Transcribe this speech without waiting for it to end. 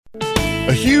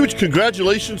A huge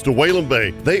congratulations to Whalen Bay.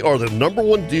 They are the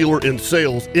 #1 dealer in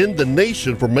sales in the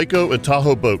nation for Mako and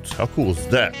Tahoe boats. How cool is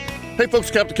that? Hey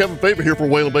folks, Captain Kevin Favor here for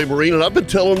Whalen Bay Marine, and I've been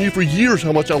telling you for years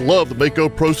how much I love the Mako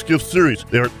Pro Skiff series.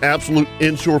 They're an absolute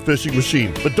inshore fishing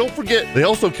machine. But don't forget, they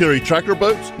also carry tracker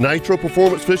boats, Nitro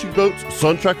Performance fishing boats,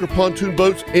 Sun Tracker pontoon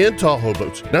boats, and Tahoe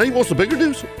boats. Now you want some bigger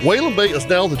news? Whalen Bay is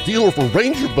now the dealer for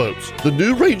Ranger boats. The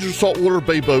new Ranger saltwater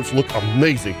bay boats look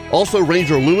amazing. Also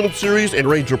Ranger aluminum series and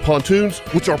Ranger pontoons,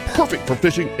 which are perfect for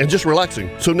fishing and just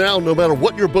relaxing. So now, no matter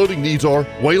what your boating needs are,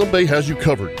 Whalen Bay has you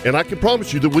covered. And I can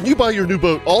promise you that when you buy your new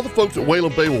boat, all the folks at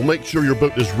Whalen Bay will make sure your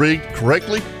boat is rigged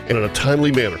correctly and in a timely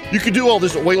manner. You can do all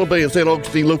this at Whalen Bay in St.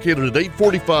 Augustine, located at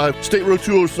 845 State Road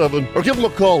 207, or give them a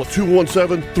call at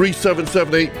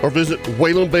 217-3778, or visit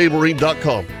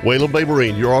WhalenBayMarine.com. Whalen Bay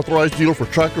Marine, your authorized dealer for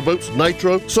tracker boats,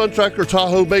 Nitro, Sun Tracker,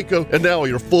 Tahoe, Mako, and now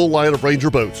your full line of Ranger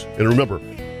boats. And remember,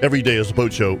 every day is a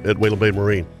boat show at Whalen Bay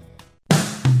Marine.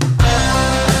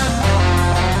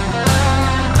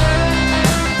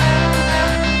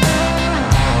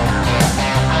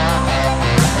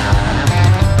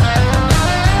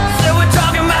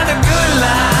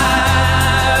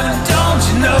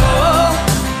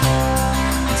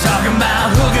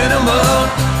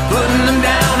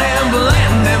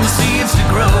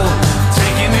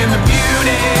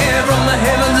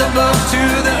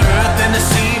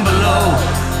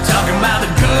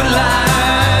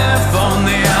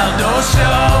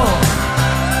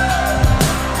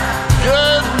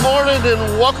 And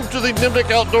welcome to the Nimnik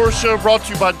Outdoor Show, brought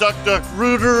to you by Duck Duck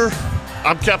Rooter.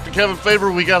 I'm Captain Kevin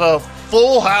Favor. We got a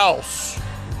full house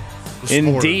this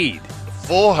Indeed. morning.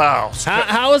 Full house.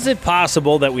 How is it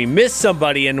possible that we miss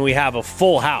somebody and we have a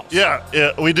full house? Yeah,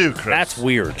 we do, Chris. That's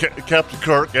weird. Captain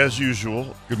Kirk, as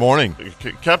usual. Good morning.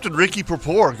 Captain Ricky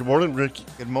Purpore. Good morning, Ricky.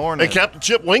 Good morning. And Captain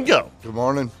Chip Wingo. Good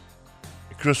morning.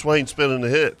 And Chris Wayne spinning the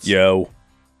hits. Yo.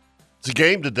 It's a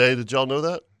game today. Did y'all know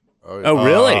that? Oh,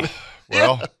 really?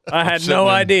 Well, I had no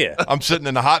idea. I'm sitting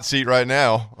in the hot seat right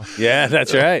now. Yeah,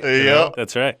 that's right. Yep.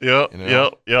 That's right. Yep,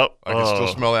 yep. I can still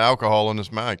smell the alcohol on this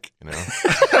mic, Only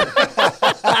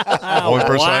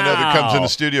person I know that comes in the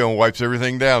studio and wipes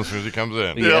everything down as soon as he comes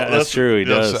in. Yeah, that's true. He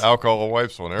does. The alcohol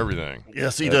wipes on everything.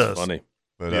 Yes, he That's does. funny.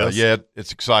 But Yes. yeah,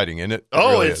 it's exciting, isn't it?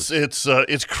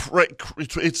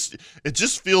 It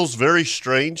just feels very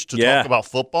strange to talk about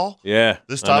football. Yeah.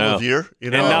 This time of year,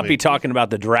 and not be talking about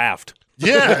the draft.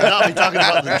 Yeah, not be talking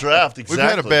about the draft. Exactly.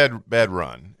 We've had a bad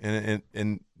run,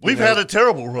 and we've had a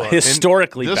terrible run.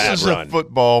 Historically this bad is run. a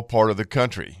football part of the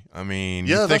country. I mean,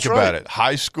 Yeah, think that's about right. it.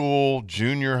 High school,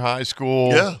 junior high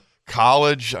school, Yeah.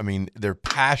 college. I mean, they're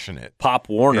passionate. Pop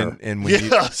Warner. And when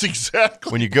Yes,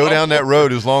 exactly. when you go down that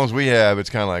road, as long as we have,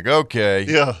 it's kind of like, okay.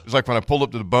 Yeah. It's like when I pulled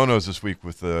up to the Bonos this week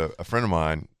with a friend of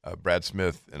mine, Brad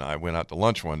Smith, and I went out to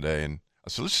lunch one day, and I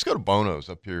said, let's just go to Bonos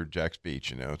up here at Jack's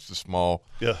Beach. It's a small,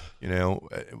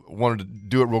 wanted to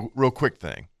do it real quick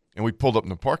thing. And we pulled up in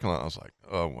the parking lot, and I was like,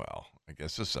 oh, well, I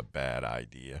guess this is a bad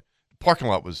idea. The parking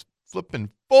lot was flipping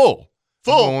full.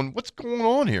 I'm going, what's going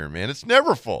on here, man? It's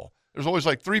never full. There's always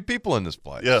like 3 people in this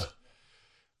place. Yeah.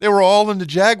 They were all in the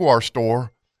Jaguar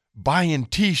store buying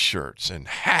T-shirts and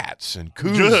hats and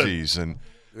koozies. And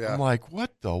I'm like,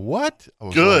 what the what? I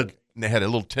was Good. like, and they had a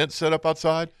little tent set up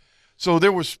outside. So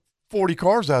there was 40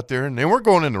 cars out there, and they weren't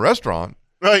going in the restaurant.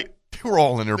 Right. They were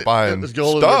all in there buying It's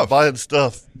going in there stuff. buying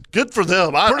stuff. Good for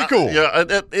them. Pretty cool.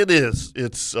 It is.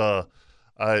 It's.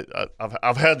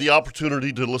 I've had the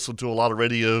opportunity to listen to a lot of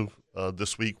radio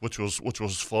this week, which was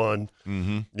fun.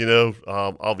 Mm-hmm.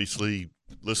 Obviously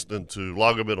listening to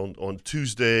Lagerman on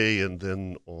Tuesday, and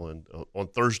then on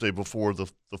Thursday before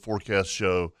the forecast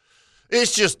show.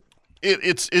 It's just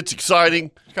it's exciting.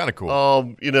 It's kind of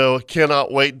cool.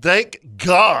 Cannot wait. Thank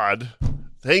God,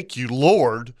 thank you,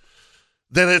 Lord,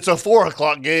 that it's a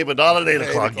 4:00 game and not an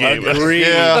 8:00 game.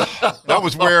 Yeah, that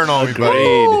was wearing on me, buddy.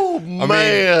 Oh, I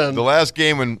man. mean, the last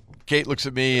game when Kate looks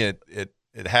at me at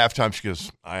halftime, she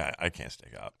goes, I can't stay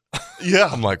up. Yeah.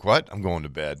 I'm like, what? I'm going to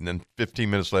bed. And then 15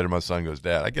 minutes later, my son goes,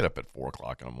 Dad, I get up at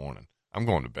 4:00 in the morning. I'm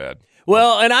going to bed.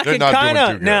 Well, and I They're could not kind doing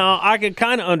too of good. now I could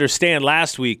kind of understand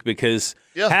last week because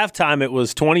halftime it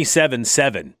was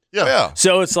 27-7. Yeah.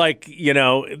 So it's like,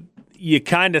 you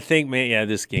kind of think, man, yeah,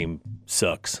 this game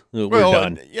sucks. We're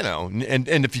done.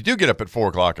 And if you do get up at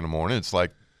 4:00 in the morning, it's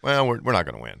like, well, we're not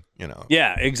going to win.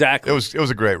 Yeah, exactly. It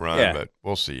was a great run, Yeah. but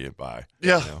we'll see you. Bye.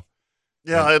 Yeah.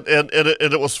 Yeah, and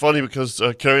it was funny because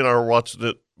Carrie and I were watching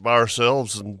it by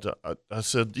ourselves, and I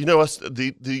said,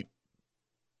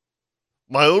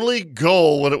 my only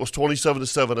goal when it was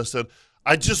 27-7, I said,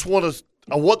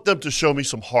 I want them to show me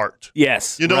some heart.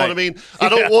 Yes. You know right. what I mean? I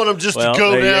don't want them just to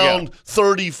go down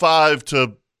 35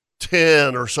 to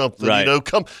 10 or something. Right. You know,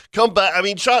 come back. I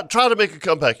mean, try to make a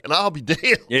comeback, and I'll be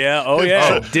damned. Yeah. Oh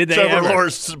yeah. Did they Trevor ever?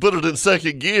 Lawrence put it in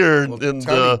second gear, and Tony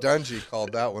Dungy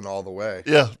called that one all the way.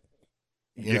 Yeah.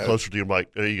 You Get know, closer to your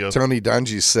mic. There you go. Tony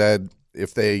Dungy said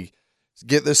if they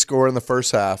get this score in the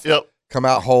first half, Yep. come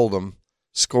out, hold them,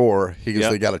 score, he goes,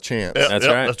 Yep. they got a chance. That's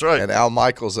right. That's right. And Al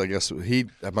Michaels, I guess He's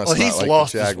like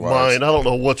lost the his Jaguars. mind. I don't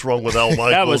know what's wrong with Al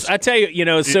Michaels. I tell you,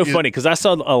 it's so funny because I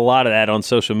saw a lot of that on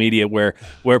social media where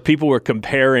people were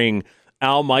comparing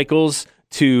Al Michaels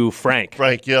to Frank.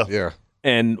 Frank, yeah. Yeah.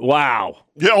 And wow.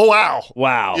 Yeah, oh, wow.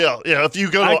 Wow. Yeah. If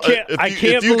you go I to, can't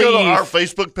if you go to believe- our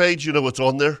Facebook page, you know what's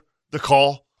on there? The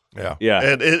call. Yeah. Yeah.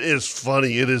 And it is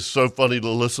funny. It is so funny to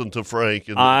listen to Frank.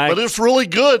 I- But it's really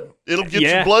good. It'll get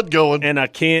your blood going. And I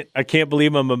can't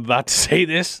believe I'm about to say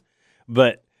this,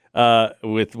 but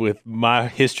with my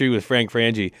history with Frank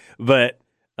Frangie, but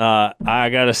I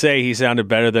gotta say he sounded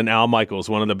better than Al Michaels,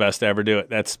 one of the best to ever do it.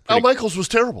 That's Al pretty, Michaels was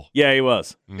terrible. yeah, he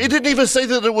was. He didn't even say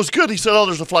that it was good. He said, "Oh,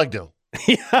 there's a flag down."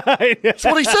 That's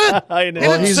what he said. I know. He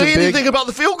didn't he's say a big- anything about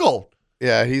the field goal.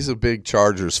 Yeah, he's a big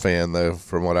Chargers fan, though,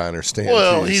 from what I understand.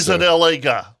 Well, too, he's so, an LA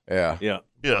guy. Yeah. Yeah.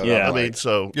 Yeah, I mean,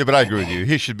 so Yeah, but I agree with you.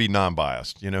 He should be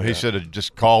non-biased. He should have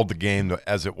just called the game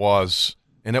as it was,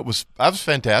 and that was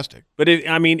fantastic. But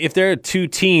if there are two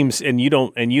teams and you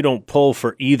don't pull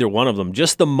for either one of them,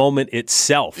 just the moment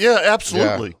itself yeah,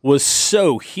 absolutely. was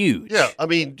so huge. Yeah, I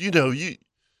mean, you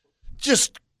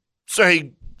just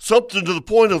say something to the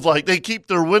point of like they keep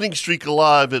their winning streak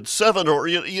alive at 7 or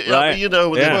Right.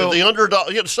 the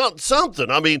underdog,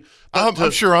 something. I mean, I'm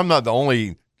sure I'm not the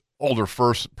only older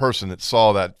first person that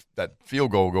saw that field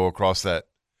goal go across that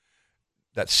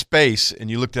space,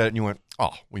 and you looked at it and you went,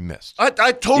 "Oh, we missed." I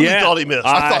totally thought he missed.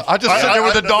 I just sat there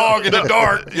with the dog in the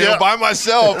dark, by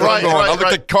myself. And I'm going, I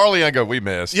looked at Carly and I go, "We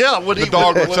missed." Yeah, when the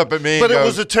dog looks up at me, but and it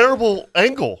goes, was a terrible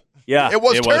angle. Yeah, It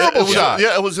was terrible. It was, shot.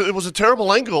 yeah, it was a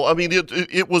terrible angle. I mean,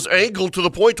 it was angled to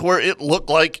the point where it looked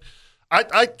like.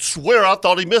 I swear I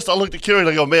thought he missed. I looked at Kerry and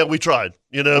I go, "Man, we tried."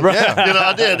 Right.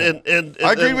 I did. And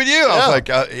I agree with you. I was like,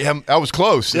 I was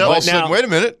close. And all of a sudden, wait a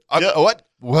minute.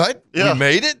 What? Yeah. We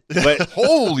made it? But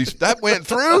Holy, that went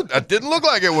through? That didn't look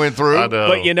like it went through. I know.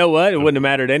 But you know what? It wouldn't have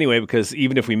mattered anyway because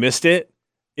even if we missed it,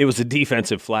 it was a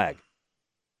defensive flag.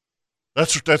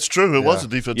 That's true. It was a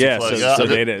defensive flag. So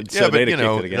they'd have kicked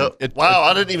it again. Wow,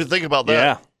 I didn't even think about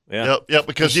that. Yeah. Yep.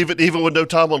 Because even with no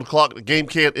time on the clock, the game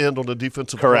can't end on a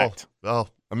defensive Correct. call. Oh.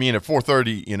 I mean, at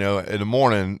 4:30, in the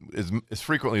morning, as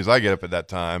frequently as I get up at that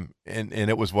time, and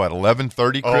it was what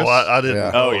 11:30. Chris? Oh, I didn't.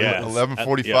 Yeah. Oh, yeah.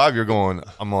 11:45. Yeah. You're going.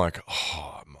 I'm like,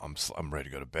 I'm ready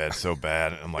to go to bed so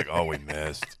bad. And I'm like, oh, we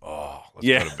missed. Oh, let's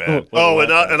go to bed. Oh,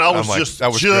 and I was like, just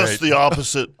that was great. the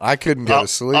opposite. I couldn't go to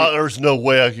sleep. There's no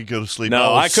way I could go to sleep.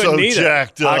 No, I was I couldn't so either.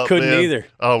 Jacked up, I couldn't man. either.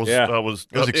 I was.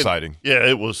 It was exciting.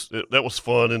 It was. That was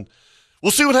fun, and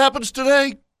we'll see what happens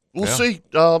today. We'll see.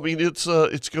 I mean, it's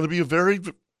going to be a very,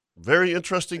 very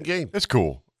interesting game. It's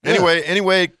cool. Yeah.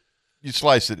 Anyway, you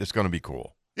slice it, it's going to be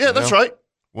cool. Yeah, that's right.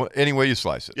 Well, any way you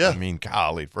slice it. Yeah. I mean,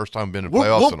 golly, first time been in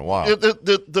playoffs in a while.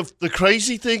 The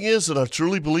crazy thing is, and I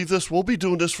truly believe this, we'll be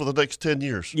doing this for the next 10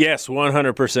 years. Yes,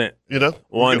 100%. You know,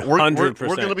 100%.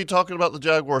 We're going to be talking about the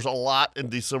Jaguars a lot in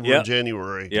December and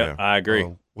January. Yeah, I agree.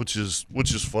 Which is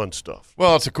fun stuff.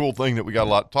 Well, it's a cool thing that we got a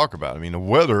lot to talk about. I mean, the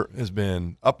weather has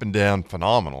been up and down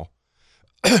phenomenal.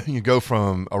 You go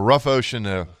from a rough ocean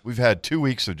to we've had 2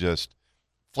 weeks of just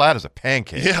flat as a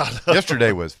pancake. Yeah.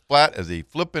 Yesterday was flat as a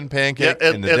flipping pancake,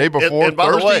 and the day before, and by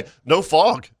Thursday, the way, no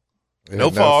fog. no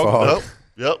fog. Nope.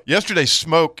 Yep. Yesterday's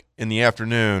smoke in the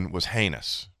afternoon was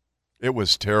heinous. It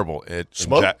was terrible at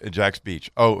Jack's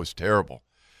Beach. Oh, it was terrible.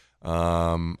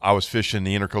 I was fishing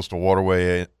the Intercoastal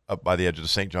Waterway up by the edge of the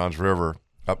St. Johns River,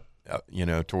 up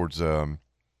towards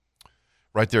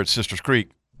right there at Sisters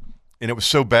Creek, and it was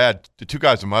so bad. The two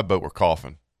guys in my boat were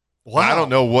coughing. Wow. I don't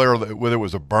know whether it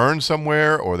was a burn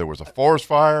somewhere or there was a forest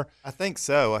fire. I think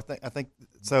so. I think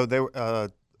so. There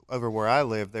over where I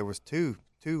live, there was two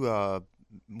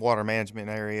water management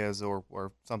areas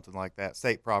or something like that,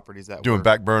 state properties that Doing were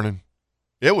back burning.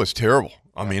 It was terrible.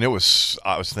 I mean, I was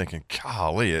thinking,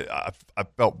 golly, I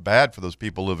felt bad for those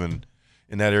people living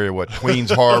in that area,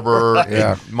 Queens Harbor,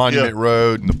 and Monument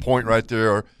Road, and the point right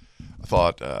there. I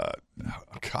thought,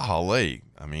 golly,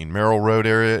 I mean, Merrill Road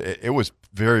area, it was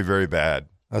very, very bad.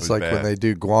 That's like when they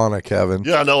do guana, Kevin.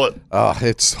 Yeah, I know it.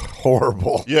 It's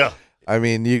horrible. Yeah. I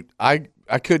mean, I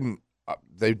couldn't.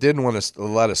 They didn't want to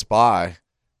let us by.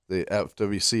 The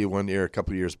FWC one year, a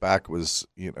couple of years back, was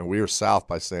we were south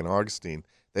by St. Augustine.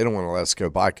 They don't want to let us go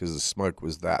by because the smoke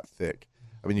was that thick.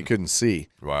 I mean, you couldn't see.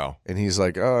 Wow. And he's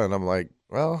like, oh, and I'm like,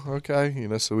 well, okay,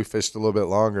 so we fished a little bit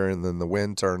longer, and then the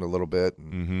wind turned a little bit.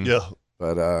 And, Yeah.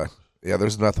 But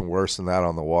there's nothing worse than that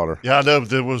on the water. Yeah, I know.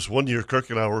 There was one year Kirk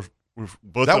and I were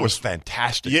both. That was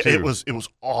fantastic. Yeah, too. it was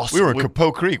awesome. We were in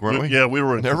Capot Creek, weren't we? Yeah, we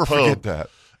were in Never Capot. forget that.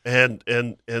 And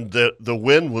the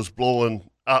wind was blowing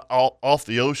off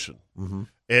the ocean,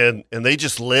 and they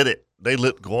just lit it. They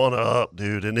lit Guana up,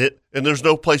 dude, and there's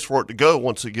no place for it to go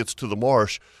once it gets to the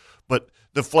marsh, but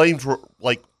the flames were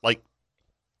like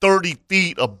 30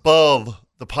 feet above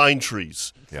the pine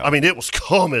trees. Yeah. I mean, it was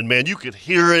coming, man. You could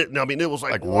hear it, and I mean, it was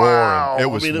like wow. roaring. It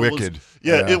was wicked.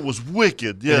 It was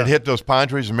wicked. Yeah, And it hit those pine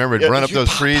trees. Remember, it'd run up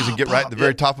those trees and get right at the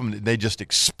very top of them. And they just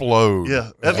explode. Yeah,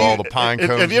 with all the pine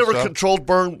cones. Have you ever and stuff. controlled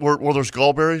burn where there's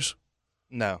gallberries?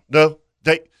 No. No,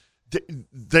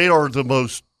 they are the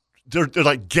most. They're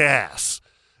like gas,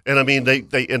 and I mean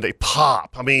they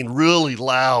pop. I mean really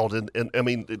loud, and I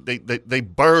mean they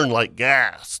burn like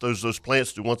gas. Those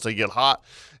plants do once they get hot,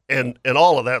 and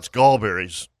all of that's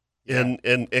gallberries and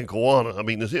guana. I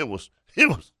mean it was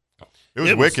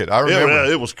wicked. I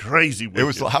remember. It was crazy.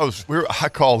 Wicked. I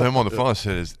called him on the phone. I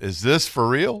said, "Is this for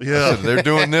real?" Yeah. I said, they're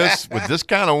doing this with this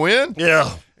kind of wind.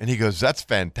 Yeah. And he goes, "That's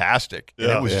fantastic." And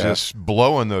Yeah. it was just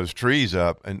blowing those trees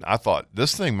up. And I thought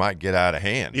this thing might get out of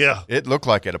hand. Yeah. It looked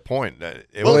like at a point that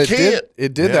it Well, was.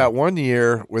 It did that one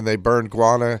year when they burned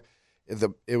guana.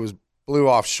 It was blew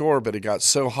offshore, but it got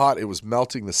so hot it was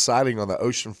melting the siding on the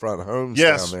oceanfront homes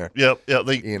down there.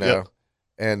 Yep.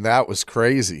 And that was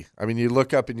crazy. I mean, you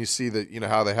look up and you see that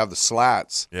how they have the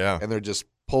slats, and they're just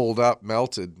pulled up,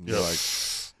 melted. And you're like,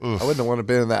 I wouldn't have wanted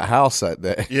to be in that house that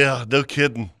day. Yeah, no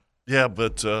kidding. Yeah,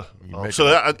 but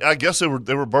I guess they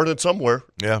were burning somewhere.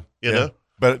 Yeah, you know.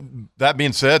 But that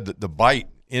being said, the bite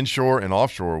inshore and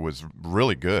offshore was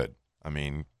really good. I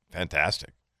mean, fantastic.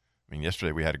 I mean,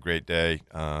 yesterday we had a great day.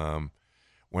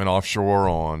 Went offshore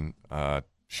on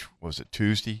was it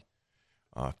Tuesday,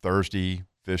 Thursday.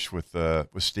 Fished with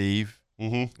Steve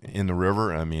in the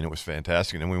river. I mean, it was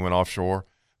fantastic. And then we went offshore.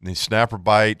 And the snapper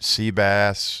bite, sea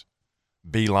bass,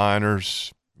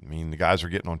 beeliners. I mean, the guys are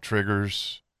getting on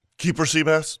triggers. Keeper sea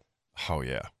bass? Oh,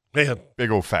 yeah. Man.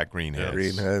 Big old fat greenheads.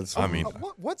 Greenheads. I mean.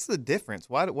 What's the difference?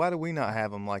 Why do we not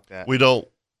have them like that? We don't.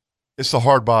 It's the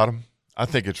hard bottom. I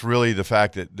think it's really the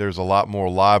fact that there's a lot more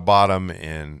live bottom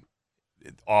and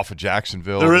off of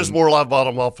Jacksonville. There is more live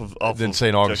bottom off than of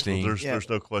St. Augustine. There's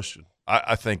no question.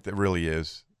 I think that really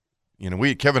is.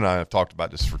 Kevin and I have talked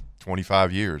about this for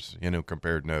 25 years,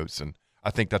 compared notes, and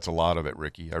I think that's a lot of it,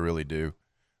 Ricky. I really do.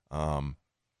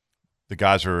 The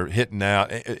guys are hitting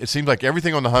out. It seems like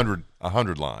everything on the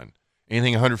 100 line,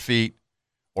 anything 100 feet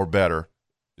or better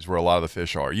is where a lot of the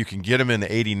fish are. You can get them in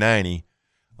the 80, 90.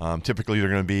 Typically, you're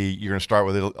going to start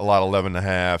with a lot of 11 and a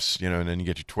halves, and then you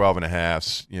get your 12 and a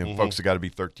halves. Folks have got to be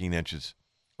 13 inches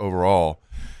overall.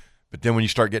 But then when you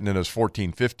start getting in those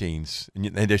 14, 15s,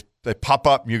 and they pop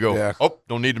up, and you go, oh,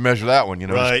 don't need to measure that one.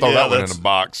 Right, just throw that one in a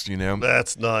box.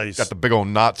 That's nice. Got the big old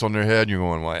knots on their head. You're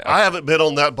going, well, I haven't been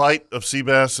on that bite of sea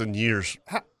bass in years.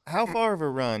 How far of a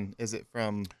run is it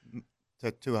from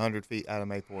to 100 feet out of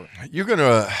Mayport?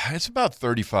 It's about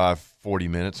 35, 40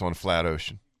 minutes on a flat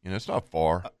ocean. It's not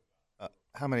far.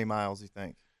 How many miles do you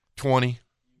think? 20.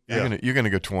 Yeah. You're gonna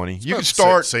go 20. It's you can about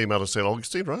start same out of St.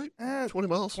 Augustine, right? 20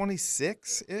 miles,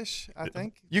 26-ish, I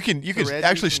think. You can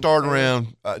actually start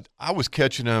around. I was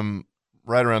catching them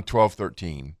right around 12,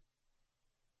 13.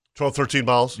 12, 13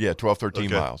 miles. Yeah, 12,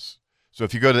 13 miles. So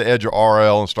if you go to the edge of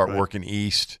RL and start working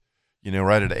east,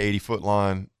 right at the 80-foot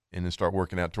line, and then start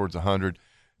working out towards 100,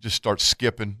 just start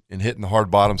skipping and hitting the hard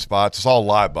bottom spots. It's all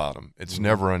live bottom. It's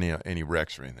never any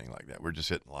wrecks or anything like that. We're just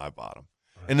hitting live bottom.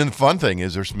 And then the fun thing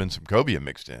is there's been some cobia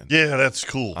mixed in. Yeah, that's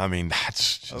cool. I mean,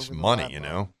 that's just money,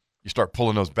 You start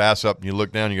pulling those bass up and you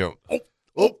look down and you go,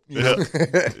 oh, yeah.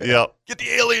 Get the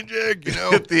alien jig,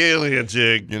 Get the alien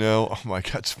jig. Oh, my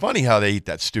God. It's funny how they eat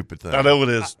that stupid thing. I know it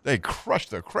is. They crush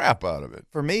the crap out of it.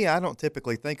 For me, I don't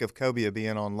typically think of cobia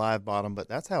being on live bottom, but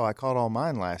that's how I caught all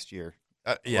mine last year.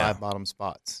 Live bottom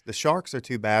spots. The sharks are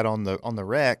too bad on the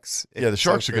wrecks. The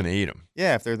sharks are going to eat them.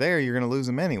 Yeah, if they're there, you're going to lose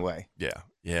them anyway. Yeah.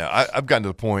 I've gotten to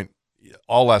the point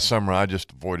all last summer I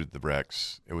just avoided the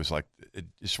wrecks. It was like it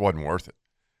just wasn't worth it.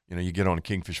 You get on a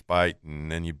kingfish bite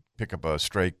and then you pick up a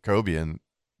stray cobia and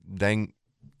dang,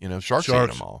 sharks eat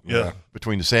them all. Yeah,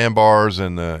 between the sandbars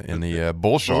and the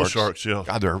bull sharks. Bull sharks, yeah.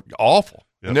 God, they're awful.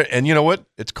 Yep. And you know what?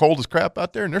 It's cold as crap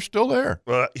out there, and they're still there.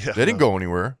 Yeah. They didn't go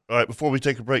anywhere. All right, before we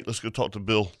take a break, let's go talk to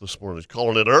Bill this morning. He's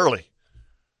calling it early.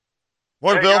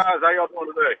 Morning, hey, Bill. guys, how y'all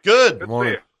doing today? Good. Good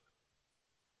morning. to see you.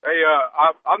 Hey,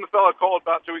 I'm the fella called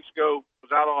about 2 weeks ago.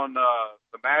 Was out on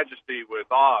the Majesty with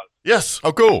Oz. Yes.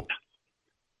 Oh, cool.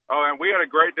 Oh, and we had a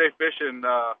great day fishing.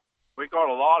 We caught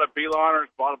a lot of beeliners,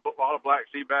 a lot of black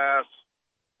sea bass.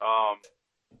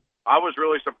 I was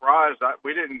really surprised that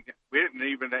we didn't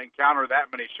even encounter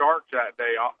that many sharks that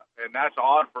day, and that's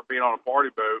odd for being on a party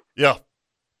boat. Yeah.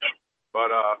 But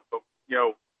you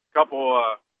know,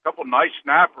 couple nice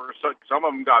snappers. Some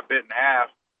of them got bit in half,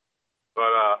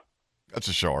 but that's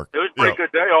a shark. it was a pretty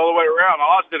good day all the way around.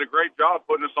 Oz did a great job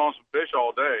putting us on some fish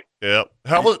all day. Yeah.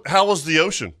 How was the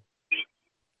ocean?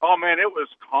 Oh man, it was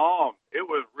calm. It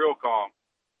was real calm.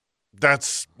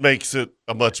 That makes it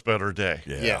a much better day.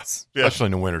 Yeah. Yes. Especially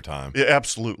in the wintertime. Yeah,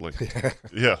 absolutely.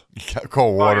 Yeah. You got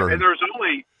cold water. And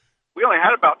we only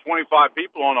had about 25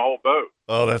 people on the whole boat.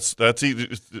 Oh, that's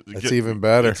even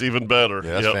better. It's even better.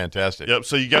 Yeah, that's fantastic. Yep.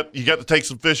 So you got to take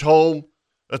some fish home.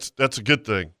 That's a good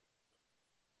thing.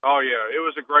 Oh yeah, it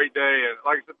was a great day, and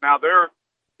like I said, now they're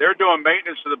doing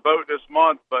maintenance to the boat this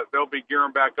month, but they'll be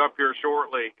gearing back up here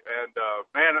shortly. And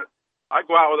man, I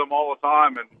go out with them all the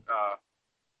time, and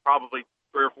probably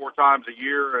 3 or 4 times a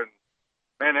year, and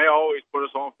man, they always put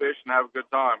us on fish and have a good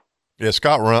time. Yeah,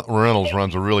 Scott Reynolds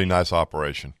runs a really nice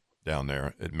operation down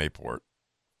there at Mayport.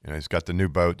 You know, he's got the new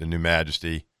boat, the new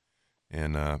Majesty,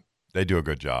 and they do a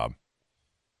good job.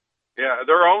 Yeah,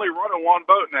 they're only running one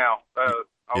boat now.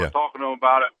 I was talking to them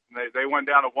about it, and they went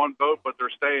down to one boat, but they're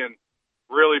staying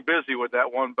really busy with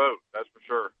that one boat. That's for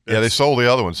sure. Yeah, they sold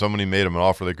the other one. Somebody made them an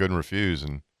offer they couldn't refuse,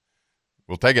 and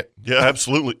we'll take it. Yeah,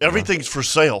 absolutely. Everything's for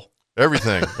sale.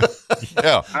 Everything.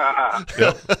 Yeah.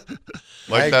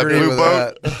 Like that agree blue with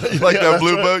boat. that. You like that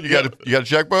blue boat? You got a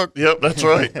checkbook? Yep, that's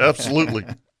right. Absolutely.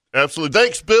 Absolutely.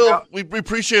 Thanks, Bill. Yeah. We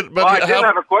appreciate it, Well, buddy. I did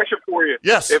have a question for you.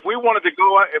 Yes. If we wanted to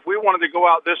go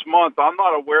out this month, I'm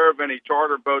not aware of any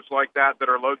charter boats like that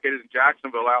are located in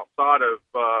Jacksonville outside of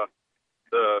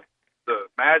the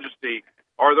Majesty.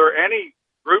 Are there any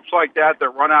groups like that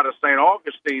run out of St.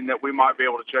 Augustine that we might be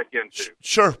able to check into?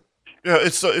 Sure. Yeah,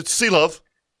 it's Sea Love.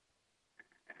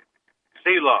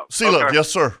 Sea Love. Sea Love, yes,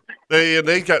 sir.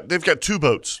 They've got 2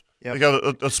 boats. Yep. They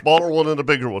got a smaller one and a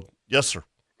bigger one. Yes, sir.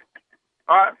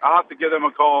 All right, I'll have to give them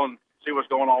a call and see what's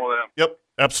going on with them. Yep,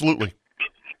 absolutely.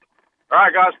 All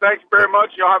right, guys, thanks very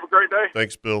much. Y'all have a great day.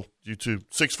 Thanks, Bill. You too.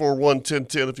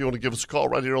 641-1010 if you want to give us a call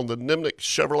right here on the Nimnik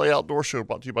Chevrolet Outdoor Show,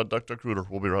 brought to you by Duck Duck Rooter.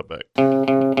 We'll be right back.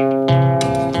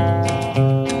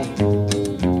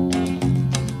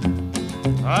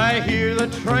 I hear the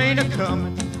train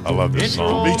a-comin'. I love this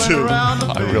song. Me too.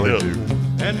 I really do.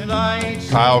 And I ain't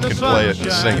Kyle seen can the play it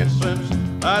and sing it. sunshine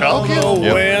since I Kyle don't can? know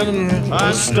Oh, when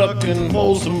I'm stuck in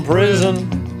Folsom Prison.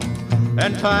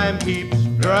 and time keeps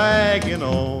dragging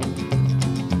on.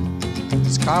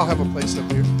 Does Kyle have a place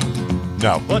up here?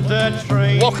 No. But that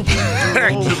train Welcome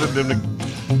back to the Nimnik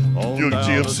on Buick down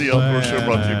GMC the Outdoor Show,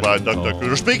 brought to you by Duck Duck San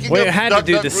Rooter. Speaking Well, of I had Duck to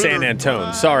do Duck the San Rooter,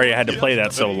 Antone. Sorry, I had to play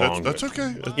that so long. That's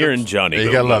okay. You're in Johnny. You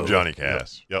Go gotta love Go. Johnny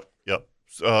Cass. Yep.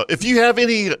 If you have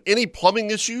any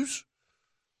plumbing issues,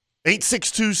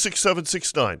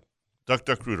 862-6769, Duck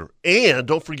Duck Rooter. And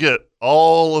don't forget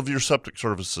all of your septic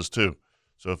services, too.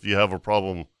 So if you have a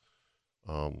problem,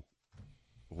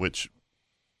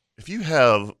 if you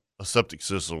have a septic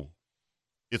system,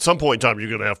 at some point in time, you're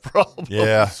going to have problems.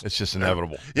 Yeah, it's just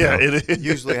inevitable. Yeah, You know? it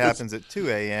Usually happens at 2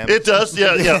 a.m. It does.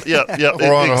 Yeah.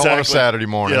 Or on exactly. a Saturday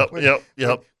morning. Yep. When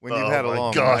you've Oh, had a my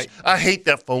long gosh. night. I hate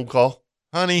that phone call.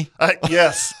 Honey.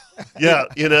 Yes. Yeah,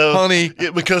 Honey.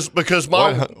 because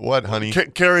my What, honey?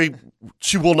 Carrie,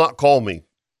 she will not call me,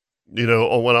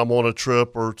 or when I'm on a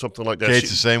trip or something like that. Kate's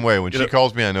the same way. When she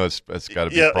calls me, I know it's got to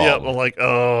be a problem. I'm like,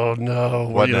 oh no,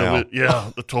 What now?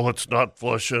 The toilet's not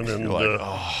flushing, and You're like,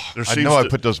 there I seems know I to-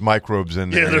 put those microbes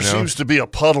in there. there seems to be a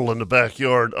puddle in the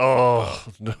backyard. Oh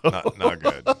no, not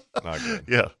good. Not good.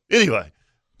 yeah. Anyway,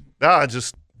 now I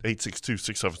just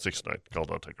 862-6769 call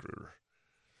Duck Duck Rooter.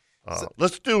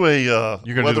 Let's do a.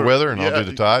 You're gonna do the weather, and I'll do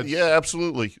the tides? Yeah,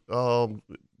 absolutely. I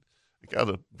got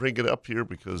to bring it up here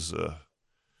because.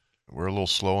 We're a little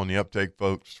slow on the uptake,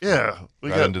 folks. Yeah, We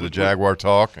got into the Jaguar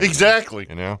talk. and, Exactly.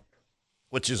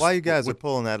 Which is While you guys are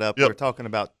pulling that up, Yep. we were talking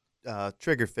about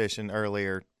trigger fishing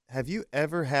earlier. Have you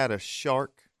ever had a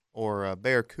shark or a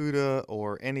barracuda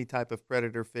or any type of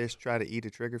predator fish try to eat a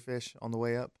triggerfish on the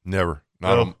way up? never.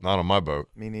 Not on my boat.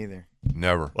 Me neither.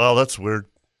 Never. Wow, that's weird.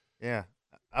 Yeah.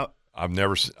 I've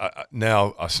never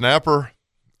now a snapper,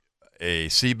 a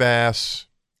sea bass,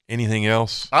 anything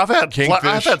else. I've had Kingfish.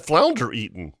 I've had flounder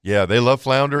eaten. Yeah, they love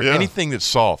flounder. Yeah. Anything that's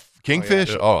soft. Kingfish.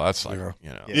 Yeah. Oh, that's like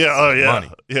Yeah. Yeah. Oh yeah.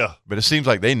 Money. Yeah. But it seems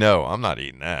like they know I'm not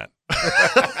eating that.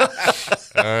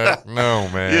 No,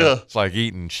 man. Yeah. It's like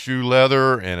eating shoe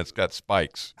leather, and it's got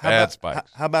spikes. Bad spikes.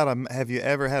 How about have you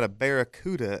ever had a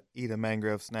barracuda eat a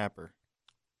mangrove snapper?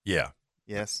 Yeah,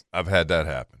 Yes. I've had that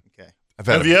happen. Okay. I've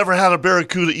had Have you ever had a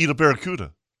barracuda eat a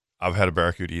barracuda? I've had a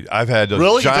barracuda eat. I've had those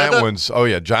Really? giant ones. Oh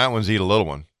yeah, giant ones eat a little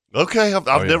one. Okay, I've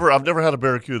yeah. never had a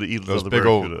barracuda eat Those another big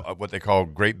barracuda. old what they call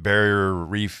Great Barrier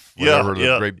Reef, whatever.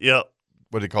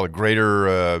 What do they call it?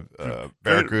 Greater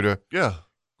barracuda. Yeah.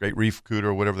 Great Reef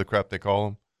Cuda, whatever the crap they call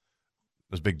them.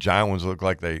 Those big giant ones look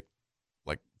like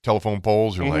telephone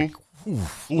poles. You're like,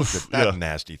 look at that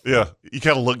nasty thing. Yeah, you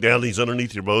kind of look down, he's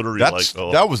underneath your motor. You're like,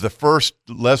 oh. That was the first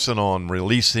lesson on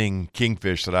releasing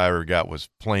kingfish that I ever got, was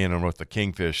playing them with the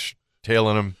kingfish,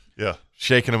 tailing him,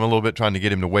 shaking him a little bit, trying to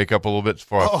get him to wake up a little bit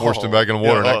before I forced him back in the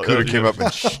water. And that cuda came up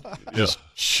and just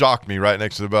shocked me right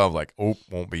next to the bow. I'm like,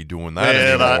 won't be doing that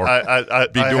anymore.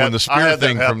 I'd be doing the spear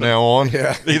thing from now on.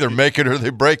 Yeah. Either make it or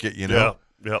they break it, you know?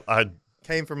 Yeah, I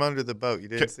came from under the boat. You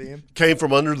didn't see him? Came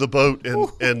from under the boat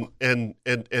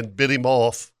and bit him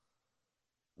off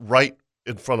right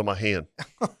in front of my hand.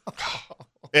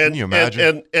 Can you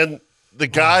imagine? And the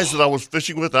guys that I was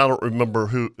fishing with, I don't remember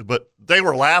who, but they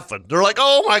were laughing. They're like,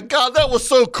 "Oh my God, that was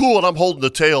so cool!" And I'm holding the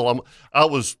tail. I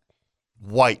was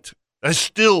white. I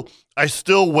still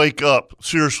wake up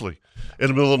seriously in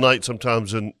the middle of the night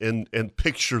sometimes and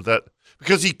picture that,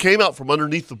 because he came out from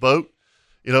underneath the boat.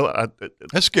 You know,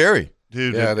 that's scary.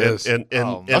 Dude, yeah, it is. And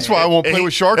that's why I won't play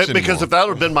with sharks anymore. Because if that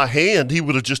would have been my hand, he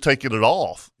would have just taken it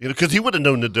off. You know, because he would have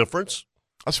known the difference.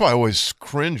 That's why I always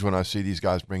cringe when I see these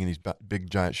guys bringing these big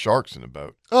giant sharks in the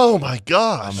boat. Oh my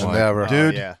gosh! I'm like, never,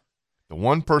 dude. Yeah. The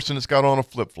one person that's got on a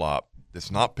flip flop that's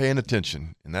not paying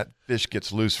attention, and that fish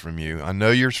gets loose from you. I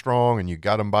know you're strong, and you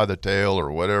got him by the tail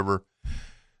or whatever.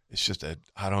 It's just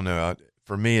I don't know.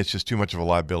 For me, it's just too much of a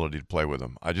liability to play with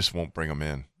them. I just won't bring them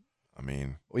in. I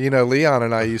mean, well, you know, Leon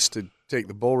and I used to take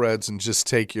the bull reds and just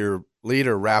take your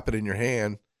leader, wrap it in your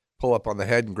hand, pull up on the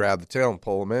head and grab the tail and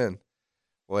pull them in.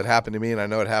 Well, it happened to me, and I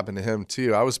know it happened to him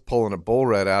too. I was pulling a bull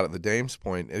red out at the Dames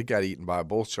Point. It got eaten by a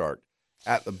bull shark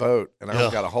at the boat, and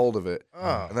I got a hold of it.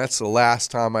 Oh. And that's the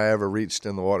last time I ever reached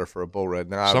in the water for a bull red.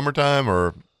 Now, summertime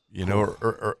or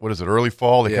or what is it, early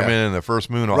fall? They come in the first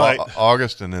moon of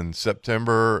August, and then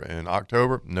September and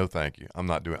October. No, thank you. I'm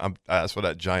not doing. That's what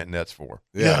that giant net's for.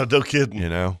 Yeah, no kidding. You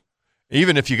know,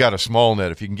 even if you got a small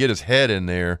net, if you can get his head in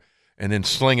there and then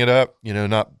sling it up, you know,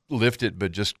 not lift it,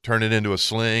 but just turn it into a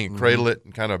sling and cradle it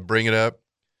and kind of bring it up.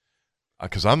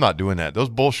 Because I'm not doing that. Those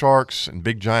bull sharks and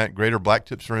big giant greater black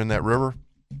tips are in that river.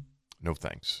 No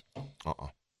thanks.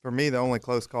 For me, the only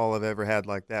close call I've ever had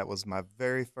like that was my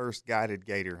very first guided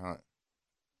gator hunt.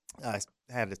 I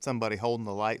had somebody holding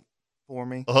the light for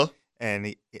me,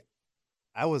 and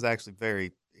I was actually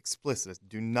very explicit.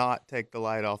 Do not take the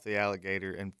light off the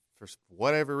alligator. And for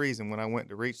whatever reason, when I went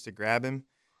to reach to grab him,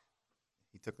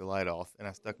 he took the light off, and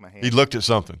I stuck my hand. He looked at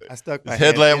something. I stuck my his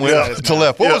headlamp hand went to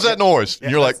left. What was that noise? Yeah,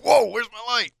 and you're like, whoa, where's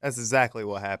my light? That's exactly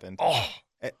what happened. Oh.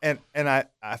 And I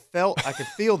felt, I could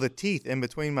feel the teeth in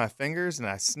between my fingers, and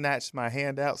I snatched my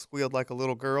hand out, squealed like a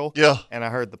little girl. Yeah. And I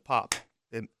heard the pop,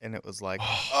 and it was like,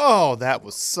 oh, that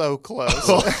was so close.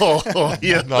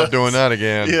 Yeah. Not doing that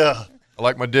again. Yeah. I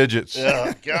like my digits.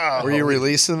 Yeah. God. were you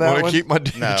releasing that I want one? to keep my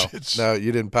digits. No,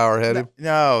 you didn't power head him?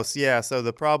 No. Yeah. So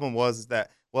the problem was that,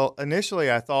 well,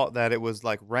 initially I thought that it was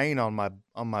like rain on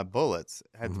my bullets.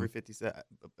 I had 357.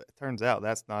 But it turns out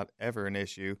that's not ever an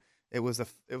issue. It was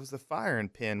the firing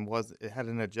pin. It had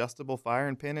an adjustable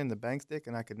firing pin in the bank stick,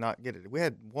 and I could not get it. We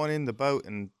had one in the boat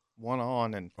and one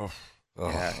on, and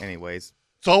yeah. Anyways,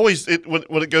 it's always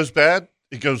when it goes bad,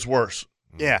 it goes worse.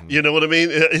 Yeah, you know what I mean.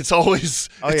 It's always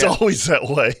always that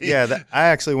way. Yeah, I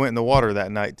actually went in the water that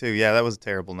night too. Yeah, that was a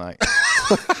terrible night.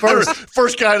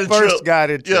 First guided trip.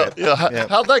 Guided trip. Yeah.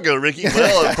 How'd that go, Ricky?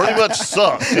 Well, it pretty much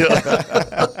sucked.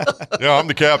 Yeah, I'm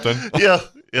the captain. Yeah.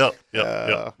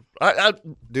 I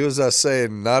do as I say,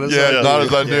 not as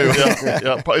I do.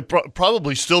 Yeah.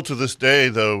 Probably still to this day,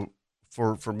 though.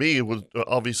 For me, it was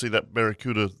obviously that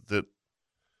barracuda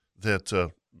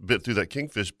that bit through that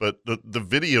kingfish, but the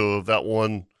video of that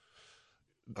one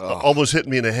almost hit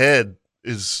me in the head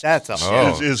is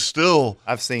still.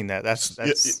 I've seen that. That's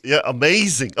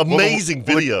amazing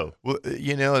video. Well,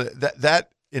 you know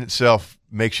that in itself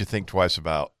makes you think twice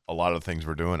about a lot of the things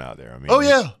we're doing out there. I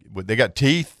mean, they got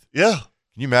teeth. Yeah.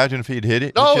 Can you imagine if he'd hit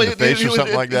it in the face or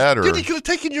something like that? Or he could have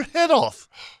taken your head off.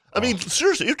 I mean,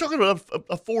 seriously, you're talking about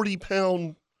a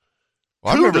 40-pound.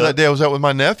 Well, I remember that day I was out with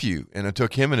my nephew, and I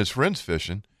took him and his friends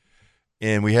fishing,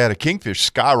 and we had a kingfish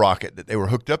skyrocket that they were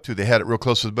hooked up to. They had it real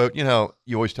close to the boat. You know,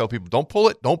 you always tell people, don't pull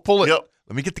it. Yep.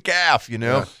 Let me get the gaff, you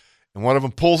know. Yeah. And one of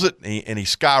them pulls it, and he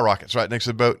skyrockets right next to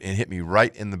the boat and hit me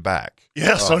right in the back.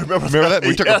 Yes, I remember that.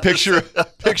 We took a picture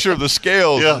of the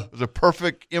scales. Yeah. It was a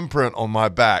perfect imprint on my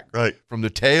back, right from the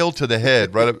tail to the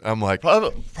head. Right up, I'm like,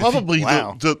 probably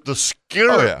wow. the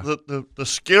scare, the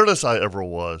scaredest I ever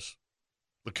was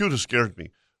Lakuta scared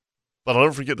me. But I'll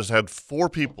never forget this. I had 4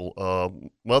 people,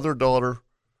 mother, daughter,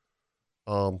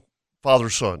 father,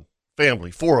 son,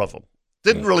 family, 4 of them.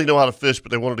 Didn't really know how to fish,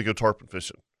 but they wanted to go tarpon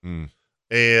fishing.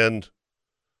 And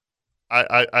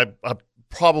I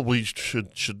probably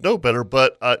should know better,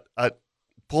 but I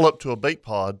pull up to a bait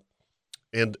pod,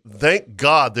 and thank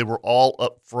God they were all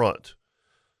up front,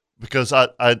 because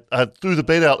I threw the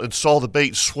bait out and saw the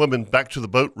bait swimming back to the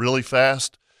boat really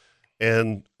fast,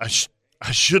 and I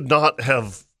should not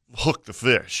have hooked the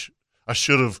fish. I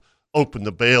should have opened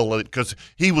the bail, because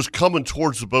he was coming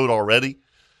towards the boat already,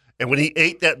 and when he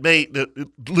ate that bait, it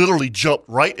literally jumped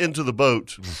right into the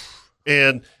boat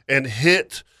and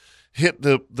hit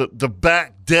the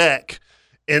back deck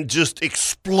and just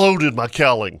exploded my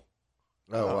cowling.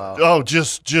 Oh, wow. Oh,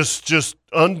 just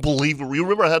unbelievable. You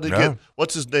remember I had to get,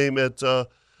 what's his name at? You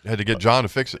had to get John to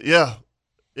fix it. Yeah.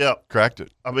 Cracked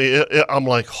it. I mean, I'm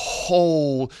like,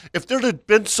 if there had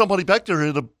been somebody back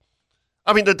there, the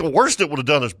worst it would have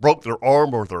done is broke their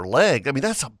arm or their leg. I mean,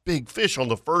 that's a big fish on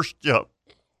the first jump.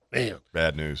 Man.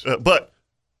 Bad news. But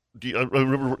I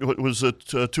remember, was it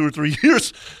 2 or 3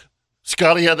 years?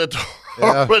 Scotty had that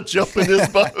tarpon jump in his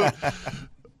boat.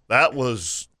 That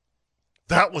was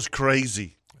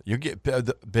crazy. You get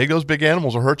those big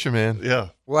animals will hurt you, man. Yeah.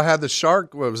 Well, I had the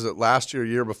shark, what was it, last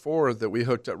year before, that we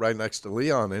hooked up right next to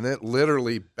Leon, and it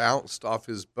literally bounced off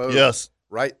his boat. Yes.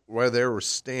 Right where they were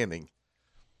standing.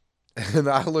 And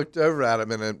I looked over at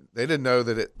him, and they didn't know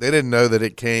that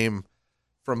it came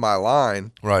from my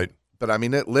line. Right. But I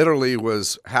mean, it literally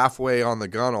was halfway on the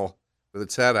gunnel with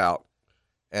its head out.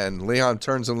 And Leon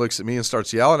turns and looks at me and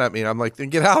starts yelling at me. And I'm like, then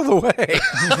get out of the way.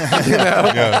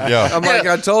 Yeah. I'm like,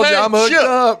 I told you I'm hooked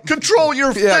up. Control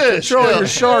your fish. Control your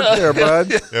shark there, bud.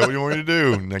 Yeah, what do you want me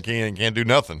to do? I can't do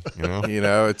nothing.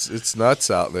 It's nuts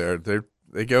out there.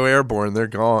 They go airborne. They're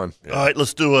gone. Yeah. All right,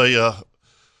 let's do a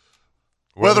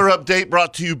weather update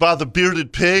brought to you by the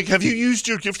Bearded Pig. Have you used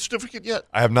your gift certificate yet?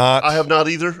 I have not. I have not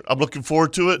either. I'm looking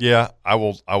forward to it. Yeah, I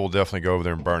will definitely go over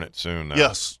there and burn it soon. Now.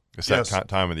 Yes. It's that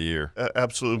time of the year.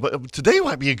 Absolutely. But today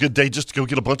might be a good day just to go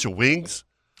get a bunch of wings.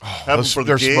 They're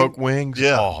smoked wings?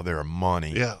 Yeah. Oh, they're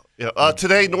money. Yeah.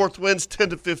 Today, north winds 10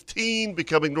 to 15,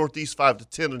 becoming northeast 5 to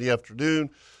 10 in the afternoon.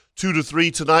 2 to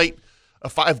 3 tonight,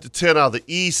 5 to 10 out of the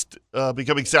east,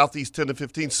 becoming southeast 10 to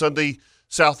 15. Sunday,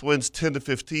 south winds 10 to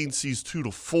 15, seas 2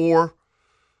 to 4.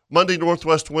 Monday,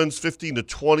 northwest winds 15 to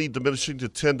 20, diminishing to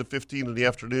 10 to 15 in the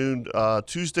afternoon.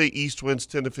 Tuesday, east winds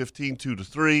 10 to 15, 2 to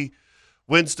 3.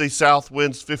 Wednesday, south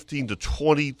winds 15 to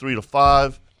 20, 3 to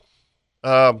 5.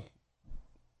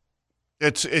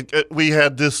 We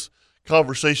had this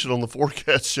conversation on the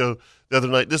forecast show the other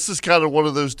night. This is kind of one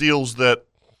of those deals that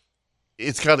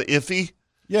it's kind of iffy.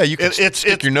 Yeah, you can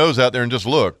stick your nose out there and just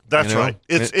look. That's right.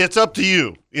 It's up to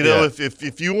you.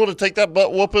 If you want to take that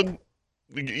butt whooping,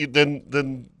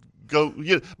 then go.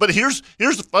 But here's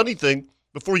the funny thing.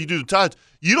 Before you do the tides,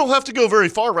 you don't have to go very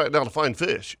far right now to find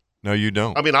fish. No, you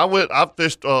don't. I mean, I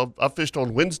fished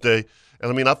on Wednesday,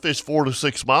 and I mean, I fished 4 to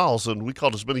 6 miles, and we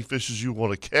caught as many fish as you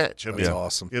want to catch. That's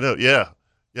awesome. Yeah.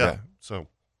 So,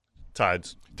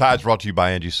 tides. Tides brought to you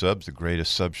by Angie Subs, the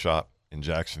greatest sub shop in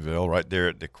Jacksonville, right there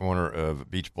at the corner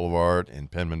of Beach Boulevard and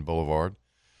Penman Boulevard.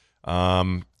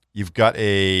 You've got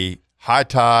a high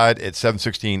tide at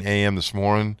 7:16 a.m. this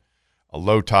morning, a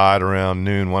low tide around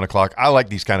noon, 1 o'clock. I like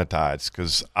these kind of tides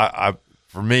because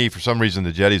for me, for some reason,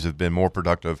 the jetties have been more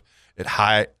productive at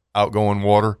high outgoing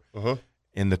water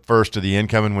in the first of the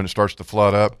incoming when it starts to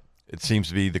flood up. It seems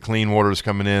to be the clean water is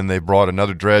coming in. They brought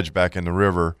another dredge back in the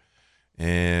river,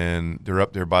 and they're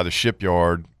up there by the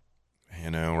shipyard,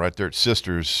 right there at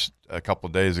Sisters a couple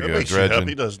of days ago. That makes dredging. you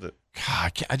happy, doesn't it?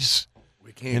 God,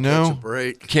 we can't catch a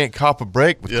break. Can't cop a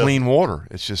break with clean water.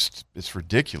 It's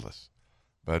ridiculous,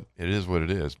 but it is what it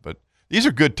is. But these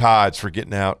are good tides for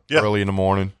getting out early in the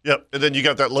morning. Yep, and then you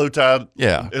got that low tide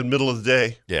in the middle of the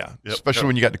day. Yeah, especially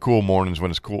when you got the cool mornings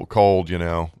when it's cold,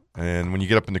 and when you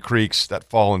get up in the creeks, that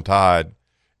falling tide,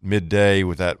 midday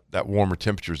with that warmer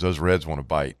temperatures, those reds want to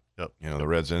bite. Yep. The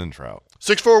reds and trout.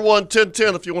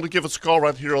 641-1010 if you want to give us a call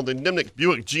right here on the Nimnik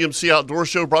Buick GMC Outdoor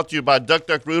Show, brought to you by Duck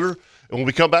Duck Rooter. And when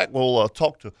we come back, we'll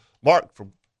talk to Mark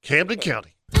from Camden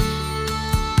County.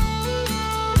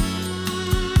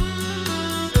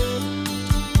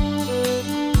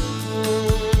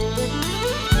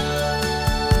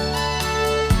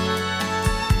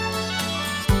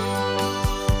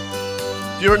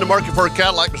 If you're in the market for a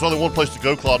Cadillac, there's only one place to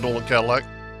go, Claude Nolan Cadillac.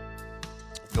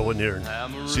 Go in there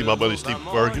and see my buddy Steve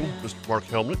Bergen, Mr. Mark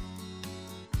Helmut.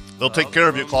 They'll take care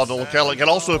of you at Claude Nolan Cadillac. And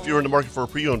also, if you're in the market for a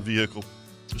pre-owned vehicle,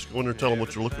 just go in there and tell them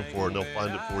what you're looking for, and they'll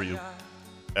find it for you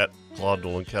at Claude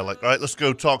Nolan Cadillac. All right, let's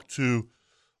go talk to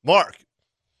Mark,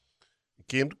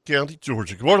 Camden County,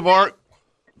 Georgia. Good morning, Mark.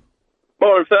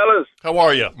 Morning, fellas. How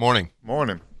are you? Morning.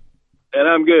 Morning. And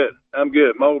I'm good.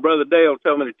 My old brother Dale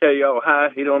told me to tell y'all hi.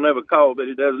 He don't ever call, but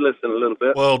he does listen a little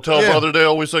bit. Well, tell Brother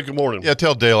Dale we say good morning. Yeah,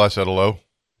 tell Dale I said hello.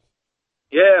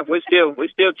 Yeah, we still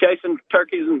chasing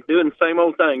turkeys and doing the same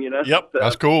old thing, you know. Yep,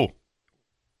 that's cool.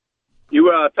 You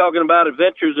were talking about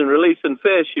adventures and releasing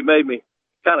fish. You made me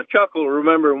kind of chuckle.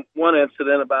 Remember one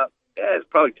incident about it's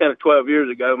probably 10 or 12 years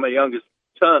ago. My youngest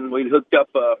son, we hooked up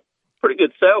a pretty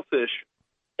good sailfish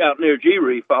out near G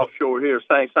Reef offshore here,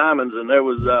 St. Simons, and there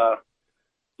was a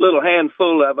little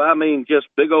handful of, just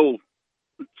big old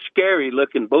scary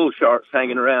looking bull sharks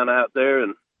hanging around out there.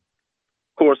 And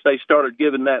of course they started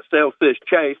giving that sailfish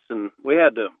chase, and we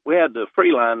had to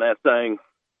free line that thing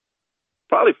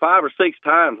probably 5 or 6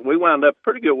 times. We wound up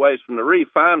pretty good ways from the reef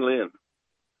finally,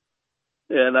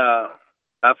 and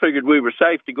I figured we were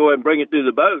safe to go ahead and bring it to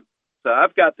the boat. So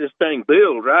I've got this thing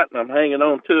billed, right, and I'm hanging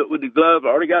on to it with the glove. I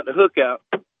already got the hook out.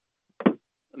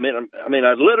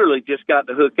 I literally just got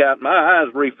the hook out. My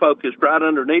eyes refocused right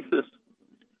underneath us.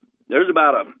 There's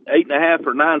about a 8.5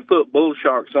 or 9 foot bull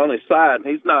sharks on his side, and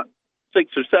he's not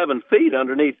 6 or 7 feet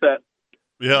underneath that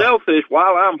sailfish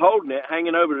while I'm holding it,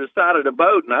 hanging over the side of the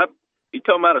boat. And you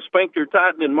talking about a sphincter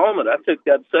tightening moment. I took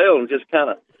that sail and just kind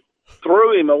of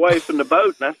threw him away from the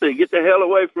boat, and I said, "Get the hell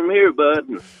away from here, bud."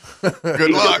 And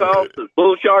Good luck. Took off. The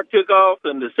bull shark took off,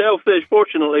 and the sailfish,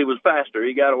 fortunately, was faster.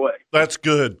 He got away. That's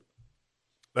good.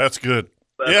 That's good.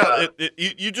 But,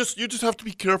 you just have to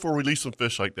be careful releasing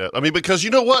fish like that. Because you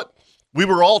know what? We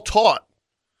were all taught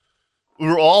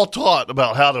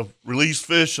about how to release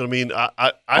fish.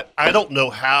 I don't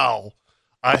know how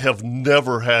I have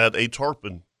never had a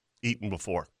tarpon eaten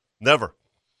before. Never.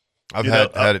 I've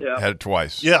had it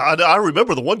twice. Yeah, I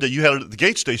remember the one day you had it at the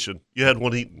gate station. You had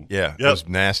one eaten. Yeah, it was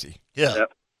nasty. Yeah.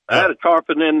 Yep. I had a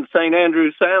tarpon in St.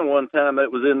 Andrews Sound one time that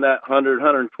was in that 100,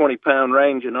 120-pound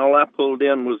range, and all I pulled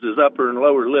in was his upper and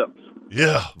lower lips.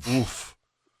 Yeah. Oof.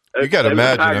 You got to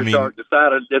imagine. Tiger shark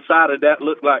decided that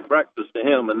looked like breakfast to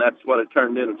him, and that's what it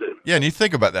turned into. Yeah, and you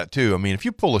think about that too. If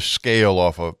you pull a scale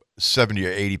off a 70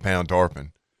 or 80-pound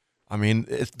tarpon,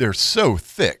 they're so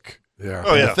thick. Yeah.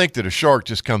 Oh, yeah. To think that a shark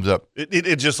just comes up.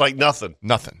 It just like nothing.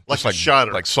 Nothing. Like Just a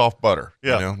shiner. Like soft butter.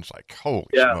 Yeah. It's like, holy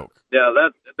Yeah. smoke. Yeah,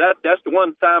 that's the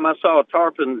one time I saw a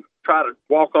tarpon try to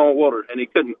walk on water, and he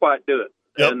couldn't quite do it.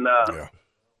 Yep. And that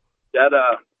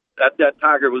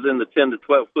tiger was in the 10 to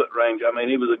 12 foot range.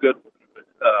 He was a good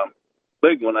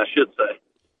big one, I should say.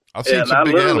 I've seen And some I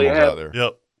big literally animals out there.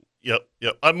 Yep.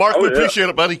 Mark, we appreciate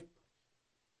it, buddy.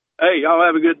 Hey, y'all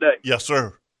have a good day. Yes,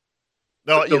 sir.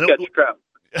 No, Go catch a trout.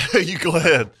 You go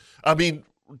ahead.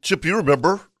 Chip, you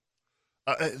remember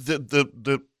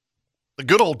the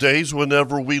good old days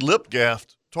whenever we lip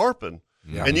gaffed tarpon,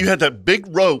 and you had that big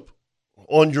rope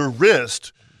on your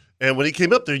wrist, and when he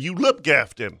came up there, you lip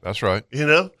gaffed him. That's right.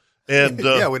 And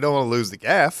yeah, we don't want to lose the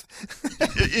gaff.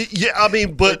 Usually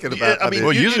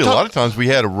a lot of times we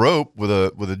had a rope with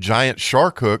a giant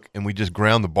shark hook, and we just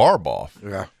ground the barb off.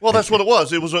 Yeah. Well, that's what it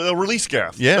was. It was a release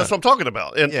gaff. Yeah. That's what I'm talking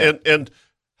about. And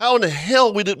how in the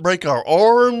hell we didn't break our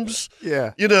arms?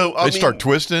 Yeah. They start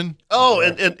twisting. Oh,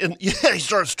 and he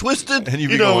starts twisting. And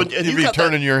you'd you've be got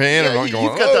turning your hand and going,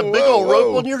 you've got that big old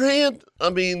rope on your hand.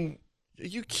 Are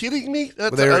you kidding me?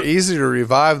 They were easy to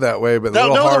revive that way, but a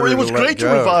little harder it was to let great to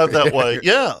go. revive that way.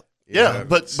 Yeah.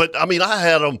 But I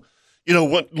had them,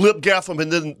 lip gaff them,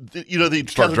 and then they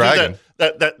Start dragging.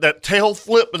 that tail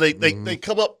flip, and they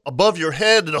come up above your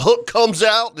head, and the hook comes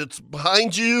out, and it's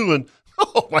behind you, and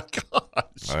oh my gosh.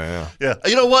 Oh yeah. Yeah.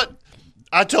 You know what?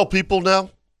 I tell people now,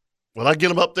 when I get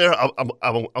them up there, I'm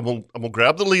gonna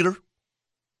grab the leader.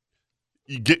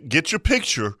 You get your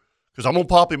picture, because I'm gonna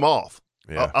pop him off.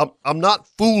 Yeah. I'm not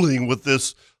fooling with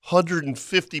this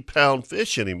 150-pound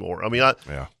fish anymore.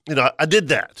 I did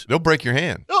that. They'll break your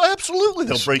hand. No, absolutely,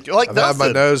 they'll break you. Like I've had my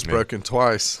nothing. nose broken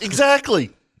twice.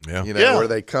 Exactly. Yeah. Where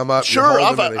they come up. Sure,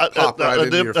 I've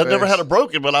never had a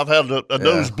broken, but I've had a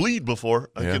nose Yeah. bleed before.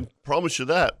 I can promise you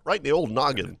that. Right in the old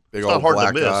noggin. Big It's old not hard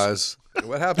black to miss. eyes.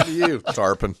 What happened to you,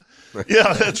 tarpon?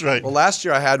 Yeah, that's right. Well, last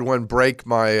year I had one break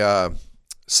my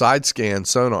side scan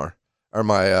sonar, or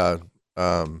my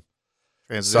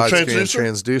side scan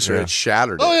transducer. Yeah. It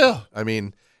shattered it. Oh, yeah.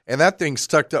 And that thing's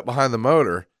tucked up behind the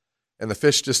motor, and the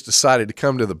fish just decided to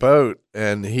come to the boat,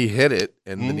 and he hit it,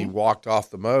 and then he walked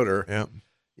off the motor. Yeah.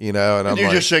 And And I'm you're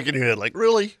like, just shaking your head like,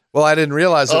 really? well, I didn't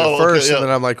realize it Oh, at first, okay, yeah. and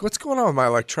then I'm like, what's going on with my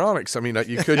electronics?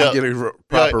 You couldn't get a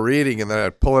proper reading, and then I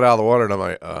pull it out of the water, and I'm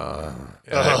like,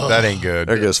 Yeah, that ain't good.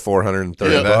 there goes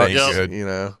 $430. Yeah, that ain't Yeah. good.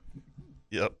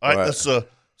 Yep. All right, let's go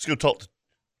talk to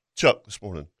Chuck this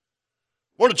morning.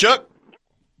 Morning, Chuck.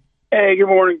 Hey, good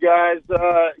morning, guys.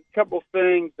 Couple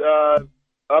things up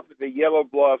at the Yellow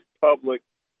Bluff Public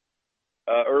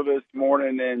early this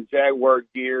morning, and Jaguar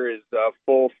gear is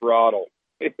full throttle.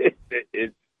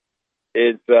 It's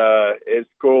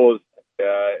cool.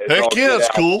 Heck yeah, it's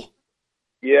cool.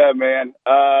 Yeah, man.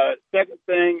 Second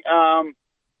thing,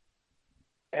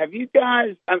 have you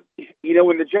guys,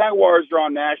 when the Jaguars are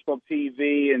on national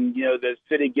TV and, the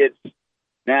city gets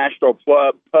national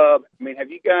pub,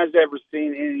 have you guys ever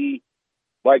seen any,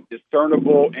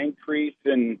 discernible increase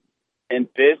in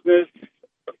business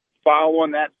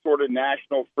following that sort of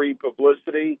national free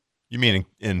publicity? You mean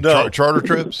in charter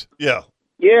trips? Yeah.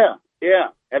 Yeah.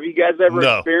 Have you guys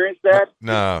ever experienced that?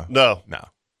 No.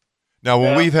 Now,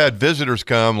 when we've had visitors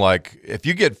come, if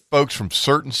you get folks from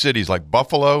certain cities like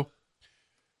Buffalo,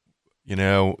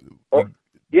 or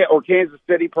Kansas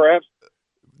City, perhaps.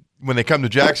 When they come to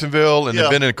Jacksonville and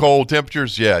they've been in cold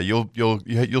temperatures, you'll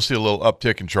see a little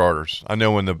uptick in charters. I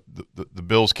know when the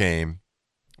Bills came,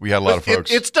 we had a lot of folks.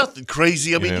 It's nothing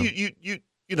crazy. I mean,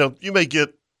 you may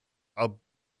get a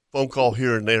phone call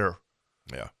here and there.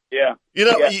 Yeah.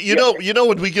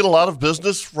 When we get a lot of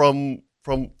business from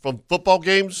football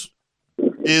games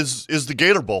is the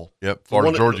Gator Bowl. Yep,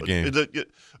 Florida-Georgia game.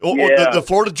 The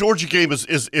Florida-Georgia game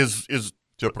is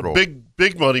typical.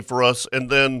 Big money for us. And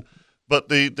then, but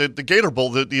the Gator Bowl,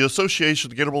 the association,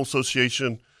 the Gator Bowl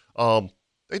Association,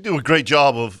 they do a great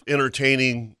job of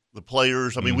entertaining the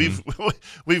players. I mean,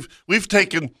 we've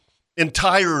taken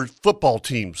entire football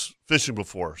teams fishing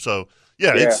before. So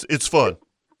it's fun.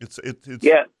 It's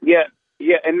yeah.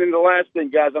 And then the last thing,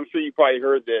 guys, I'm sure you probably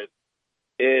heard this,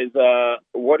 is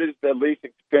what is the least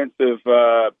expensive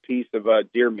piece of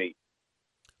deer meat?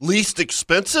 Least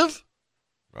expensive?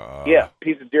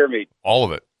 Piece of deer meat. All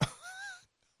of it. I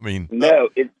mean, no,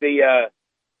 it's the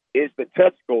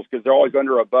testicles because they're always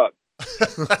under $1.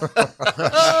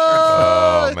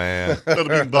 Oh man! Bada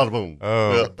bing, bada boom.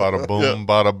 Oh, bada boom,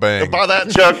 bada bang. And by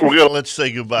that, Chuck, we're gonna let you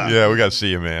say goodbye. Yeah, we got to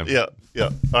see you, man. Yeah. All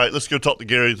right, let's go talk to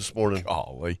Gary this morning.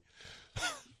 Golly.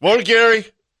 Morning, Gary.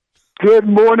 Good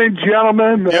morning,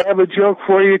 gentlemen. I have a joke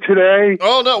for you today.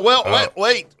 Oh no! Well,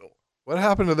 wait. What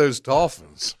happened to those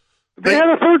Dolphins? They had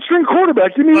a third-string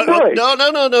quarterback. Give me a break. No.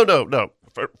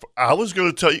 I was going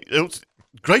to tell you, it was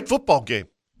a great football game.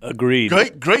 Agreed.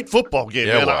 Great football game,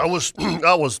 man. Well. I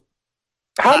was.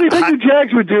 How do you think the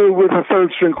Jags would do with a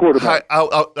third-string quarterback?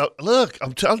 Look,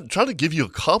 I'm trying to give you a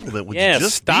compliment. Would you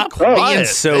just stop be quiet? being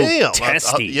so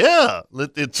testy.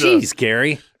 Jeez,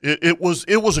 Gary. It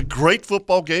was a great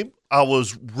football game. I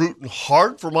was rooting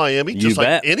hard for Miami, just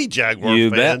like any Jaguar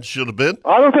fan should have been.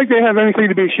 I don't think they have anything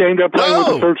to be ashamed of playing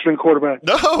with a third-string quarterback.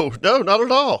 No, not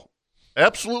at all.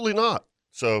 Absolutely not.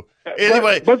 So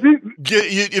anyway,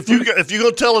 if you're going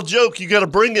to tell a joke, you got to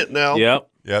bring it now. Yep.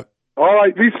 All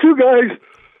right, these two guys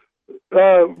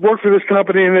work for this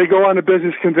company, and they go on a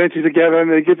business convention together, and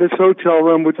they get this hotel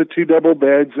room with the 2 double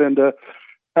beds. And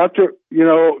after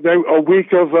a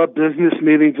week of business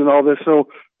meetings and all this, so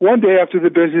one day after the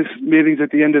business meetings, at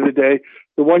the end of the day,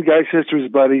 the one guy says to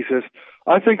his buddy, he says,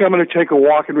 "I think I'm going to take a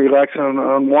walk and relax and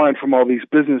unwind from all these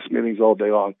business meetings all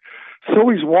day long." So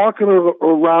he's walking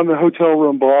around the hotel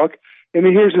room block, and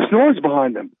he hears this noise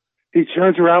behind him. He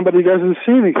turns around, but he doesn't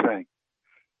see anything.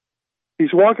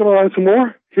 He's walking around some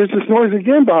more, hears this noise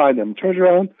again behind him. Turns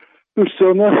around, there's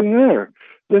still nothing there.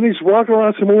 Then he's walking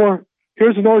around some more,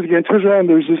 hears the noise again, turns around,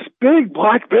 there's this big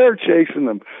black bear chasing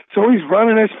him. So he's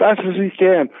running as fast as he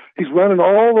can. He's running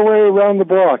all the way around the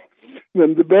block.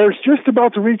 Then the bear's just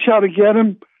about to reach out to get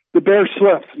him. The bear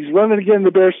slips. He's running again.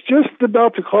 The bear's just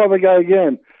about to call the guy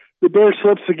again. The bear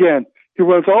slips again. He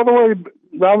runs all the way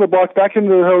around the block back into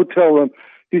the hotel room.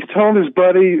 He's telling his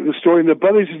buddy the story, and the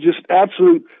buddy's just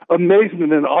absolute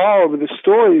amazement and awe over the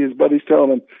story his buddy's telling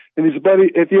him. And his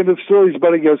buddy, at the end of the story, his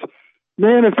buddy goes,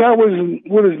 "Man, if that was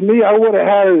me, I would have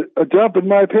had a dump in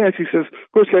my pants." He says,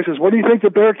 first guy says, "What do you think the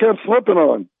bear kept slipping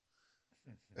on?"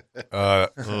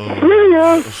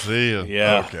 See ya.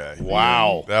 Yeah. Okay.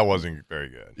 Wow. That wasn't very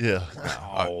good. Yeah.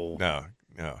 No.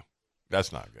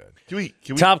 That's not good. Can we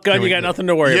Top Gun, you got nothing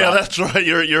to worry about. Yeah, that's right.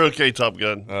 You're okay, Top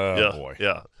Gun. Oh, boy.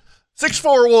 Yeah.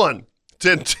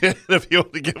 641-1010 if you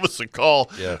want to give us a call.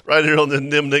 Yeah. Right here on the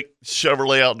Nimnik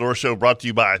Chevrolet Outdoor Show, brought to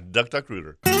you by Duck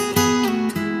Rooter.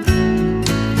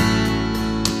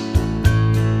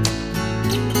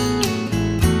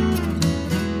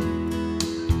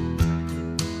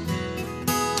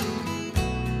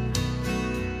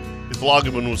 If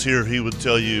Loggeman was here, he would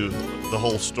tell you the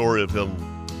whole story of him,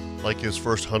 like his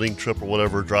first hunting trip or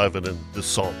whatever, driving in this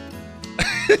song.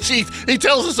 he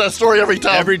tells us that story every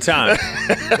time. Every time.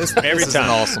 This is an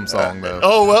awesome song, though.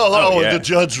 The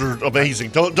Judds are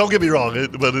amazing. Don't get me wrong,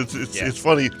 but it's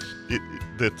funny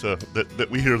that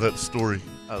we hear that story.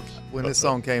 When this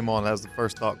song came on, that was the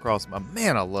first thought crossed my mind.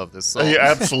 Man, I love this song. Yeah,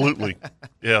 absolutely.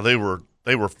 Yeah, they were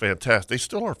fantastic. They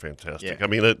still are fantastic. Yeah. I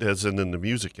mean, as in the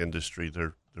music industry,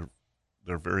 they're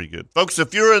very good. Folks,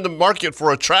 if you're in the market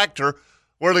for a tractor,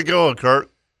 where are they going, Kurt?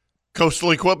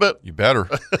 Coastal Equipment? You better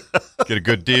get a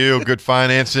good deal, good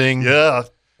financing. Yeah.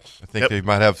 I think they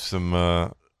might have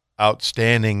some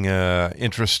outstanding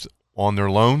interest on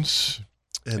their loans.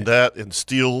 And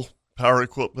steel power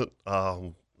equipment.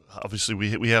 Obviously,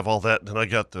 we have all that. And then I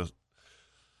got the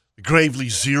Gravely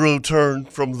Zero Turn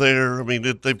from there. I mean,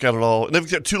 they've got it all. And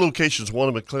they've got 2 locations, one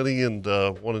in McClenny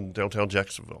and one in downtown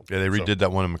Jacksonville. Yeah, they redid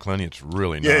that one in McClenny. It's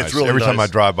really nice. Yeah, it's really Every time I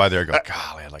nice. drive by there, I go,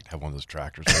 golly, I'd like to have one of those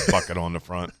tractors with a bucket on the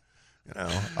front.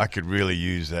 I could really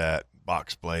use that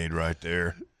box blade right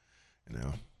there.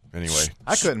 Anyway.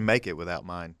 I couldn't make it without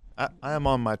mine. I am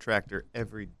on my tractor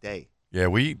every day. Yeah,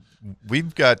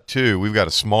 we've got 2. We've got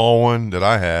a small one that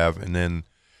I have, and then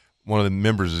one of the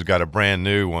members has got a brand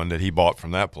new one that he bought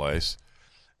from that place.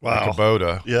 Wow. A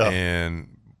Kubota. Yeah.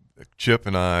 And Chip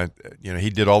and I, he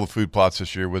did all the food plots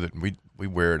this year with it, and we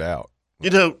wear it out.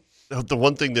 The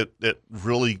one thing that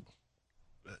really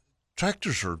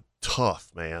tractors are tough,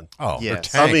 man. Oh,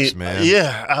 Yes. they're tanks, man.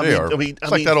 Yeah,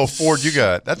 It's like that old Ford you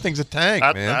got. That thing's a tank,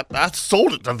 man. I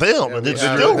sold it to them, and it's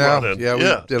still running. Yeah,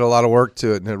 we did a lot of work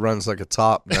to it, and it runs like a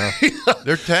top now.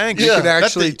 They're tanks. You can That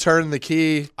actually thing- turn the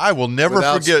key. I will never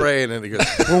without forget. spraying it. It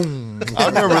goes boom. I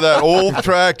remember that old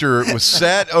tractor. It was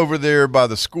sat over there by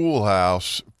the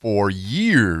schoolhouse for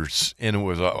years, and it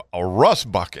was a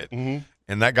rust bucket. Mm-hmm.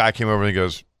 And that guy came over and he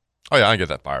goes, "Oh yeah, I can get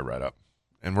that fired right up."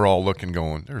 And we're all looking,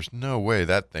 going, "There's no way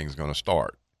that thing's going to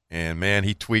start." And man,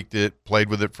 he tweaked it, played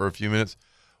with it for a few minutes,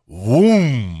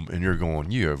 whoom, and you're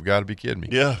going, "You have got to be kidding me!"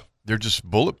 Yeah, they're just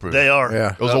bulletproof. they are.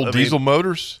 Yeah. Those old diesel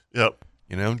motors. Yep.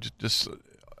 Just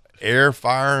air,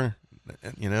 fire,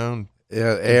 Yeah,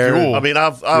 air. fuel. I mean,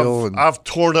 I've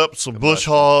torn up some bush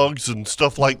hogs and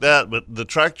stuff like that, but the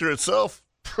tractor itself,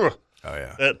 Oh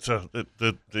yeah, that's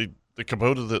the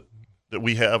Kubota that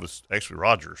we have is actually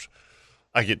Rogers.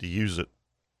 I get to use it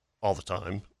all the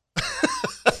time.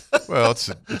 well, it's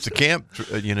a camp,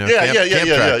 camp Yeah. tractor,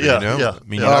 I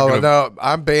mean, you're not Oh gonna, no,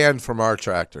 I'm banned from our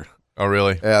tractor. Oh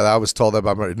really? Yeah, I was told that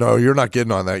by my. No, you're not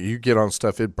getting on that. You get on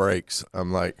stuff, it breaks.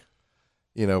 I'm like,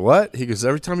 you know what? He goes,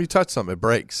 every time you touch something, it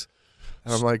breaks.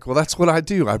 And I'm like, well, that's what I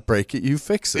do. I break it, you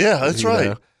fix it. Yeah, that's you right.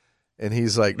 know? And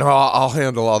he's like, no, I'll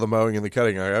handle all the mowing and the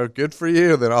cutting. I go, good for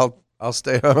you. Then I'll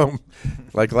stay home,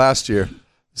 like last year.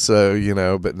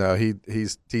 So but no, he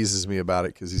teases me about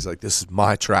it because he's like, this is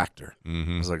my tractor.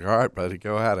 Mm-hmm. I was like, all right, buddy,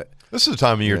 go at it. This is the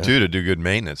time of year too to do good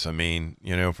maintenance. I mean,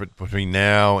 between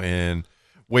now and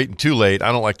waiting too late,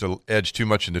 I don't like to edge too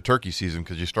much into turkey season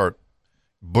because you start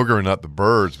boogering up the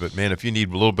birds. But man, if you need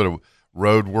a little bit of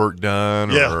road work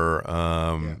done or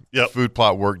food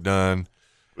plot work done,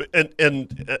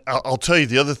 and I'll tell you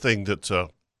the other thing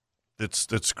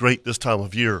that's great this time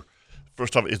of year.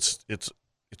 First off, it's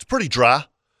pretty dry.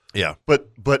 Yeah,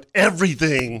 but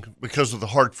everything, because of the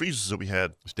hard freezes that we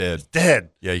had, it's dead. Dead.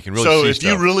 Yeah, you can really. So see if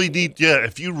stuff. you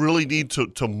really need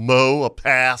to mow a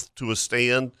path to a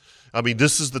stand, I mean,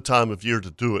 this is the time of year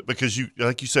to do it because you,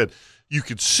 like you said, you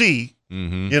could see.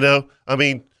 Mm-hmm. I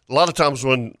mean, a lot of times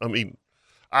my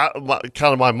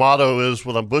motto is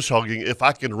when I'm bush hogging, if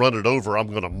I can run it over, I'm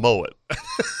going to mow it.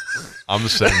 I'm the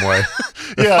same way.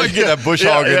 Yeah, if I get that bush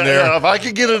hog in there. Yeah, if I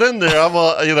can get it in there,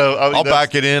 I'll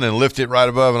back it in and lift it right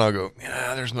above, and I'll go,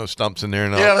 there's no stumps in there.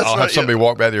 And I'll have somebody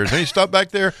walk back there. Is there any stump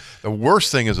back there? The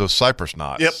worst thing is those cypress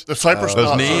knots. Yep, the cypress knots.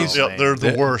 Those knees. Yep, they're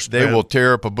the worst. They will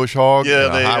tear up a bush hog Yeah,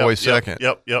 and a highway second.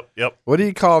 Yep. What do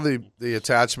you call the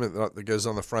attachment that goes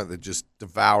on the front that just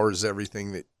devours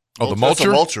everything? The That's a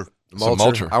mulcher. It's a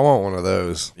mulcher. I want one of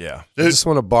those. Yeah. I just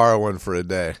want to borrow one for a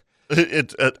day. I mean,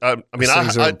 Those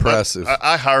things are impressive.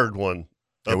 I hired one.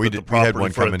 Yeah, we did. We had one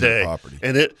for come a into the day, property.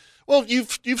 and well,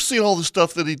 you've seen all the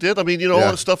stuff that he did. I mean, all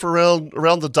the stuff around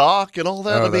the dock and all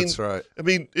that. Oh, I mean, that's right. I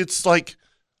mean, it's like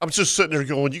I'm just sitting there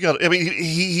going, "You got." I mean,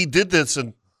 he did this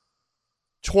in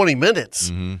 20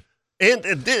 minutes, Mm-hmm. and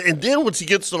then once he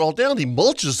gets it all down, he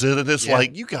mulches it, and it's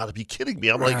like, "You got to be kidding me!"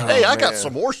 I'm like, "Hey, I got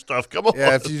some more stuff. Come on."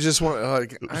 Yeah, if you just want, I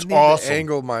need awesome. to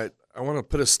angle I want to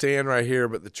put a stand right here,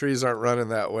 but the trees aren't running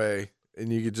that way, and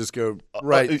you could just go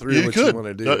right through what you want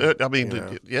to do. I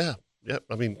mean, yeah.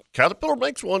 I mean, Caterpillar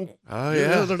makes one. Oh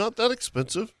yeah, they're not that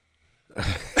expensive.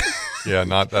 Yeah,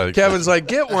 not that. Kevin's like,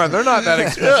 get one. They're not that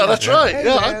expensive. Yeah, that's right. Hey,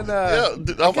 yeah,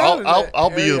 man, I'll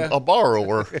be a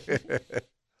borrower.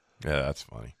 Yeah, that's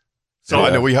funny. So I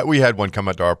know we had one come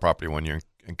out to our property one year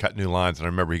and cut new lines, and I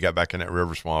remember he got back in that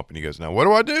river swamp, and he goes, "Now what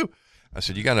do I do?" I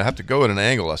said, "You're gonna have to go at an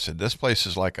angle." I said, "This place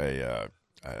is like a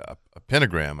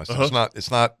pentagram." I said,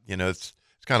 "It's not. You know, it's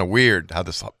kind of weird how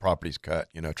this property's cut.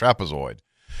 You know, trapezoid."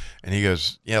 And he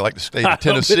goes, "Yeah, like the state of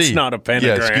Tennessee." It's not a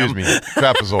pentagram. Yeah, excuse me,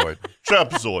 trapezoid.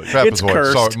 Trapezoid. It's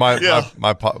cursed. Sorry,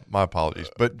 my apologies.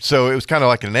 But so it was kind of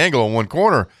like an angle on one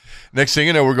corner. Next thing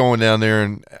you know, we're going down there,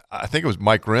 and I think it was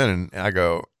Mike Wren, and I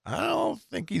go, "I don't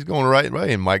think he's going the right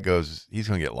way." And Mike goes, "He's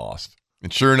going to get lost."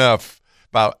 And sure enough,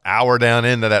 about an hour down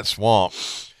into that swamp,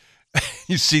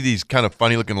 you see these kind of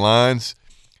funny looking lines.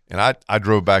 And I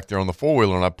drove back there on the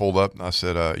 4-wheeler, and I pulled up, and I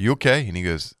said, "You okay?" And he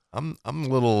goes, I'm a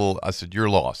little, I said, "You're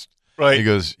lost." Right. He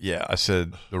goes, "Yeah." I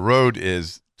said, "The road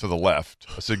is to the left."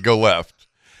 I said, "Go left."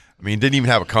 I mean, he didn't even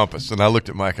have a compass. And I looked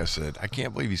at Mike, I said, "I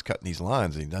can't believe he's cutting these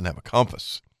lines and he doesn't have a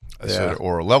compass." I said,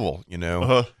 or a level,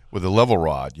 with a level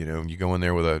rod, you go in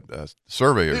there with a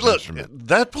surveyor's instrument.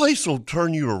 That place will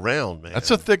turn you around, man.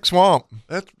 That's a thick swamp.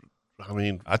 I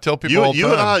tell people all the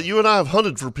time. You and I have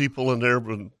hunted for people in there,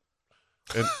 and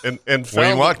found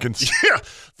Wayne Watkins. Yeah,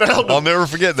 found them. I'll never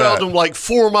forget that. Found them like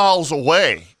 4 miles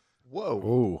away.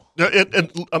 Whoa. And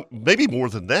maybe more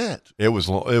than that. It was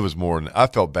more than I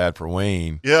felt bad for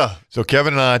Wayne. Yeah. So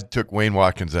Kevin and I took Wayne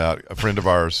Watkins out, a friend of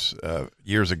ours,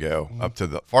 years ago, up to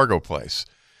the Fargo place.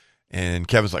 And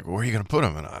Kevin's like, "Well, where are you going to put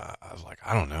him?" And I was like,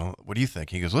 "I don't know. What do you think?"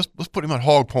 He goes, "Let's put him at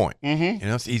Hog Point. Mm-hmm.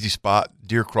 It's an easy spot,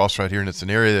 Deer Cross right here, and it's an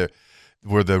area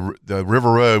where the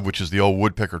River Road, which is the old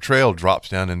Woodpecker Trail, drops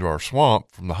down into our swamp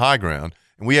from the high ground,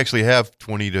 and we actually have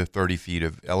 20 to 30 feet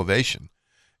of elevation.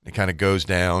 It kind of goes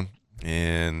down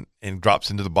and drops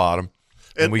into the bottom,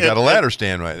 and we got a ladder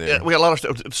stand right there. Yeah, we got a ladder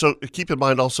stand. So keep in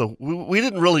mind also, we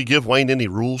didn't really give Wayne any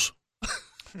rules.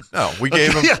 No, we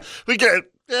gave him.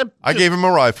 I gave him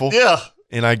a rifle. Yeah.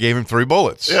 And I gave him 3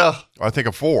 bullets. Yeah. I think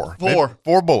of 4. 4.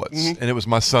 4 bullets. Mm-hmm. And it was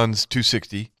my son's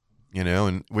 .260,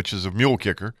 and which is a mule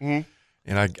kicker. Mm-hmm.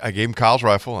 And I gave him Kyle's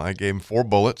rifle. And I gave him 4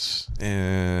 bullets.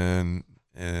 And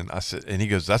I said, and he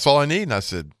goes, "That's all I need." And I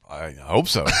said, "I hope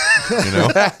so."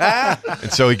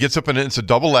 And so he gets up, and it's a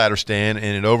double ladder stand,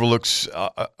 and it overlooks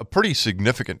a pretty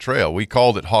significant trail. We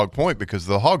called it Hog Point because of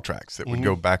the hog tracks that would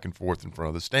go back and forth in front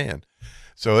of the stand.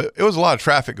 So it was a lot of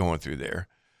traffic going through there.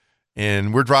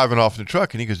 And we're driving off in the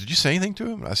truck, and he goes, "Did you say anything to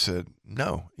him?" And I said,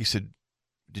 "No." He said,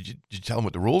 Did you tell him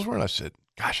what the rules were?" And I said,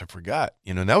 "Gosh, I forgot."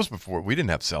 And that was before we didn't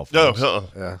have cell phones. No,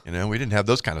 Yeah. We didn't have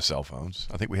those kind of cell phones.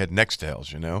 I think we had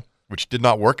Nextels, which did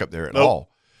not work up there at all.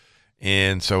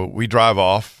 And so we drive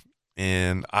off,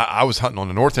 and I was hunting on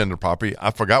the north end of the property.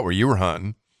 I forgot where you were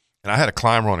hunting, and I had a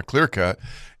climber on a clear cut,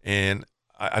 and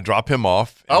I drop him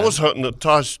off. I was hunting at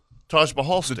Taj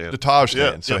Mahal stand. The Taj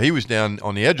stand. So he was down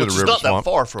on the edge of the river not swamp.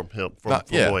 that far from him, from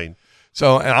Wayne.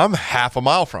 So, and I'm half a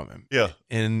mile from him. Yeah.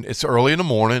 And it's early in the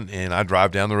morning, and I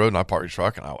drive down the road, and I park the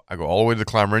truck, and I go all the way to the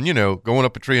climber. And, going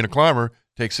up a tree in a climber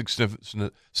takes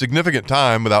significant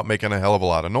time without making a hell of a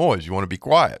lot of noise. You want to be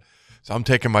quiet. So I'm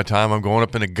taking my time. I'm going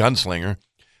up in a gunslinger.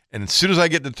 And as soon as I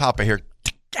get to the top of here,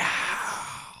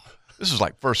 this is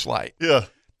like first light. Yeah.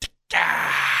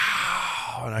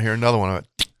 And I hear another one. And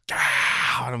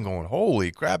I'm going,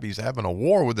 holy crap, he's having a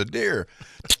war with a deer.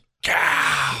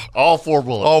 All 4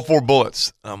 bullets. All 4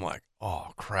 bullets. And I'm like, oh,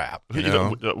 crap. We're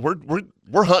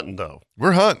hunting, though.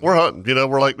 We're hunting. We're hunting.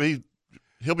 We're like,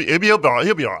 he'll be all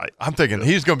right. I'm thinking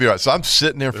he's going to be all right. So I'm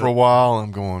sitting there for a while, and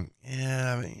I'm going,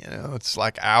 it's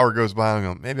like an hour goes by, and I'm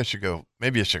going, maybe I should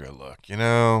go look,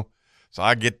 So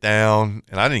I get down,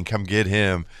 and I didn't come get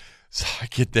him. So I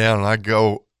get down, and I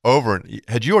go over, and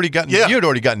had you already gotten? Yeah. You had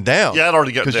already gotten down. Yeah, I'd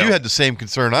already gotten down. Because you had the same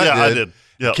concern I did. Yeah, I did.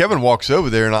 Yeah. Kevin walks over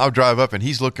there, and I'll drive up, and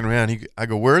he's looking around. I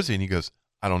go, "Where is he?" And he goes,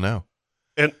 "I don't know."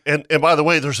 And by the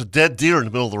way, there's a dead deer in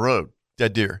the middle of the road.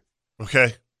 Dead deer.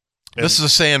 Okay. This is a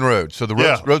sand road, so the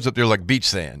roads up there are like beach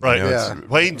sand. Right. It's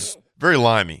Wayne's very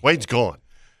limey. Wayne's gone.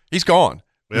 He's gone.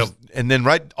 Yep. And then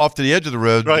right off to the edge of the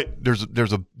road,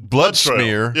 there's a blood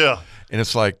smear. Yeah. And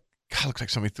it's like, God, looks like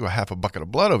somebody threw a half a bucket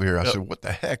of blood over here. I said, "What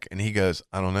the heck?" And he goes,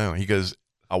 "I don't know." He goes,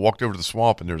 I walked over to the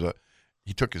swamp, and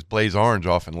he took his blaze orange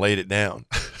off and laid it down.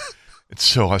 And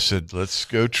so I said, "Let's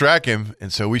go track him."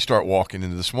 And so we start walking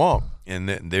into the swamp, and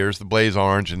then there's the blaze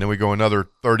orange, and then we go another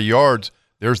 30 yards.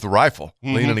 There's the rifle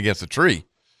leaning against a tree.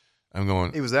 I'm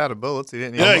going. He was out of bullets. He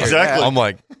didn't. Yeah, exactly. I'm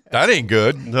like, that ain't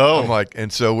good. No. I'm like,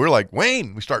 and so we're like,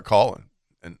 "Wayne." We start calling,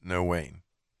 and no Wayne.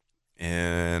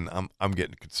 And I'm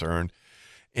getting concerned.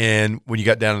 And when you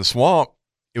got down in the swamp,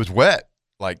 it was wet,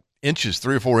 like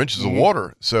 3 or 4 inches of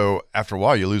water. So after a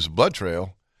while, you lose a blood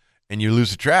trail, and you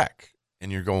lose a track,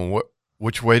 and you're going,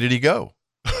 which way did he go?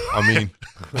 I mean,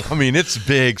 it's a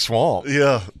big swamp.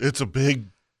 Yeah, it's a big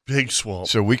big swamp.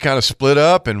 So we kind of split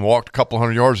up and walked a couple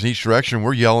hundred yards in each direction.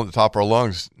 We're yelling at the top of our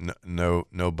lungs.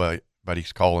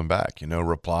 Nobody's calling back,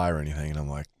 reply or anything. And I'm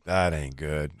like, that ain't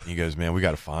good. He goes, man, we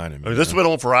got to find him. I mean, this has been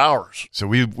on for hours. So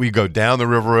we go down the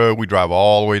river road. We drive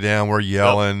all the way down. We're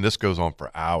yelling. Yep. This goes on for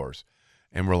hours.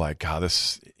 And we're like, God,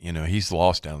 he's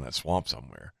lost down in that swamp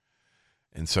somewhere.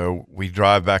 And so we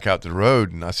drive back out to the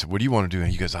road, and I said, what do you want to do? And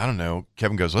he goes, I don't know.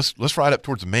 Kevin goes, let's ride up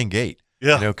towards the main gate.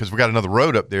 Yeah. Because we got another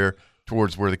road up there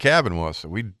towards where the cabin was. So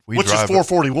we Which drive is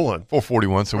 441.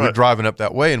 441. So we're driving up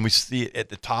that way, and we see at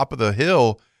the top of the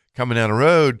hill coming down the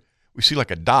road, we see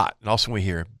like a dot. And all of a sudden we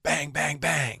hear bang, bang,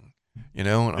 bang, and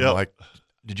I'm like,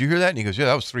 did you hear that? And he goes, yeah,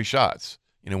 that was 3 shots,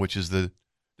 which is the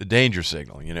danger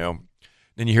signal,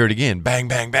 Then you hear it again, bang,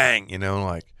 bang, bang,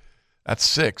 like that's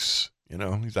 6,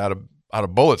 he's out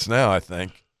of bullets now, I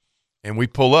think. And we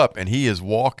pull up, and he is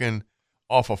walking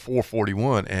off of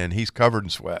 441, and he's covered in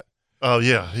sweat. Oh,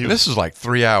 yeah. This is like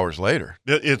 3 hours later.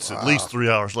 It's at least 3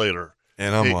 hours later.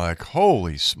 And I'm like,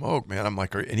 holy smoke, man. I'm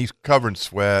like, and he's covered in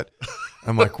sweat.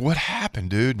 I'm like, what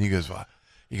happened, dude? And he goes,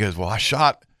 well, I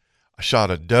shot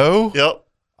a doe. Yep.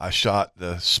 I shot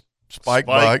the spike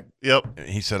buck. Yep. And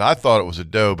he said, I thought it was a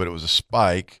doe, but it was a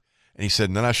spike. And he said,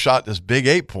 and then I shot this big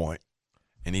 8-point.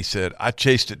 And he said, I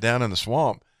chased it down in the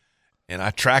swamp, and I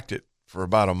tracked it for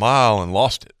about a mile and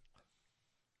lost it.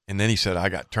 And then he said, I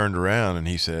got turned around, and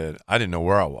he said, I didn't know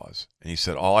where I was. And he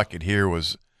said, all I could hear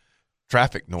was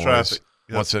traffic noise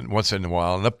once in a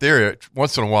while. And up there,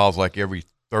 once in a while is like every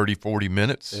 30, 40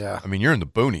 minutes. Yeah. I mean, you're in the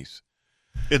boonies.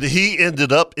 And he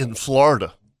ended up in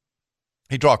Florida.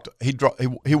 He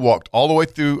walked all the way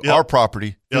through our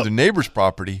property, through the neighbor's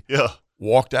property. Yeah.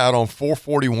 Walked out on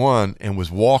 441 and was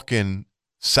walking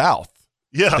south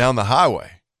down the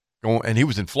highway. And he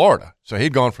was in Florida. So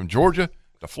he'd gone from Georgia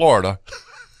to Florida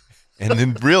and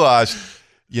then realized,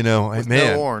 hey, man.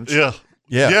 No orange.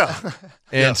 Yeah.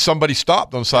 And somebody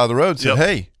stopped on the side of the road and said,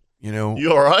 hey,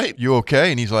 you all right? You okay?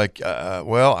 And he's like,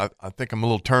 well, I think I'm a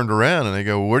little turned around. And they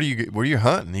go, well, where are you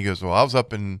hunting? And he goes, well, I was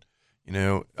up in,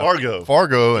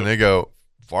 Fargo. And they go,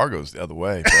 Fargo's the other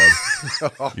way,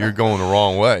 bud. You're going the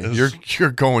wrong way. You're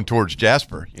going towards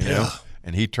Jasper,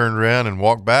 And he turned around and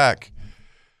walked back.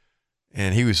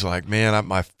 And he was like, man,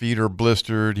 my feet are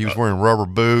blistered. He was wearing rubber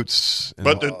boots.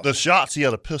 But the shots, he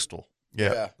had a pistol.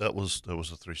 Yeah. That was the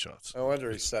 3 shots. No wonder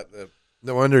he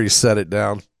set it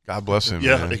down. God bless him.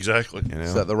 Yeah, man. exactly.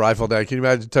 Set the rifle down. Can you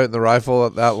imagine toting the rifle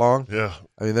that long? Yeah.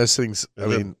 I mean, those things.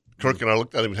 Kirk and I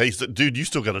looked at him. Hey, he said, dude, you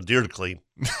still got a deer to clean.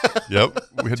 Yep.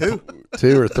 We had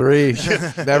 2 or 3.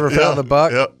 Never found the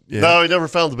buck. Yep. Yeah. No, he never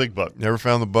found the big buck. Never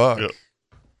found the buck. Yep.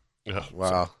 Yeah.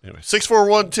 Wow. So, anyway,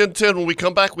 641-1010. When we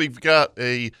come back, we've got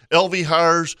a LV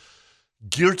Hires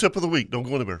gear tip of the week. Don't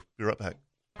go anywhere. Be right back.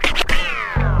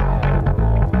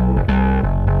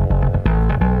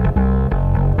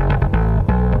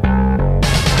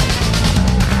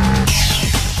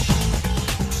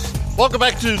 Welcome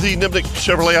back to the Nimnik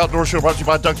Chevrolet Outdoor Show, brought to you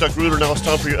by Duck Duck Rooter. Now it's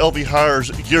time for your LV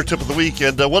Hires gear tip of the week.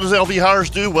 And what does LV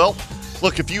Hires do? Well,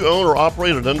 look, if you own or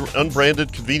operate an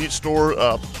unbranded convenience store,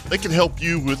 they can help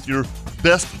you with your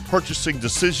best purchasing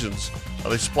decisions.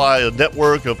 They supply a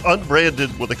network of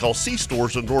unbranded, what they call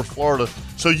C-stores in North Florida,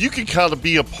 so you can kind of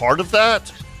be a part of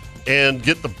that and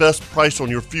get the best price on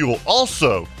your fuel.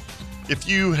 Also, if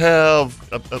you have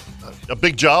a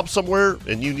big job somewhere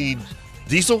and you need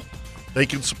diesel, they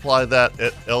can supply that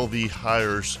at LV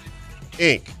Hires,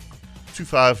 Inc.,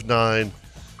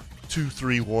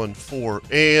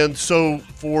 259-2314. And so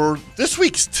for this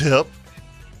week's tip,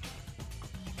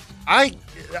 I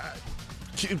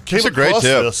came across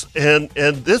this, and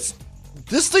this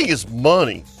thing is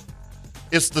money.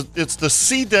 It's the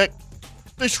SeaDek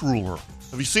fish ruler.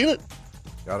 Have you seen it?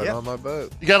 Got it on my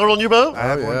boat. You got it on your boat? I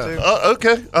have one too.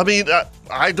 Okay. I mean,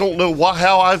 I don't know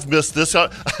how I've missed this.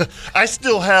 I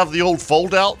still have the old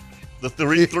fold out, the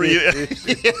 3.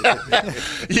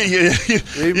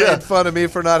 You made fun of me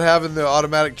for not having the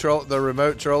automatic the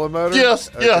remote trolling motor.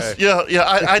 Yes, okay. Yes.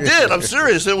 I did. I'm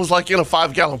serious. It was like in a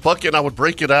 5-gallon bucket, and I would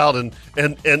break it out, and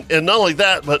not only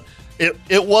that, but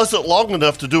it wasn't long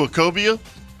enough to do a cobia,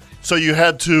 so you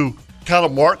had to kind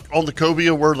of mark on the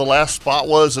cobia where the last spot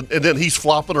was, and then he's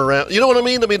flopping around. You know what I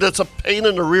mean? I mean, that's a pain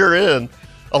in the rear end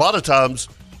a lot of times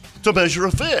to measure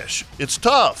a fish. It's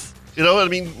tough. You know what I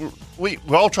mean? We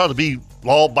all try to be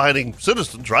law-abiding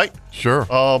citizens, right? Sure.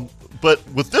 But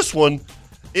with this one,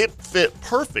 it fit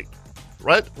perfect,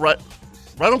 right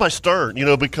on my stern,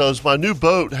 because my new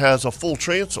boat has a full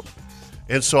transom.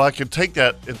 And so I can take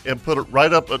that and put it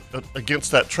right up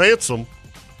against that transom,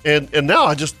 and now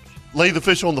I just lay the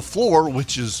fish on the floor,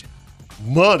 which is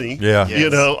money. Yeah. You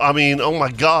know, I mean, oh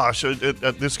my gosh,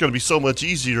 it's going to be so much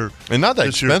easier. And not that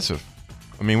this year. expensive.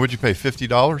 I mean, would you pay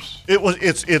 $50?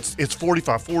 It's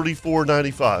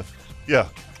 $44.95. Yeah.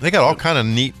 They got all kind of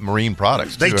neat marine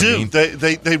products. They too. do. I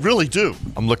mean, they really do.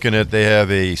 I'm looking at, they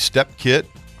have a step kit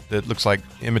that looks like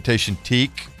imitation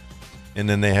teak, and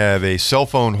then they have a cell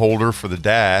phone holder for the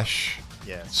dash.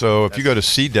 Yeah. So if you go to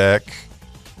cdeck.com,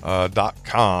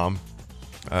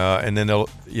 and then they'll,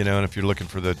 and if you're looking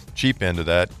for the cheap end of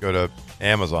that, go to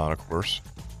Amazon, of course.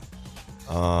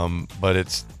 But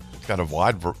it's got a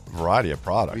wide variety of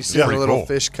products. You see the little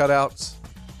fish cutouts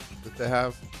that they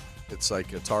have? It's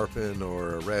like a tarpon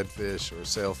or a redfish or a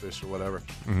sailfish or whatever.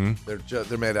 Mm-hmm.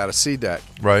 They're made out of SeaDeck.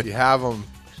 Right. If you have them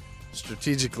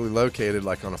strategically located,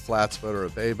 like on a flats boat or a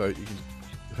bay boat, you can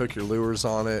hook your lures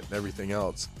on it and everything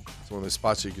else. It's one of those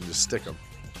spots you can just stick them.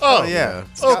 Oh, yeah.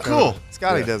 Cool.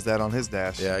 Scotty does that on his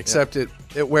dash. Yeah, except it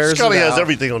wears Scotty it out. has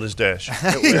everything on his dash.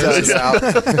 It wears it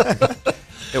out.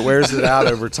 It wears it out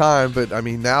over time, but I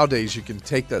mean, nowadays you can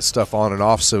take that stuff on and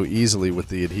off so easily with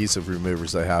the adhesive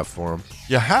removers they have for them.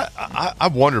 Yeah,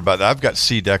 I've wondered about that. I've got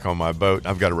SeaDeck on my boat.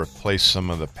 I've got to replace some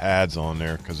of the pads on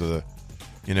there because of the,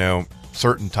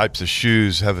 certain types of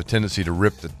shoes have a tendency to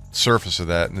rip the surface of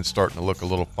that, and it's starting to look a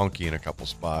little funky in a couple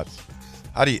spots.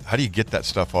 How do you get that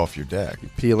stuff off your deck? You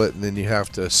peel it, and then you have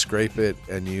to scrape it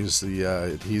and use the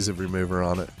adhesive remover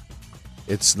on it.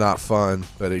 It's not fun,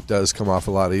 but it does come off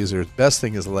a lot easier. The best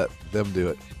thing is to let them do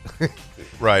it.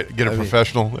 Right. Get a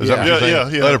professional. Is yeah. that what you're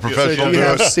saying? Yeah. Let a professional So do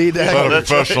have it. SeaDeck. Let a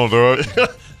professional do it.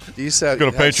 Do you say,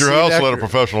 Going to paint your house? Let a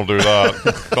professional do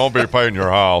that. Don't be painting your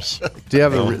house. Do you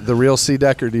have the real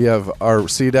SeaDeck, or do you have our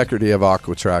SeaDeck, or do you have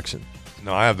Aqua Traction?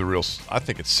 No, I have the real. I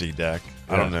think it's SeaDeck.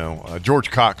 I don't know.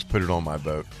 George Cox put it on my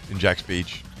boat in Jack's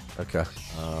Beach. Okay.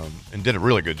 And did a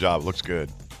really good job. It looks good.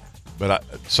 But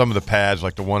some of the pads,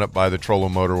 like the one up by the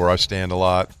trolling motor where I stand a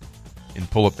lot and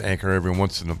pull up the anchor every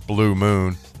once in a blue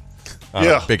moon.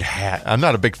 Big hat. I'm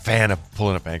not a big fan of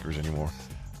pulling up anchors anymore.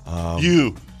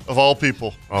 You, of all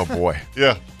people. Oh, boy.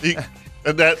 Yeah.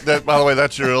 And that, by the way,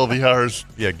 that's your LV Hires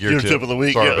gear tip of the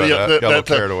week. Sorry about that. Got a little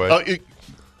carried away.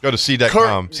 Go to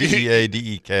CDEC.com.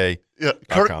 CEADEK. Yeah,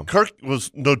 Kirk was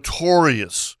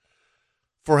notorious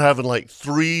for having like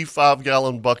 3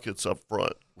 5-gallon buckets up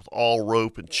front with all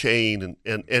rope and chain,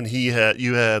 and you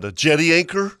had a jetty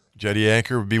anchor. Jetty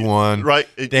anchor would be one. Right.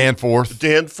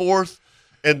 Danforth.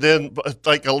 And then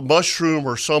like a mushroom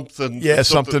or something. Yeah,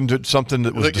 something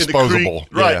that was disposable.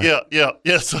 Right,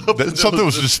 yeah. Something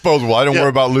was disposable. I don't worry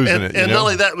about losing it. And not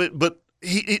only that, but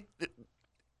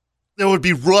there would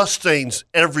be rust stains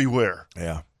everywhere.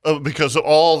 Yeah. Because of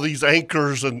all these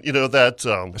anchors and,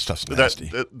 that stuff's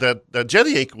nasty. That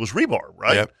jetty anchor was rebar,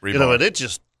 right? Yep, rebar. And it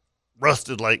just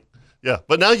rusted like,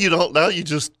 But now you don't. Now you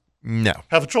just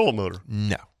have a trolling motor.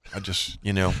 No. I just,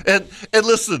 And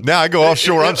listen. Now I go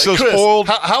offshore. I'm so Chris, spoiled.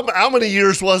 How many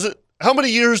years was it? How many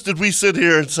years did we sit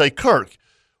here and say, Kirk,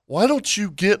 why don't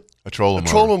you get a trolling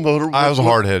motor? I was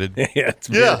hard-headed. Been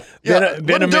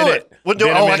a minute.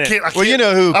 I can't. Well, you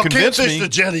know who convinced fish me the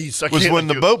jetties. was when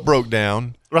the boat broke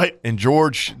down. Right. And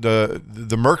George,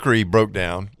 the Mercury broke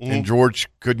down, and George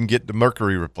couldn't get the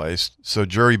Mercury replaced. So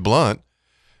Jerry Blunt,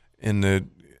 in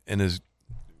his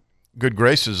good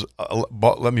graces,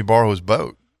 let me borrow his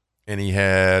boat. And he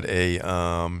had a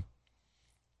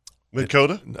Minn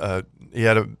Kota? He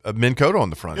had a Minn Kota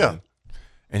on the front end.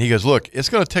 And he goes, look, it's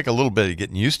going to take a little bit of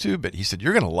getting used to, but he said,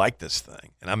 you're going to like this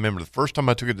thing. And I remember the first time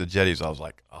I took it to jetties, I was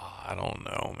like, I don't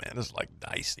know, man. This is like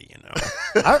dicey,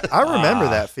 I remember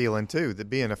that feeling, too, that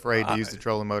being afraid to use the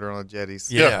trolling motor on the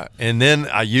jetties. Yeah. And then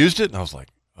I used it, and I was like,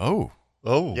 oh.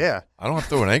 Yeah. I don't have to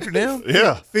throw an anchor down?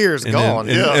 Yeah. Fear's gone.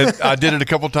 And I did it a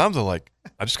couple of times. I'm like,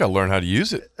 I just got to learn how to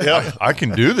use it. Yeah. I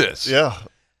can do this. Yeah.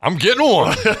 I'm getting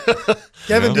one.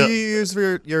 Kevin, do you use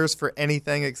yours for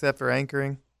anything except for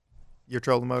anchoring your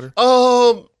trolling motor?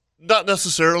 Not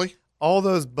necessarily. All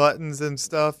those buttons and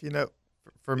stuff,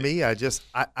 for me, I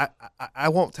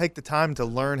won't take the time to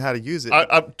learn how to use it.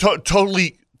 I'm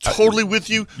totally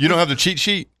with you. You don't have the cheat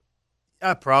sheet?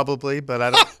 Probably, but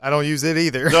I don't use it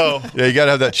either. No. Yeah, you got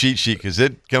to have that cheat sheet because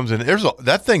it comes in.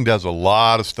 That thing does a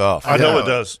lot of stuff. I know it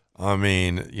does. I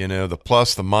mean, the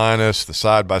plus, the minus, the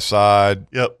side by side.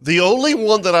 Yep. The only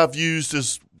one that I've used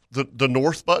is the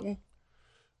north button,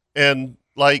 and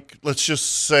let's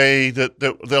just say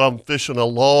that I'm fishing a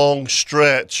long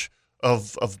stretch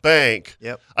of bank.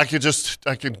 Yep. I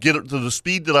can get it to the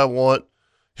speed that I want,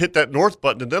 hit that north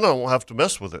button, and then I won't have to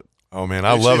mess with it. Oh, man,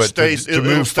 I love it. To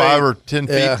move 5 or 10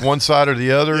 feet one side or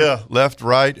the other, left,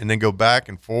 right, and then go back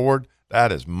and forward.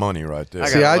 That is money right there.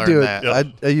 See, I do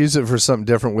it. I use it for something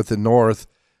different with the north.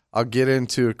 I'll get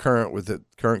into a current with the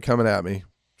current coming at me,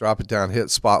 drop it down, hit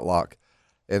spot lock,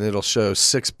 and it'll show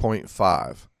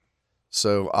 6.5.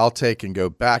 So I'll take and go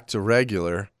back to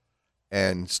regular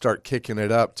and start kicking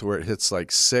it up to where it hits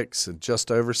like 6 and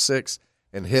just over 6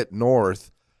 and hit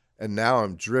north. And now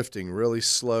I'm drifting really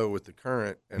slow with the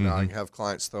current, and now I can have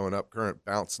clients throwing up current,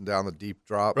 bouncing down the deep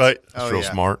drops. Right. That's real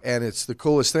smart. And it's the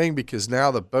coolest thing because now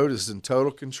the boat is in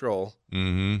total control,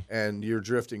 and you're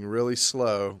drifting really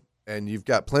slow, and you've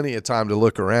got plenty of time to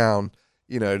look around,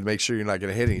 to make sure you're not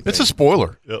going to hit anything. It's a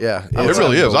spoiler. Yep. Yeah. It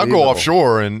really is. I'll go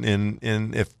offshore, and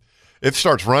if it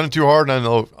starts running too hard, and I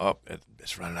know,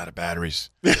 it's running out of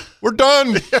batteries. We're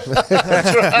done. We're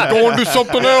going to do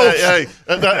something else. Hey,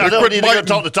 I don't need to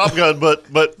talk to Top Gun, but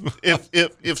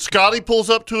if Scotty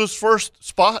pulls up to his first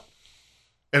spot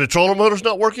and the trolling motor's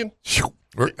not working, he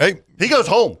goes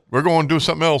home. We're going to do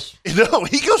something else. No,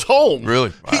 he goes home.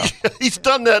 Really? Wow. He's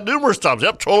done that numerous times.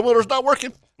 Yep, trolling motor's not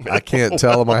working. I can't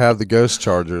tell him I have the Ghost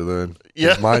Charger then. 'Cause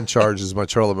Yeah. mine charges my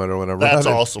trolling motor when I run That's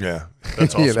it. awesome. Yeah.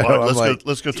 That's awesome. All right, let's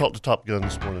like- go talk to Top Gun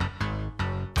this morning.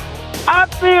 I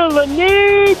feel the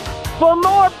need for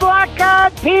more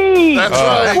black-eyed peas. That's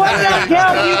right. What did I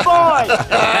tell you, boys? What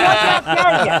did I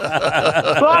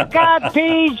tell you? Black-eyed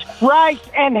peas, rice,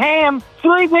 and ham,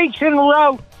 3 weeks in a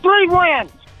row, 3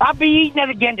 wins. I'll be eating it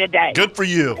again today. Good for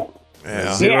you.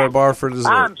 Yeah. Zero bar for dessert.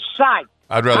 I'm psyched.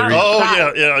 I'd rather eat.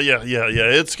 Oh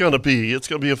yeah. It's gonna be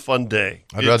a fun day.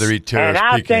 I'd rather eat And Terrace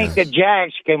I think the pecans.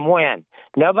 Jags can win.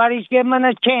 Nobody's giving them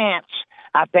a chance.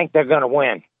 I think they're going to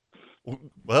win.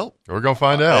 Well, we're gonna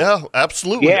find out. Yeah,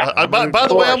 absolutely. Yeah. By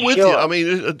the way, I'm with you. Sure. I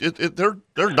mean,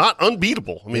 they're not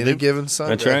unbeatable. I mean, Any they've given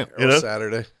Sunday That's right. or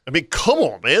Saturday. I mean, come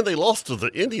on, man. They lost to the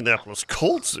Indianapolis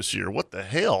Colts this year. What the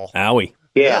hell? Owie.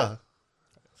 Yeah.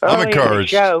 I'm Early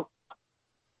encouraged.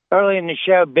 Early in the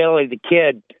show, Billy the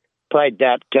Kid played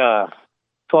that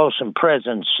Folsom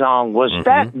Prison song. Was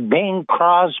that Bing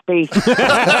Crosby? Oh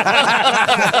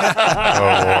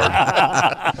Lord,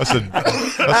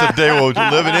 that's a day we'll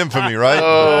live in infamy, right?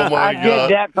 Oh my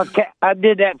God! I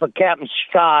did that for Captain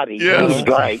Scotty. Yes. He's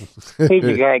great. He's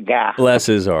a great guy. Bless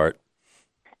his heart.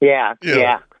 Yeah.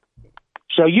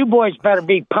 So you boys better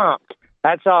be pumped.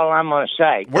 That's all I'm going to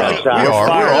say. We are.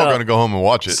 We're all going to go home and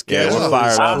watch it. Yeah, we're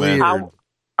fired up, man.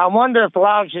 I wonder if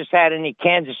Lodge has had any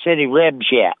Kansas City ribs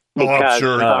yet. Because, I'm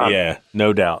sure. Yeah,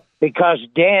 no doubt. Because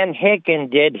Dan Hicken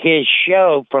did his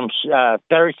show from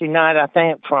Thursday night, I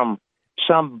think, from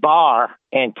some bar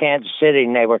in Kansas City,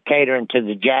 and they were catering to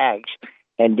the Jags.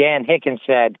 And Dan Hicken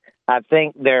said, I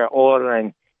think they're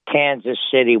ordering Kansas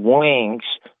City wings,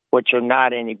 which are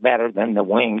not any better than the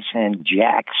wings in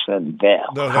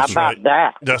Jacksonville. No, How that's about right.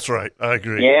 that? That's right. I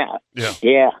agree.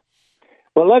 Yeah.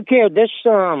 Well, look here. This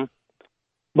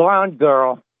blonde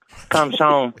girl comes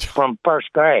home from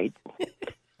first grade,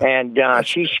 and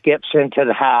she skips into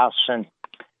the house, and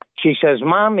she says,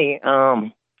 Mommy,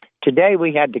 today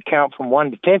we had to count from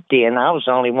 1 to 50, and I was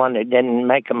the only one that didn't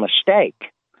make a mistake.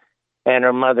 And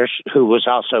her mother, who was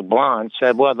also blonde,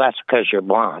 said, well, that's because you're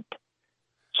blonde.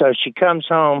 So she comes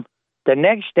home the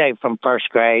next day from first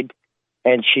grade,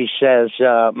 and she says,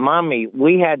 Mommy,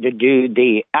 we had to do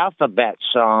the alphabet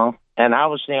song, and I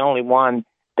was the only one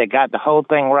that got the whole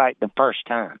thing right the first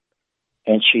time.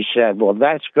 And she said, well,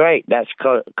 that's great. That's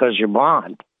because you're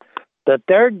blonde. The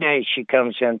third day she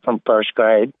comes in from first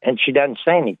grade, and she doesn't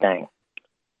say anything.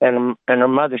 And her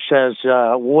mother says,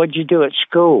 what'd you do at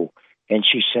school? And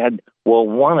she said, well,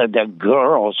 one of the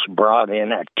girls brought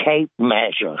in a tape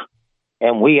measure,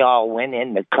 and we all went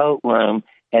in the coat room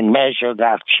and measured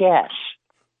our chests.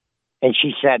 And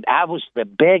she said, I was the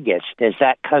biggest. Is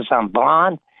that because I'm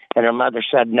blonde? And her mother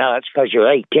said, no, it's because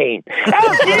you're 18.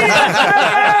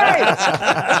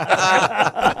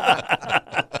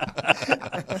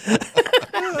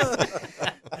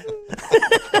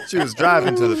 She was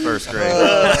driving to the first grade.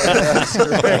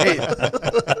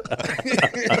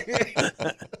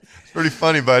 It's pretty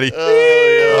funny, buddy.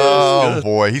 Oh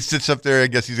boy, he sits up there. I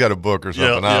guess he's got a book or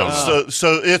something. I don't know.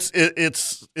 So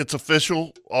it's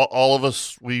official. All of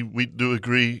us we do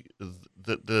agree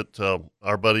that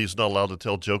our buddy's not allowed to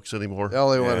tell jokes anymore. The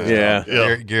only one.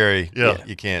 Gary. Yeah,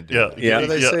 you can't do it. Yeah,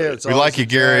 They say it's we always like you,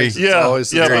 the Gary. Jags, it's always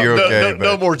the Gary, Jags. you're okay.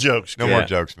 No more jokes. No more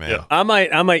jokes, man. Yeah. I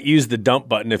might use the dump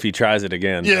button if he tries it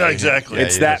again. Yeah, exactly.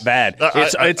 It's that bad.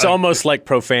 It's almost like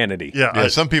profanity. Yeah,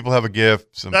 some people have a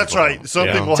gift. That's right. Some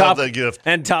people have that gift.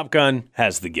 And Top Gun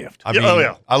has the gift. I mean,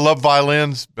 I love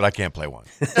violins, but I can't play one.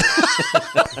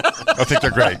 I think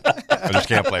they're great. I just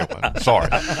can't play one. Sorry.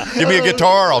 Give me a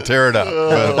guitar, I'll tear it up.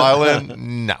 But a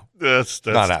violin, no. That's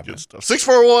not happening. good stuff.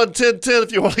 641-1010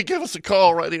 if you want to give us a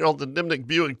call right here on the Nimnick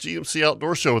Buick GMC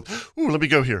Outdoor Show. Let me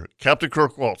go here. Captain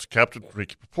Kirk Waltz, Captain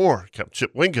Ricky Papour, Captain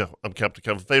Chip Wingo. I'm Captain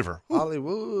Kevin Favor.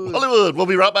 Hollywood. We'll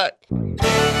be right back.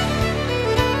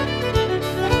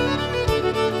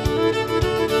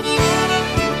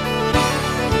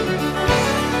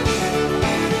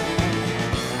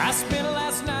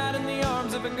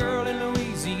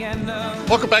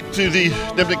 Welcome back to the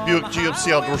Nimnick Buick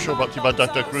GMC Outdoor Show, brought to you by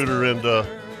Duck Duck Rooter. And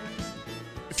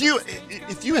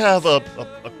if you have a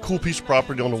cool piece of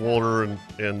property on the water,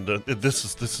 and this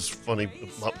is funny.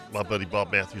 My buddy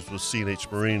Bob Matthews was C&H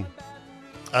Marine.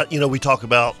 We talk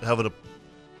about having a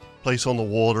place on the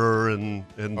water, and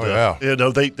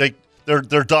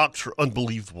their docks are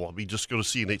unbelievable. I mean, just go to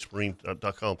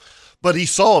cnhmarine.com. But he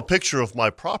saw a picture of my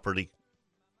property,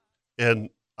 and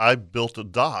I built a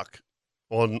dock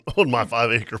on my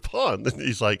 5-acre pond. And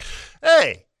he's like,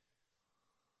 "Hey,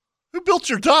 who built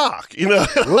your dock?" I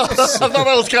thought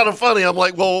that was kind of funny. I'm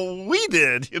like, "Well, we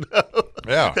did."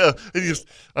 Yeah.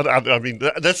 I mean,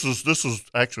 this was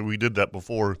actually, we did that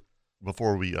before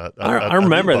we. I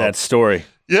remember that story.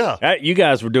 Yeah, you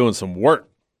guys were doing some work,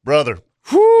 brother.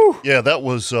 Whew. Yeah, that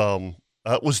was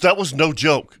no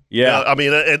joke. Yeah, I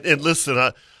mean, and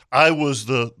listen, I was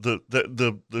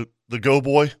the go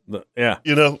boy. Yeah.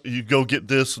 You go get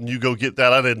this and you go get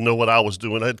that. I didn't know what I was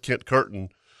doing. I had Kent Curtin,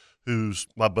 who's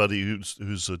my buddy,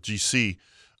 who's a GC.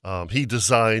 He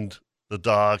designed the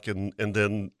dock, and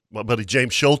then my buddy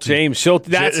James Schulte. He was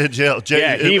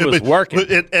working.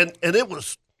 And it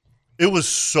was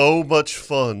so much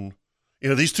fun.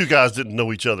 These two guys didn't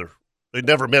know each other. They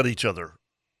never met each other.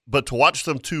 But to watch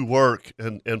them two work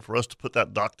and for us to put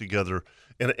that dock together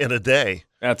in a day.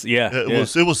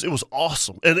 It was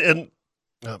awesome. And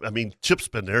I mean, Chip's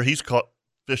been there. He's caught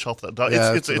fish off that dock.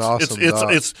 Yeah, it's an awesome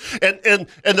dock.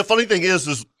 And the funny thing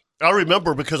is I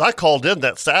remember because I called in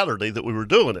that Saturday that we were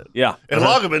doing it. Yeah. And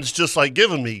Loggeman's just like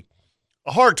giving me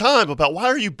a hard time about, why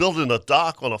are you building a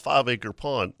dock on a 5-acre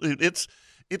pond?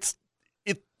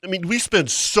 I mean, we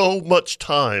spend so much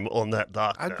time on that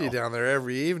dock. I'd be down there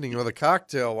every evening with a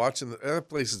cocktail watching. That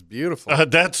place is beautiful.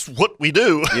 That's what we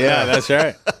do. Yeah, that's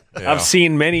right. Yeah. I've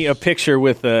seen many a picture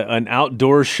with an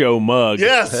outdoor show mug.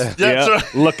 Yes, that's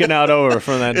right. Looking out over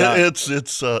from that dock.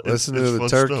 Listen to the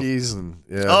turkeys stuff. And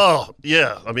yeah. Oh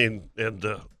yeah, I mean, and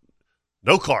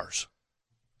no cars,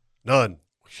 none.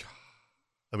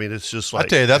 I mean, it's just like, I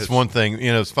tell you, that's one thing.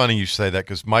 It's funny you say that,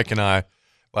 because Mike and I,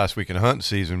 last week in hunting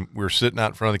season, we were sitting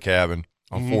out in front of the cabin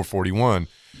on 441.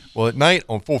 Well, at night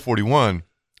on 441,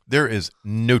 there is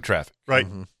no traffic. Right.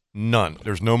 Mm-hmm. None.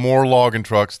 There's no more logging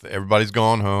trucks. Everybody's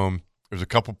gone home. There's a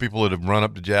couple people that have run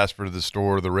up to Jasper to the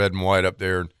store, the red and white up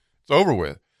there, and it's over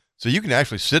with. So you can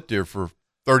actually sit there for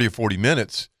 30 or 40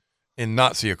 minutes and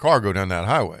not see a car go down that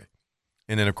highway.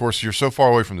 And then, of course, you're so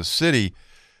far away from the city,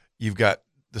 you've got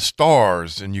the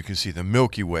stars, and you can see the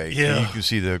Milky Way. Yeah. And you can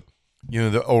see the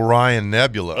Orion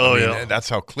Nebula. Oh, I mean, yeah. That's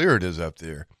how clear it is up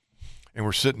there. And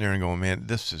we're sitting there and going, man,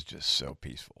 this is just so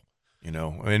peaceful.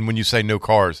 And when you say no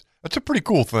cars, that's a pretty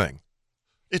cool thing.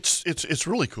 It's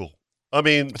really cool. I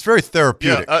mean, it's very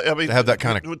therapeutic. Yeah, I mean, to have that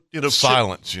kind of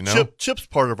silence. Chip's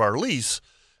part of our lease,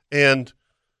 and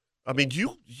I mean,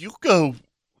 you go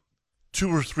 2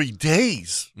 or 3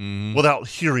 days without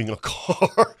hearing a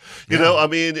car. I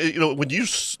mean, when you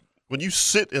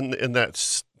sit in that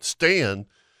stand,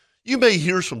 you may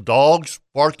hear some dogs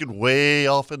barking way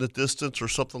off in the distance or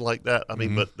something like that. I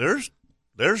mean, but there's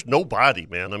nobody,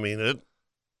 man. I mean,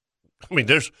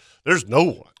 there's no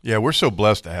one. Yeah, we're so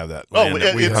blessed to have that land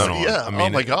that we hunt on. Yeah. I mean, oh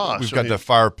my gosh, we've got the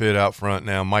fire pit out front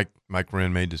now. Mike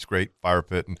Wren made this great fire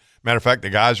pit, and matter of fact, the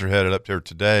guys are headed up there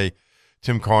today.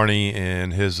 Tim Carney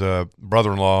and his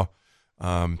brother-in-law,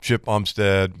 Chip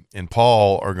Umstead, and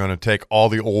Paul are going to take all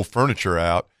the old furniture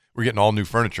out. We're getting all new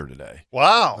furniture today.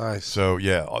 Wow. Nice. So,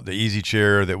 yeah, the easy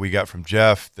chair that we got from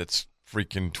Jeff that's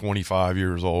freaking 25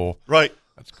 years old. Right.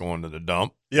 That's going to the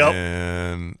dump. Yep.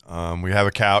 And we have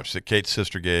a couch that Kate's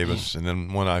sister gave us, and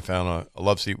then one I found, a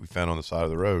love seat we found on the side of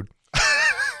the road.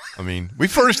 I mean, we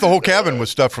furnished the whole cabin with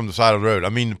stuff from the side of the road. I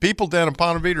mean, the people down in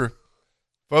Ponte Vedra,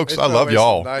 folks, I love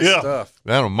y'all. Nice stuff.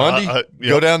 Then on Monday,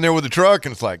 go down there with the truck,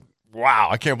 and it's like, wow,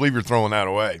 I can't believe you're throwing that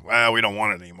away. Well, we don't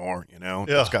want it anymore, Yeah.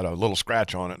 It's got a little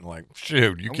scratch on it, and like,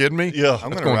 shoot, you kidding me? Yeah. I'm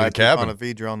That's going to to the cabin. on a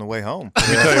Vedra on the way home. Let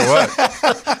me tell you what.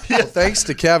 Well, thanks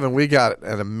to Kevin, we got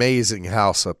an amazing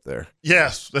house up there.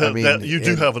 Yes, you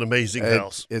do have an amazing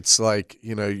house. It's like,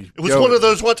 it was one of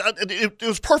those ones. It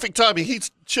was perfect timing.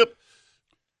 Chip,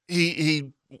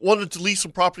 he wanted to lease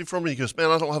some property from me. He goes, man,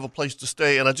 I don't have a place to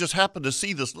stay, and I just happened to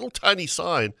see this little tiny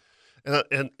sign,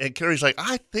 And Carrie's like,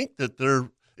 I think that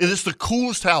it is the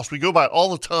coolest house. We go by it all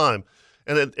the time.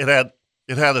 And it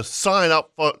had a sign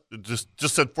out front, just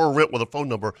said for rent with a phone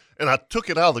number. And I took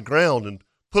it out of the ground and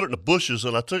put it in the bushes,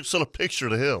 and I sent a picture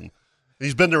to him.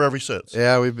 He's been there ever since.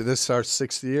 Yeah, this is our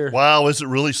 6th year. Wow, is it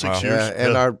really 6 years? Yeah,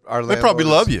 and our landlord, they probably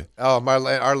love you. Oh,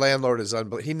 our landlord is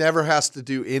unbelievable. He never has to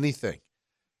do anything.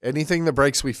 Anything that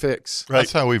breaks, we fix. Right.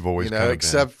 That's how we've always kind of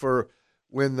except for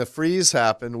when the freeze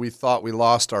happened, we thought we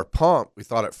lost our pump. We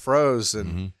thought it froze,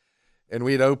 and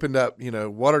we'd opened up,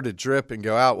 water to drip and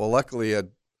go out. Well, luckily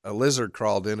a lizard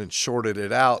crawled in and shorted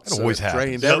it out, so it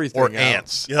drained everything out. Or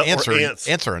ants.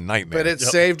 Ants are a nightmare. But it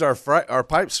saved our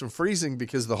pipes from freezing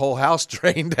because the whole house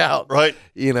drained out. Right.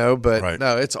 But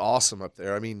no, it's awesome up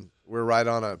there. I mean, we're right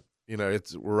on we're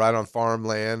right on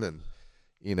farmland, and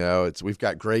we've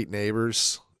got great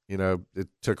neighbors. It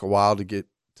took a while to get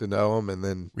to know them, and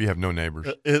then we have no neighbors.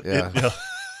 It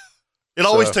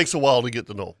always takes a while to get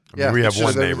to know. I mean, we have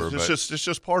one neighbor, it's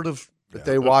just part of. But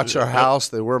they watch our house.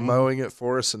 They were mowing it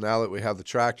for us, and now that we have the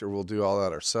tractor, we'll do all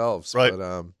that ourselves. Right. But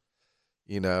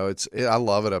I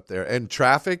love it up there. And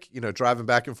traffic, driving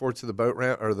back and forth to the boat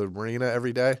ramp or the marina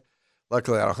every day.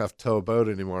 Luckily, I don't have to tow a boat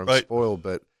anymore. I'm spoiled.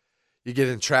 But you get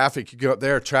in traffic, you go up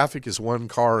there. Traffic is one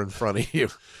car in front of you.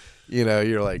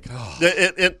 You're like, oh.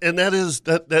 And that is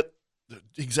that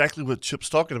exactly what Chip's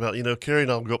talking about. Carrie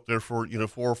and I'll go up there for 4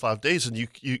 or 5 days, and you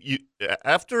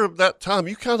after that time,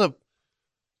 you kind of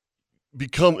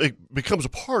it becomes a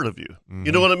part of you. Mm-hmm.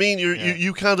 You know what I mean?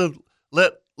 You kind of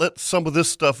let some of this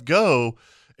stuff go,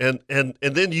 and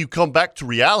then you come back to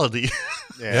reality.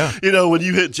 Yeah. When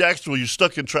you hit Jacksonville, you're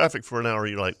stuck in traffic for an hour.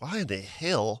 You're like, why in the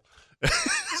hell?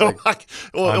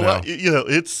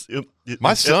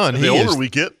 My son. The older we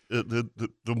get, the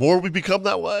more we become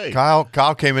that way.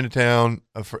 Kyle came into town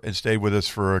and stayed with us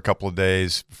for a couple of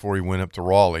days before he went up to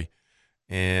Raleigh,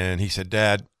 and he said,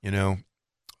 "Dad,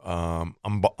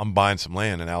 I'm buying some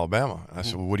land in Alabama." And I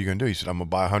said, "Well, what are you going to do?" He said, "I'm going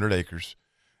to buy 100 acres,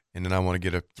 and then I want to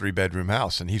get a 3-bedroom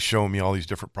house." And he's showing me all these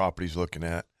different properties looking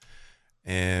at,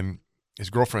 and his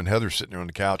girlfriend Heather's sitting there on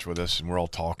the couch with us, and we're all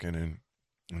talking,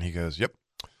 and he goes, "Yep,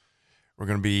 we're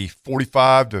going to be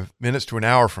 45 minutes to an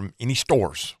hour from any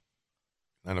stores."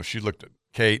 I know she looked at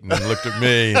Kate and then looked at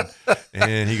me,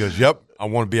 and he goes, "Yep, I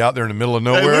want to be out there in the middle of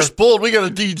nowhere. Hey, we're spoiled. We got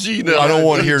a DG now. I don't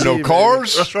want to hear no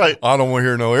cars. That's right. I don't want to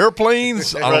hear no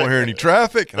airplanes. I don't want to hear any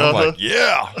traffic." And I'm like,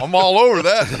 "Yeah, I'm all over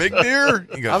that, big deer."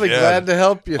 He goes, I'll be glad to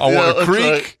help you. I want a creek.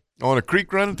 Right. I want a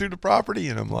creek running through the property,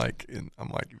 and I'm like, you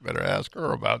better ask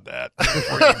her about that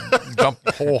before you jump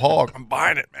the whole hog. I'm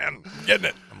buying it, man. I'm getting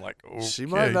it. I'm like, okay. She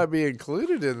might not be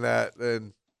included in that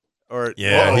then. Or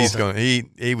he's going.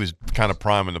 He was kind of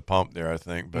priming the pump there, I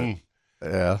think. But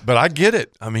but I get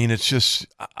it. I mean, it's just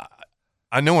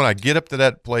I know when I get up to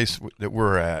that place that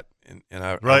we're at, and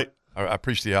I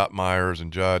appreciate the Ottmeyers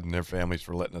and Judd and their families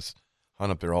for letting us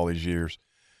hunt up there all these years.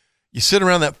 You sit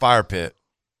around that fire pit.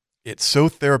 It's so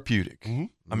therapeutic. Mm-hmm.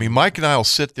 I mean, Mike and I will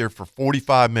sit there for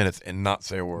 45 minutes and not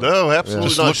say a word. No, absolutely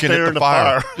just not. Looking at the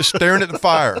fire. Just staring at the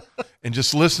fire and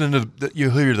just listening to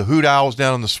you hear the hoot owls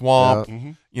down in the swamp,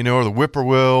 or the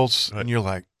whippoorwills, and you're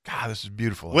like, God, this is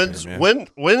beautiful. When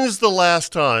is the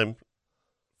last time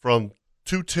from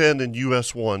 210 and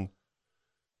US 1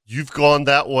 you've gone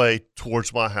that way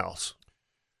towards my house?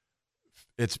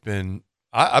 It's been,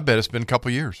 I bet it's been a couple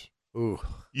of years. Ooh,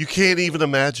 you can't even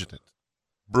imagine it.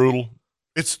 Brutal.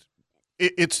 It's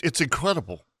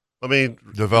incredible. I mean,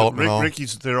 development.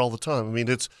 Ricky's there all the time. I mean,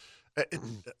 it's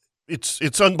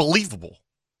unbelievable.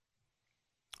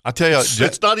 I tell you,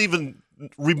 it's not even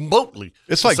remotely.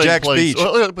 It's like Jack's Beach.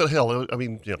 But hell, I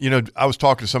mean, I was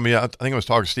talking to somebody. I think I was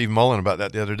talking to Steve Mullen about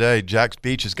that the other day. Jack's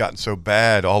Beach has gotten so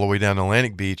bad all the way down to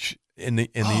Atlantic Beach in the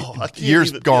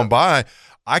years gone by.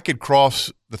 I could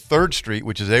cross the 3rd Street,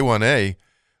 which is A1A,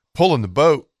 pulling the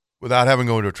boat without having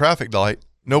to go to a traffic light.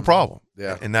 No problem.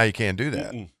 Yeah. And now you can't do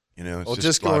that. It's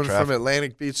just going from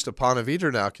Atlantic Beach to Ponte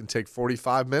Vedra now can take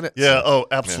 45 minutes. Yeah. Oh,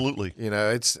 absolutely.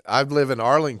 Yeah. I live in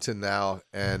Arlington now,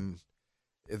 and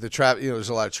the traffic. There's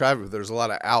a lot of traffic, but there's a lot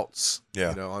of outs.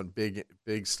 Yeah. On big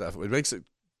stuff. It makes it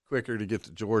quicker to get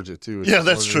to Georgia too. Yeah,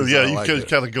 that's true. Yeah, you could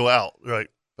kind of go out, right?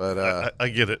 But I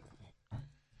get it.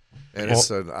 And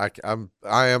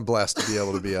I am blessed to be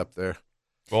able to be up there.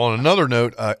 Well, on another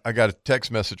note, I got a text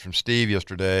message from Steve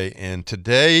yesterday, and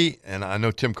today, and I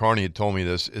know Tim Carney had told me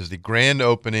this, is the grand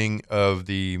opening of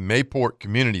the Mayport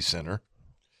Community Center.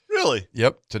 Really?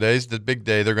 Yep. Today's the big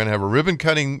day. They're going to have a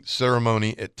ribbon-cutting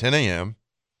ceremony at 10 a.m.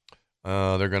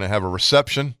 They're going to have a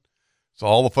reception. So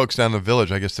all the folks down in the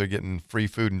village, I guess they're getting free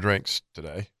food and drinks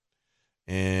today.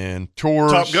 And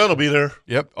tours. Top Gun will be there.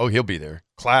 Yep. Oh, he'll be there.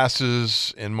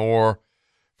 Classes and more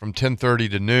from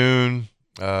 10:30 to noon.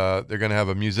 They're going to have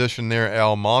a musician there,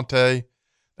 Al Monte.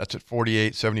 That's at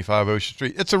 4875 Ocean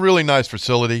Street. It's a really nice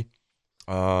facility.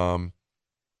 So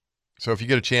if you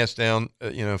get a chance down,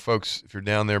 folks, if you're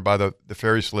down there by the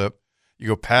ferry slip, you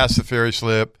go past the ferry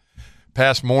slip,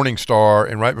 past Morning Star,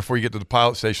 and right before you get to the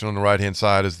pilot station on the right-hand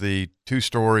side is the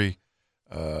 2-story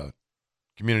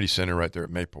community center right there at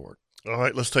Mayport. All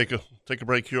right, let's take a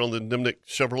break here on the Nimnick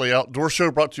Chevrolet Outdoor Show,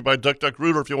 brought to you by Duck Duck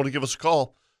Rooter. If you want to give us a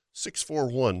call,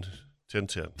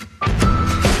 641-1010.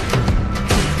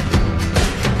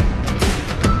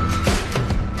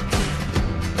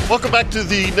 Welcome back to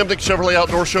the Nimnick Chevrolet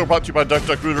Outdoor Show, brought to you by Duck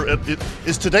Duck Rooter.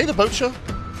 Is today the boat show?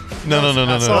 No.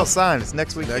 I saw a sign. It's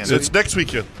next weekend. It's next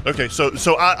weekend. Okay, so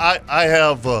I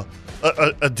have a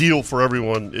deal for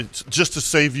everyone. It's just to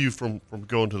save you from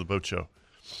going to the boat show.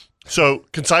 So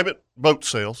consignment boat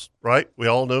sales, right? We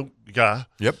all know the guy.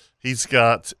 Yep. He's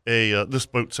got this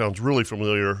boat sounds really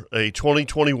familiar, a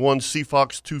 2021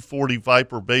 Seafox 240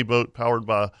 Viper bay boat powered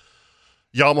by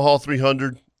Yamaha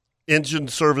 300. Engine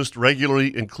serviced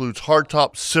regularly, includes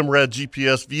hardtop, Simrad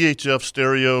GPS, VHF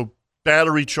stereo,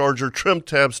 battery charger, trim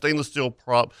tab, stainless steel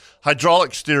prop,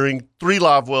 hydraulic steering, 3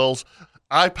 live wells,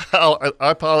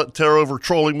 iPilot tear-over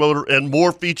trolling motor, and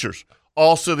more features,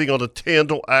 all sitting on a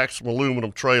Tandil Axle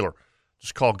aluminum trailer.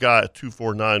 Just call Guy at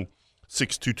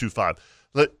 249-6225.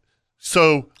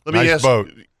 So let me ask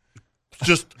boat.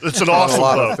 It's an awesome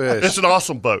boat. It's an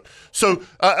awesome boat. So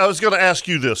I was going to ask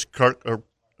you this, Kurt, or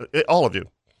all of you.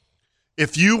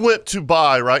 If you went to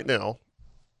buy right now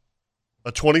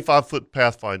a 25-foot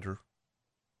Pathfinder,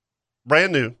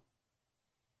 brand new,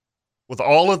 with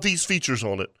all of these features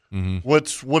on it,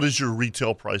 what is your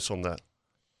retail price on that?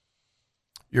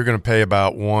 You're going to pay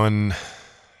about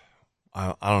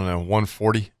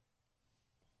 $140.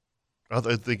 I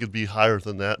think it'd be higher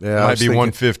than that. Yeah, might be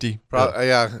 $150.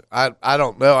 I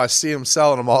don't know. I see them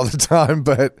selling them all the time,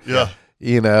 but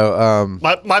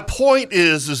my point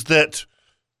is that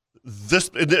this.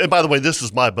 And by the way, this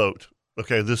is my boat.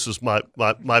 Okay, this is my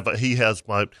he has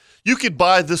my. You could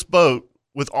buy this boat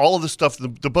with all of the stuff.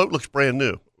 The boat looks brand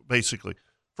new, basically,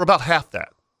 for about half that.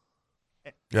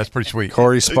 Yeah, that's pretty sweet.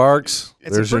 Corey Sparks,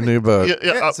 there's your new boat.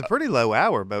 Yeah, it's a pretty low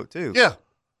hour boat too. Yeah,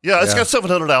 it's got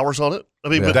 700 hours on it. I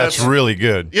mean, but that's really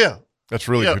good. Yeah, that's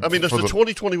really good. I mean, it's the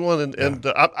 2021, and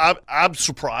I'm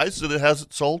surprised that it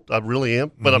hasn't sold. I really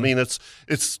am. But I mean, it's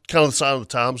kind of the sign of the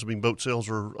times. I mean, boat sales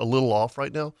are a little off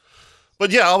right now. But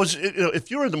yeah, I was.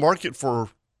 If you're in the market for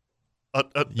a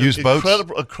used boats,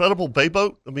 incredible bay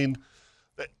boat. I mean,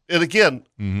 and again,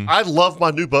 I love my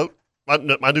new boat, my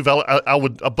new I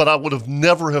would have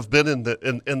never have been in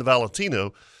the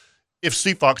Valentino if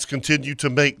Seafox continued to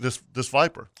make this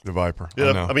Viper. The Viper.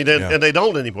 Yeah, I mean, and they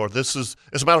don't anymore. This is,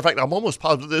 as a matter of fact, I'm almost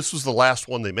positive this was the last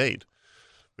one they made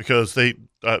because I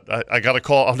got a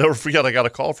call. I'll never forget. I got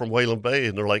a call from Whalen Bay,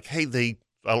 and they're like, "Hey, I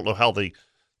don't know how they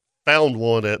found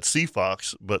one at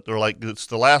Seafox, but they're like, it's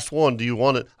the last one. Do you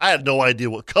want it?" I had no idea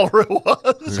what color it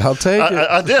was. I'll take it.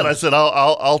 I did. I said,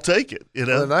 I'll take it. You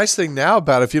know, well, the nice thing now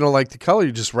about it, if you don't like the color,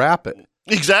 you just wrap it.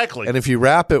 Exactly. And if you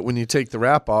wrap it, when you take the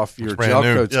wrap off, your gel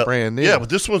coat's brand new. Yeah, but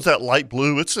this one's that light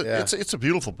blue. It's a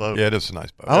beautiful boat. Yeah, it is a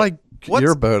nice boat. I like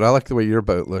your boat. I like the way your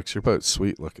boat looks. Your boat's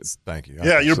sweet looking. Thank you.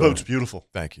 Your boat's beautiful.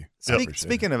 Thank you.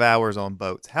 Speaking of hours on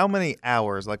boats, how many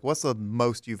hours, like what's the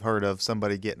most you've heard of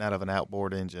somebody getting out of an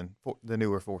outboard engine, the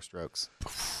newer 4-strokes?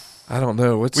 I don't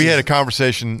know. We had a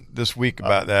conversation this week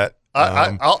about that.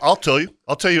 I'll tell you.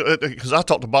 I'll tell you because I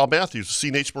talked to Bob Matthews,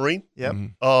 C&H Marine. Yep.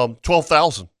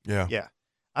 12,000. Yeah.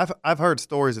 I've heard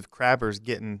stories of crabbers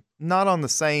getting not on the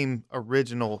same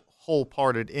original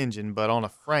whole-parted engine, but on a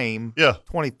frame.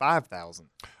 25,000.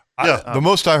 The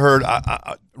most I heard,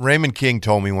 Raymond King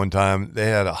told me one time they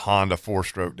had a Honda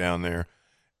 4-stroke down there,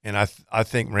 and I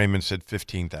think Raymond said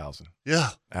 15,000.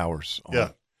 Hours. On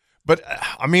it. But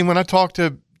I mean, when I talked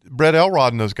to Brett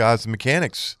Elrod and those guys, the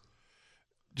mechanics,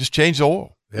 just change the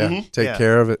oil. Take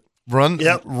care of it. Run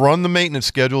the maintenance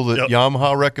schedule that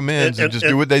Yamaha recommends and just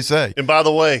do what they say. And by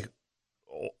the way,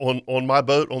 on my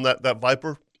boat, on that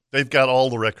Viper, they've got all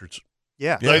the records.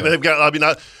 Yeah. They've got, I mean,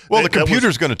 the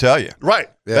computer's going to tell you. Right.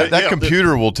 That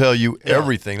computer will tell you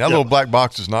everything. That little black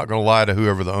box is not going to lie to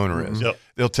whoever the owner is.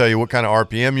 They'll tell you what kind of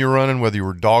RPM you're running, whether you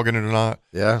were dogging it or not.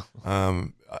 Yeah. I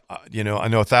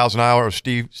know 1,000 hours.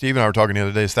 Steve and I were talking the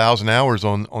other day, 1,000 hours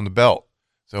on the belt.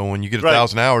 So when you get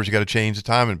 1,000 hours, you got to change the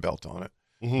timing belt on it.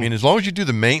 I mean, as long as you do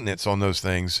the maintenance on those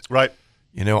things, right?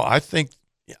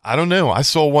 I don't know. I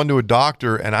sold one to a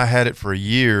doctor, and I had it for a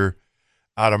year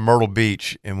out of Myrtle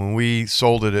Beach. And when we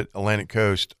sold it at Atlantic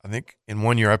Coast, I think in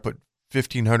 1 year I put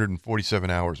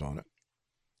 1,547 hours on it,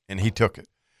 and he took it.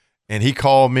 And he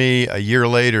called me a year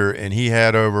later, and he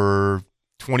had over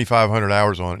 2,500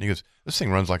 hours on it. And he goes, "This thing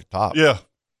runs like a top." Yeah.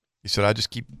 He said, "I just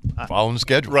keep following the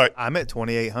schedule." Right. I'm at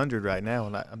 2,800 right now,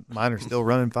 and mine are still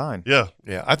running fine. Yeah.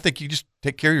 Yeah. I think you just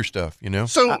take care of your stuff, you know?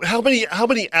 So how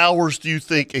many hours do you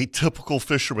think a typical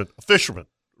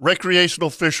recreational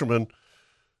fisherman,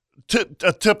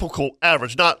 a typical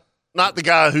average, not the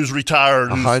guy who's retired,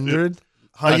 100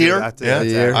 a year? A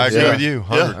year. I agree with you.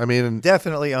 100. I mean,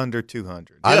 Definitely under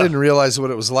 200. I didn't realize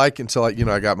what it was like until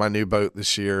I got my new boat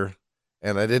this year,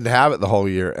 and I didn't have it the whole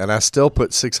year, and I still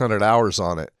put 600 hours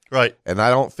on it. Right. And I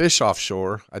don't fish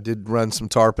offshore. I did run some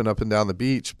tarpon up and down the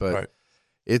beach, but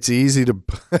it's easy to.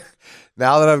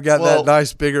 Now that I've got that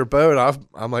nice bigger boat,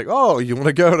 I'm like, oh, you want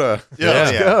to go to?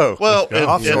 Let's go. Well,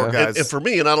 Offshore guys. And for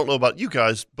me, and I don't know about you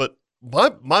guys, but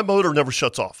my motor never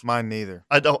shuts off. Mine neither.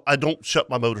 I don't shut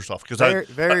my motors off because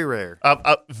very rare.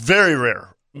 Very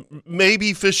rare.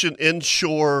 Maybe fishing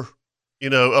inshore,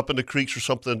 up in the creeks or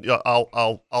something.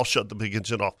 I'll shut the big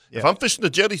engine off. Yeah. If I'm fishing the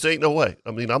jetties, ain't no way.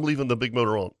 I mean, I'm leaving the big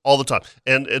motor on all the time,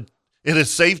 and it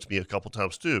has saved me a couple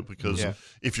times too, because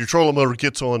if your trolling motor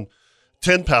gets on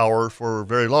 10 power for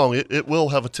very long, it will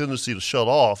have a tendency to shut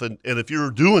off, and if you're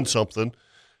doing something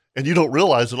and you don't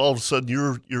realize it, all of a sudden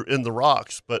you're in the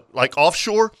rocks. But like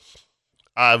offshore,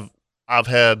 I've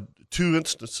had 2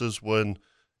 instances when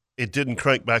it didn't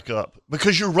crank back up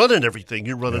because you're running everything.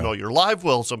 You're running all your live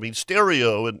wells,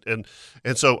 stereo, and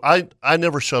so I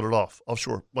never shut it off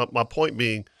offshore. My point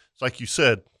being, it's like you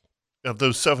said, of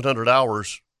those 700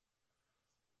 hours,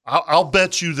 I'll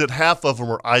bet you that half of them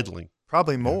are idling.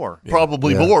 Probably more.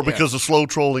 Probably more because of slow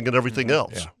trolling and everything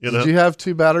else. Did you have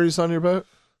 2 batteries on your boat?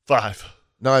 5.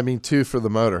 No, I mean 2 for the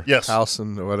motor. Yes. House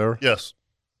and whatever. Yes.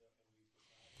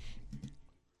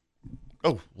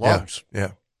 Oh, logs.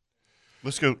 Yeah.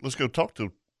 Let's go talk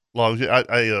to logs.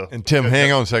 And Tim,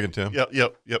 hang on a second, Tim.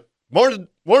 Yep. Morning,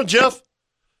 Jeff.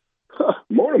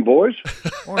 Morning, boys.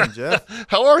 Morning, Jeff.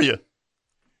 How are you?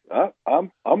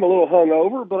 I'm a little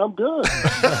hungover, but I'm good.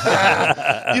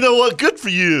 You know what? Good for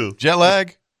you. Jet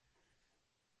lag?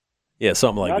 Yeah,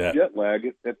 something like Not that. jet lag.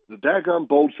 It's the daggone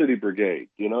Bold City Brigade.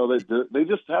 They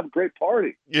just have a great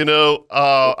party.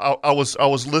 I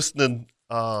was listening.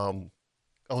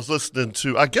 I was listening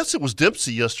to, I guess it was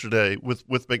Dempsey yesterday with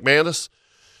McManus,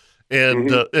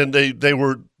 and and they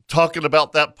were talking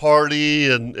about that party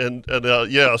and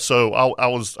so I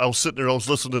was sitting there, I was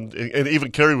listening, and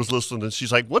even Carrie was listening, and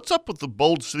she's like, "What's up with the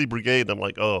Bold City Brigade?" And I'm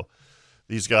like, "Oh,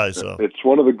 these guys." It's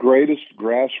one of the greatest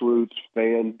grassroots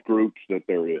fan groups that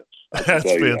there is.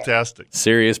 That's fantastic.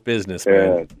 Serious business,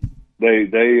 man. They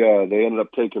ended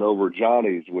up taking over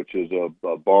Johnny's, which is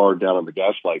a bar down in the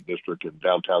Gaslight District in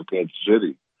downtown Kansas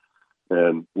City.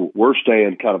 And we're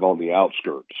staying kind of on the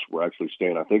outskirts. We're actually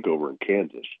staying, I think, over in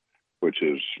Kansas, which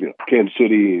is, Kansas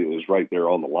City is right there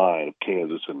on the line of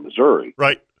Kansas and Missouri.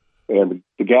 Right. And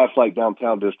the Gaslight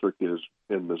Downtown District is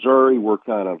in Missouri. We're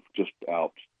kind of just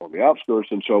out on the outskirts.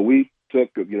 And so we took,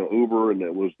 Uber, and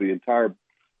it was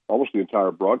almost the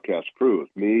entire broadcast crew. It was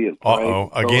me and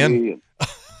Frank, again?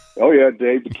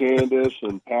 Dave DeCandis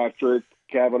and Patrick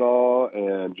Kavanaugh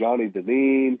and Johnny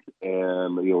Deneen,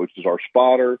 and which is our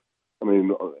spotter. I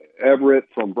mean, Everett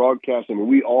from broadcasting.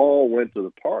 We all went to the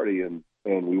party, and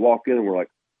we walked in and we're like,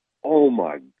 "Oh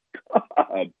my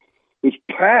God, it's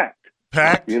packed!"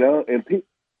 Packed, and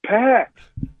packed.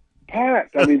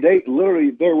 I mean, they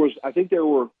literally I think there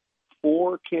were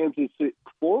 4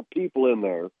 people in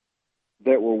there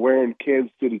that were wearing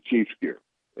Kansas City Chiefs gear.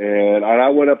 And I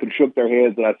went up and shook their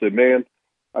hands, and I said, "Man,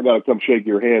 I got to come shake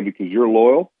your hand because you're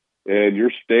loyal and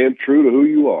you're staying true to who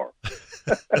you are."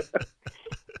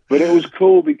 But it was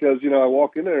cool because, I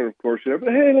walk in there, and of course,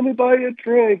 everybody, "Hey, let me buy you a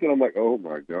drink." And I'm like, "Oh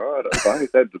my God, if I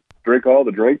had to drink all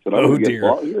the drinks that I'm going to get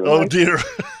bought here." Oh dear.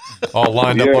 All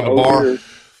lined up on the bar. Dear.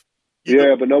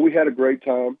 Yeah, but no, we had a great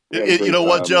time. You know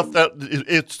what, Jeff?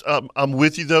 It's I'm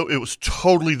with you though. It was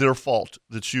totally their fault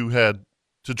that you had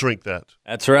to drink that.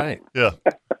 That's right. Yeah.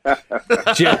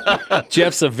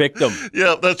 Jeff's a victim.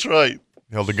 Yeah, that's right.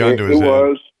 Held a gun to his head. It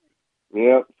was.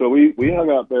 Yeah. So we hung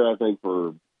out there, I think,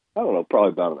 for, I don't know, probably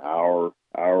about an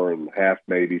hour and a half,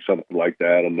 maybe, something like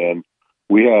that. And then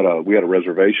we had a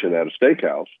reservation at a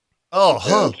steakhouse. Oh,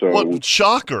 huh. So, what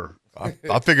shocker.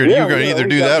 I figured you were going to either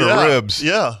do that or ribs.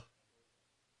 Yeah.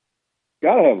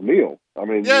 Gotta have a meal. I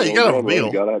mean, you gotta have a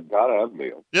meal. Gotta have a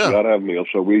meal. Yeah. You gotta have a meal.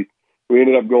 So we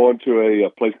ended up going to a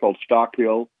place called Stock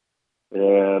Hill,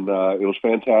 and it was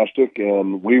fantastic.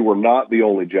 And we were not the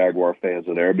only Jaguar fans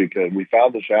in there, because we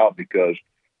found this out because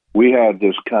we had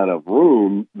this kind of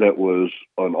room that was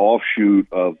an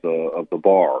offshoot of the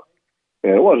bar,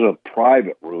 and it wasn't a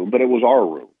private room, but it was our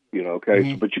room.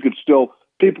 Okay, but you could still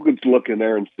people could look in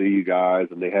there and see you guys,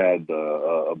 and they had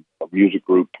a music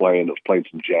group playing that was playing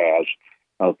some jazz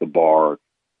out at the bar,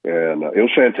 and it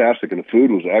was fantastic, and the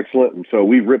food was excellent. And so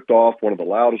we ripped off one of the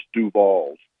loudest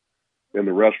Duvals in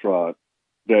the restaurant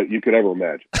that you could ever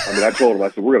imagine. I mean, I told them,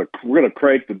 I said, we're gonna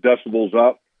crank the decibels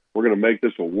up. We're gonna make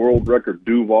this a world record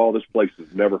Duval. This place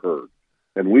has never heard.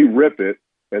 And we rip it,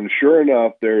 and sure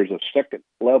enough, there's a second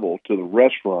level to the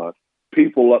restaurant.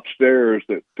 People upstairs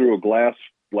that through a glass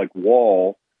like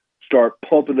wall start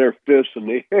pumping their fists in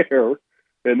the air,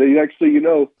 and the next thing you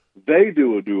know, they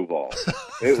do a Duval.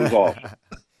 It was awesome.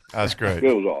 That's great.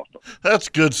 It was awesome. That's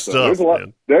good stuff.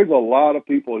 So there's a lot of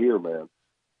people here, man.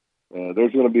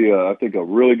 There's going to be, I think, a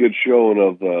really good showing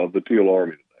of the Teal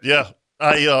Army today. Yeah,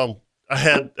 I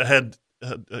had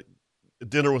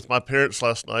dinner with my parents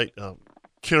last night.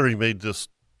 Carrie made this.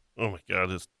 Oh my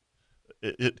God!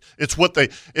 It's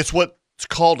what's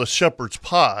called a shepherd's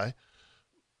pie.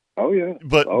 Oh yeah,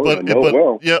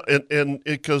 and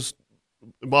because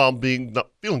Mom being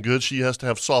not feeling good, she has to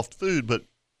have soft food. But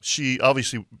she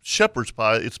obviously shepherd's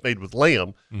pie. It's made with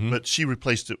lamb, but she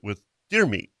replaced it with deer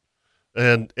meat.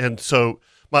 And so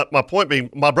my point being,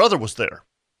 my brother was there,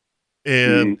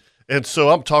 and so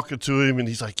I'm talking to him, and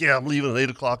he's like, "Yeah, I'm leaving at 8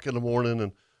 o'clock in the morning,"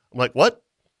 and I'm like, "What?"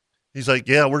 He's like,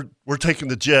 "Yeah, we're taking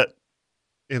the jet,"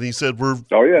 and he said, "We're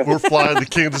flying to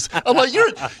Kansas." I'm like,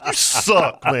 "You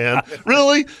suck, man.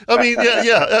 Really?" I mean,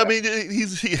 yeah. I mean, he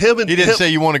didn't say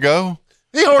you want to go.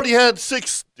 He already had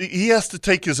 6. He has to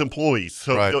take his employees,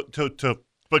 so to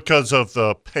because of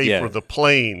the pay for the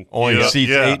plane. Only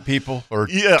seats 8 people or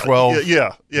 12.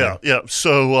 Yeah.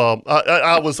 So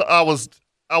I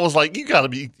was like, you got to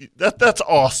be that's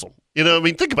awesome. You know, I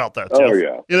mean, think about that, Jeff. Oh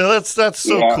yeah. You know, that's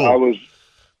so cool.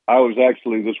 I was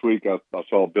actually this week. I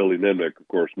saw Billy Nimnick. Of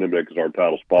course, Nimnick is our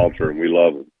title sponsor, and we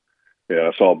love him. Yeah,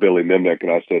 I saw Billy Nimnick,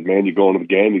 and I said, "Man, you going to the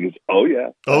game?" He goes, "Oh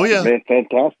yeah, yeah, man,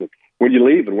 fantastic. When you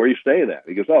leave, and where you staying at?"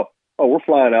 He goes, "Oh, we're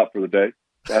flying out for the day."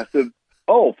 I said,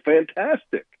 "Oh,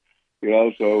 fantastic." You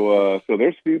know, so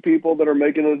there's a few people that are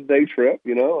making a day trip.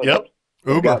 You know, yep.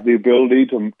 Uber got the ability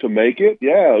to make it.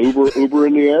 Yeah, Uber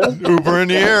in the air. Uber in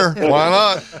the air. Why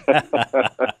not?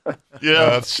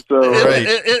 Yeah, that's great.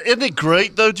 Isn't it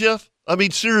great though, Jeff? I mean,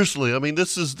 seriously. I mean,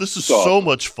 this is so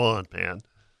much fun, man.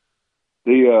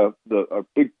 A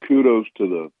big kudos to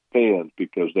the fans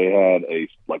because they had a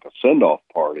send off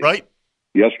party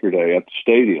yesterday at the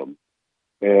stadium,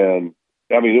 and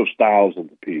I mean, it was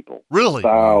thousands of people. Really?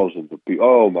 Thousands of people.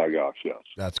 Oh, my gosh, yes.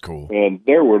 That's cool. And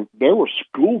there were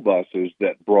school buses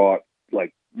that brought,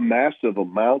 massive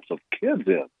amounts of kids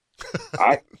in.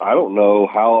 I don't know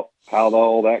how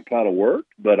all that kind of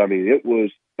worked, but, I mean, it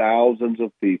was thousands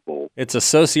of people. It's a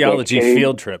sociology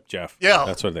field trip, Jeff. Yeah.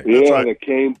 That's what they that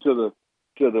came to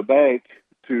the bank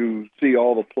to see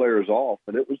all the players off,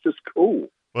 and it was just cool.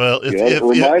 Well, it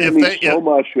reminded me so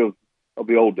much of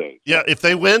the old days. Yeah, if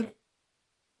they win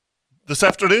this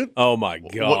afternoon. Oh my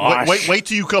gosh! Wait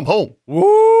till you come home. Woo!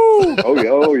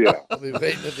 Oh yeah. I'll be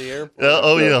waiting at the airport.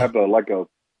 Yeah,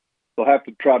 they'll have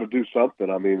to try to do something.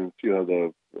 I mean,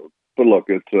 but look,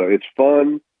 it's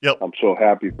fun. Yep. I'm so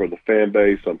happy for the fan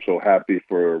base. I'm so happy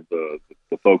for the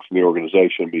folks in the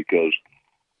organization because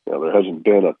there hasn't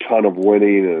been a ton of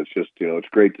winning, and it's just it's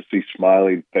great to see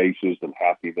smiling faces and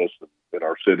happiness, and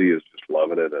our city is just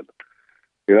loving it. And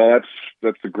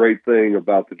that's the great thing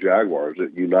about the Jaguars.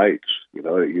 It unites.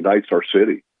 It unites our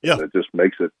city. Yeah. And it just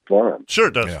makes it fun. Sure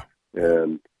it does. Yeah.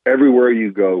 And everywhere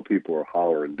you go, people are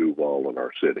hollering Duval in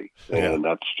our city, and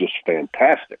that's just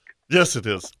fantastic. Yes, it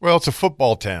is. Well, it's a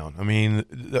football town. I mean,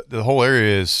 the whole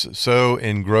area is so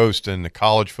engrossed in the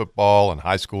college football and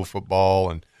high school football,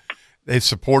 and they've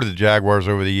supported the Jaguars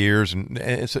over the years, and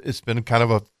it's been kind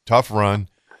of a tough run.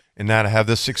 And now to have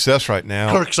this success right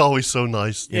now, Kirk's always so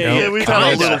nice. We've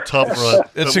had a little tough run.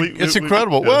 It's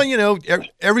incredible. Well,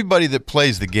 everybody that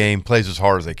plays the game plays as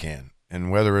hard as they can,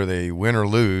 and whether they win or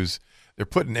lose, they're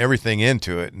putting everything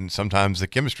into it. And sometimes the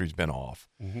chemistry's been off.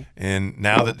 Mm-hmm. And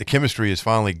now that the chemistry is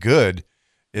finally good,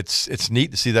 it's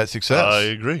neat to see that success. I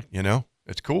agree.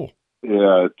 It's cool.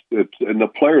 Yeah, and the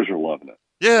players are loving it.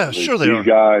 Yeah, sure they are. These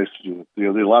guys,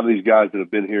 a lot of these guys that have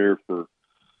been here for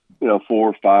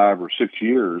 4, 5, or 6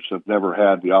 years have never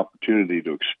had the opportunity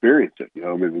to experience it.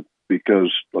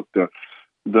 Because look,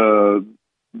 the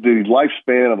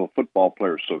lifespan of a football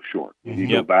player is so short. You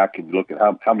go back and you look at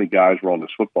how many guys were on this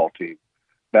football team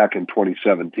back in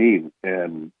 2017,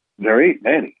 and there ain't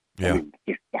many. Yeah. I mean,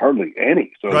 there's hardly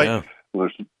any. So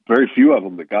there's very few of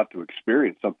them that got to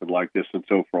experience something like this. And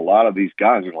so for a lot of these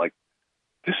guys, they're like,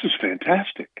 this is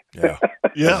fantastic. Yeah.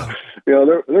 Yeah.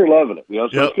 They're loving it. So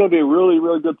it's going to be a really,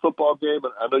 really good football game.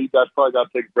 And I know you guys probably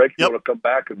got to take a break. You want to come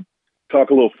back and talk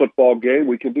a little football game,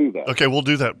 we can do that. Okay, we'll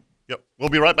do that. Yep. We'll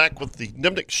be right back with the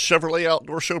Nimnik Chevrolet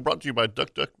Outdoor Show brought to you by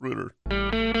Duck Duck Rooter.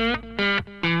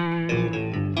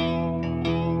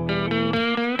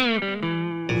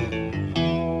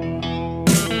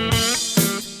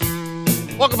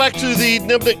 Welcome back to the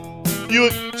Nimnik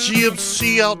Buick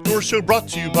GMC Outdoor Show brought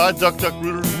to you by Duck Duck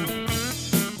Rooter.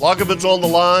 Loggeman's on the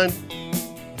line.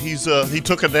 He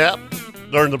took a nap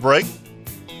during the break.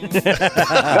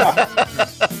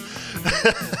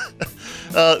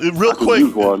 Real quick,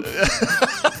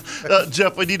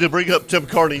 Jeff, we need to bring up Tim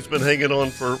Carney. He's been hanging on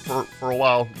for a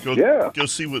while. Go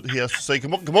see what he has to say.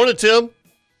 Good morning, Tim.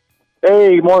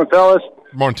 Hey, good morning, fellas.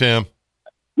 Good morning, Tim.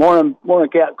 Morning,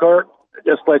 Cap Kirk.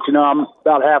 Just to let you know, I'm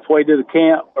about halfway to the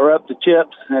camp or up to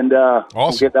Chips, and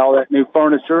awesome. Get all that new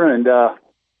furniture, and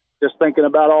just thinking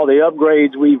about all the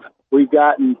upgrades we've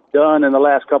gotten done in the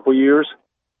last couple of years.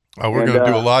 Oh, we're going to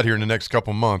do a lot here in the next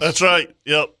couple of months. That's right.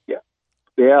 Yep.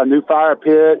 Yeah, new fire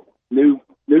pit, new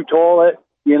toilet,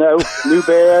 new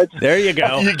beds. There you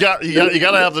go. You got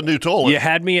to have the new toilet. You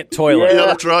had me at toilet. Yeah,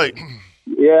 that's right.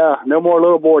 Yeah, no more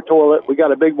little boy toilet. We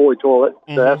got a big boy toilet,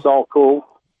 so that's all cool.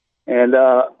 And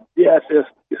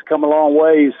it's come a long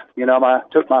ways. I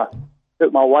took my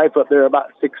wife up there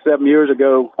about 6-7 years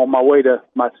ago on my way to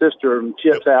my sister and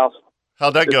Chip's house.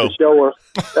 How'd that go? To show her.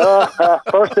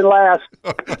 First and last.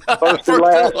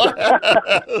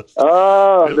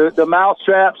 The mouse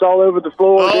traps all over the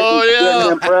floor.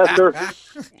 Didn't impress her.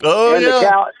 The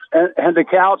couch and the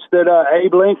couch that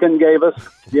Abe Lincoln gave us.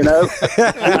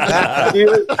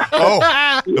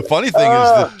 The funny thing is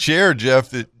the chair,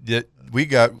 Jeff, that we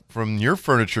got from your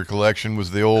furniture collection was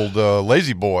the old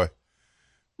Lazy Boy.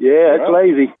 Yeah, it's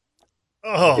lazy.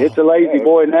 Oh. It's a lazy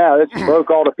boy now. It's broke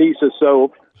all to pieces.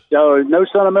 So no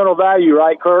sentimental value,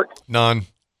 right, Kirk? None.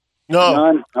 No.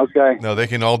 None? Okay. No, they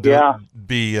can all be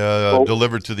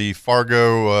delivered to the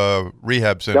Fargo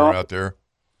Rehab Center out there.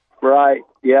 Right,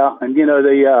 yeah. And,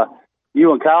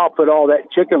 you and Kyle put all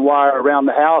that chicken wire around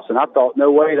the house, and I thought,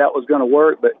 no way that was going to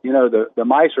work. But, the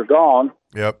mice are gone.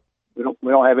 Yep.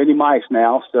 We don't have any mice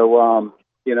now. So,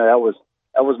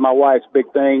 that was my wife's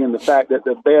big thing. And the fact that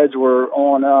the beds were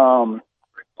on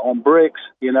bricks,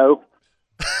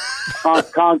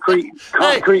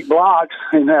 concrete blocks,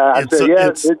 and I said,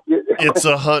 it's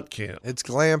a hunt camp. It's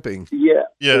glamping. Yeah.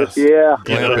 Yes. Yeah.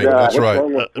 Glamping. That's right.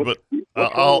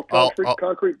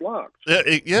 Concrete blocks.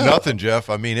 Yeah. Nothing, Jeff.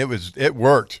 I mean, it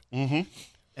worked. Mm-hmm.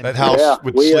 That house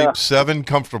would sleep 7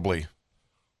 comfortably.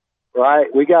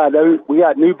 Right. We got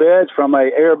new beds from a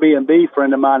Airbnb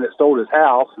friend of mine that sold his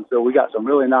house, and so we got some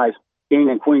really nice king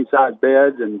and queen size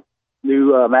beds and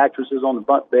new mattresses on the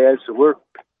bunk beds. So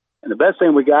and the best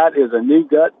thing we got is a new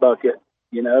gut bucket.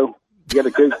 You get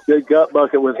a good gut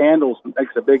bucket with handles. It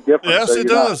makes a big difference. Yes, it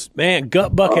does. Man,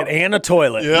 gut bucket and a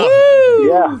toilet. Yeah. Woo!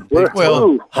 Yeah.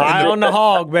 High on the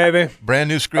hog, baby. Brand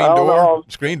new screen door.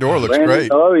 Screen door looks great.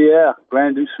 Oh, yeah.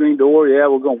 Brand new screen door. Yeah,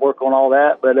 we're going to work on all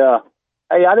that. But,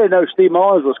 hey, I didn't know Steve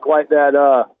Mullins was quite that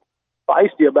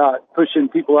feisty about pushing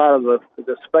people out of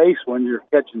the space when you're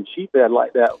catching sheephead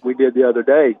like that we did the other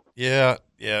day. Yeah.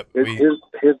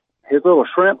 His little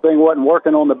shrimp thing wasn't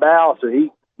working on the bow, so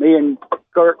me and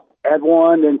Kirk had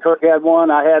one, then Kirk had one,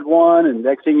 I had one, and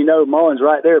next thing you know, Mullins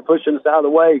right there pushing us out of the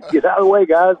way. Get out of the way,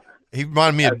 guys. He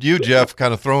reminded me of you, Jeff,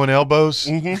 kind of throwing elbows.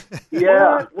 Mm-hmm.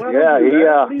 Yeah. What are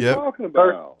you talking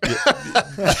about?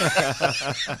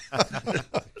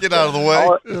 Get out of the way.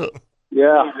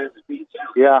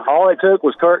 Yeah. All it took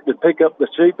was Kirk to pick up the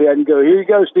sheephead and go, "Here you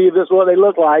go, Steve. This is what they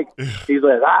look like." He's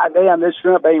like, damn, this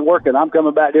shrimp ain't working. I'm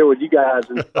coming back there with you guys.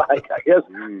 And like, I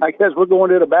guess we're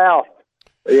going to the bow.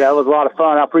 But yeah, it was a lot of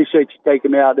fun. I appreciate you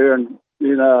taking me out there. And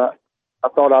I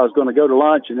thought I was going to go to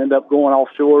lunch and end up going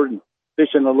offshore and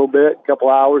fishing a little bit, a couple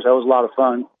hours. That was a lot of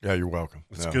fun. Yeah, you're welcome.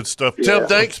 That's good stuff. Tim,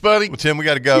 thanks, buddy. Well, Tim, we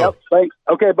got to go. Yep, thanks.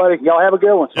 Okay, buddy. Y'all have a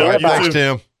good one. All right, thanks,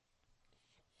 Tim.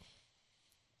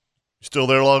 You still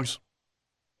there, Logs?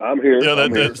 I'm here. Yeah,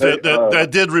 that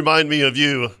did remind me of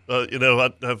you. What are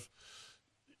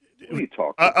you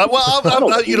talking?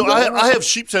 I have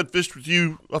sheep's head fished with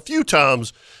you a few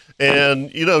times,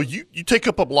 and you take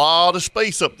up a lot of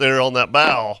space up there on that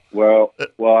bow. Well,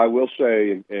 I will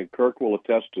say, and Kirk will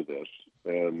attest to this,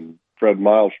 and Fred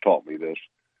Miles taught me this,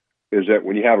 is that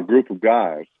when you have a group of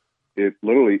guys, it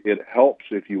helps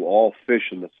if you all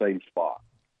fish in the same spot.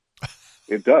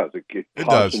 It does. It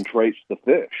concentrates the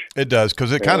fish. It does,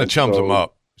 because it kind of chums them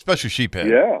up, especially sheephead.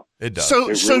 Yeah. It does.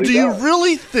 So do you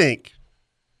really think,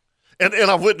 and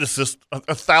I've witnessed this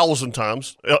 1,000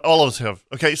 times, all of us have,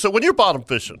 okay, so when you're bottom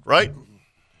fishing, right,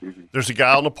 there's a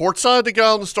guy on the port side, the guy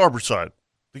on the starboard side.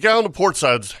 The guy on the port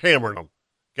side's hammering them.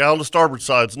 The guy on the starboard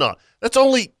side's not. That's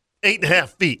only 8.5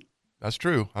 feet. That's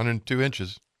true. 102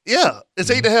 inches. Yeah, it's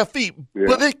 8.5 feet. Yeah.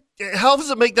 But how does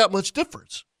it make that much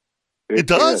difference? It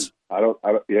does? Can. I don't.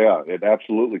 Yeah, it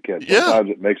absolutely can. Yeah. Sometimes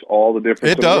it makes all the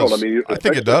difference. It in the world. does. I mean, I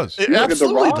think it does. It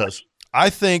absolutely does. I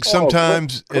think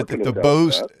sometimes the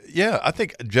boats. Yeah, I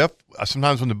think, Jeff,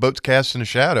 sometimes when the boat's cast in a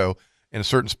shadow in a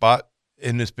certain spot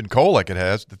and it's been cold like it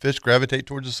has, the fish gravitate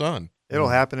towards the sun. It'll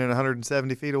happen in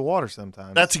 170 feet of water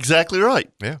sometimes. That's exactly right.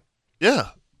 Yeah. Yeah.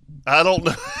 I don't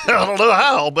know. I don't know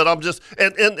how, but I'm just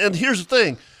and here's the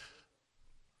thing.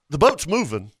 The boat's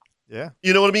moving. Yeah.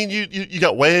 You know what I mean? You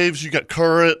got waves, you got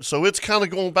current, so it's kind of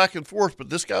going back and forth. But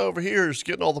this guy over here is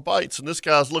getting all the bites, and this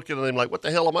guy's looking at him like, "What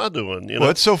the hell am I doing?" You know? Well,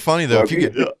 it's so funny though.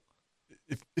 Well,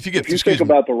 if you think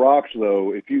about the rocks,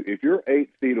 though, if you're 8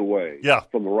 feet away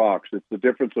from the rocks, it's the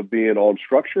difference of being on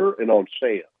structure and on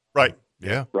sand. Right.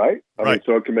 Yeah. Right. I mean,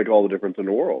 so it can make all the difference in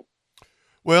the world.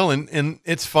 Well, and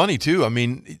it's funny too. I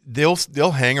mean,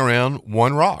 they'll hang around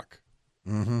one rock.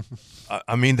 Mm-hmm.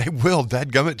 I mean, they will.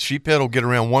 Dadgummit, sheephead will get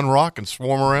around one rock and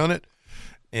swarm around it.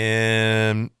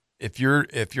 And if you're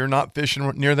not fishing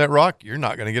near that rock, you're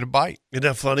not going to get a bite. Isn't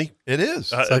that funny? It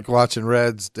is. It's like watching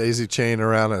Reds daisy chain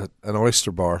around an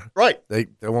oyster bar. Right. They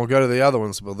won't go to the other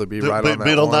ones, but they'll be right on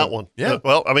that on one. that one. Yeah.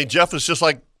 Well, I mean, Jeff is just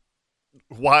like,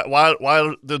 why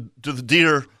do the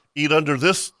deer eat under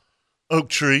this oak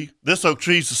tree? This oak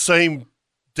tree is the same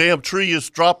damn tree as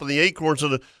dropping the acorns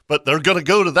but they're going to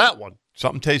go to that one.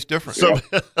 Something tastes different. So,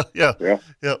 yeah.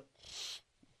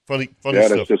 Funny yeah,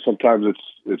 stuff. It's just sometimes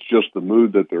it's just the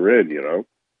mood that they're in, you know.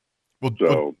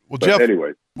 Well, but Jeff.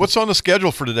 Anyway, what's on the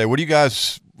schedule for today? What do you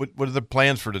guys? What are the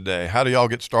plans for today? How do y'all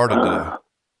get started today?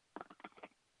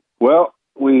 Well,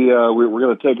 we're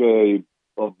going to take a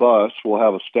bus. We'll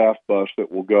have a staff bus that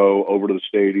will go over to the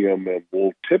stadium, and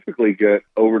we'll typically get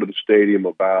over to the stadium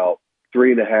about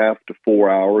 3.5 to 4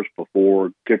 hours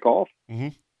before kickoff. Mm-hmm.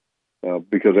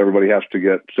 Because everybody has to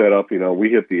get set up. You know,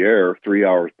 we hit the air 3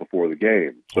 hours before the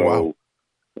game. So,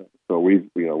 so we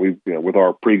with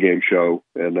our pregame show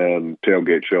and then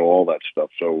tailgate show, all that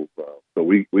stuff. So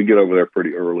we get over there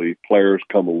pretty early. Players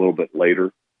come a little bit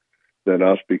later than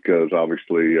us because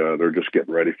obviously they're just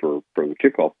getting ready for the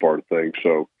kickoff part of things.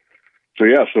 So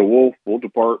we'll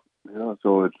depart. Yeah,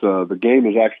 so it's the game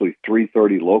is actually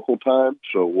 3:30 local time.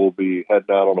 So we'll be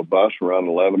heading out on a bus around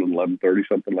 11:30,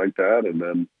 something like that, and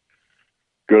then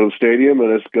go to the stadium,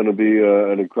 and it's going to be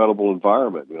an incredible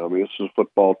environment. You know, I mean, this is a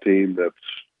football team that's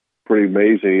pretty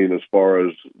amazing as far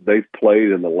as they've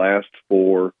played in the last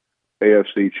 4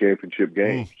 AFC championship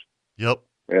games. Yep.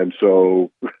 And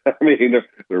so, I mean,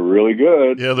 they're really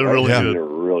good. Yeah, they're really good. They're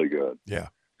really good. Yeah.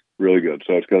 Really good.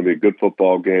 So it's going to be a good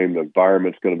football game. The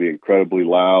environment's going to be incredibly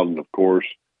loud. And, of course,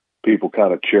 people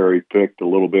kind of cherry-picked a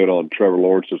little bit on Trevor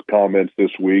Lawrence's comments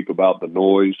this week about the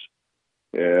noise.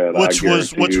 And which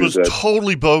was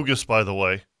totally bogus, by the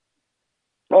way.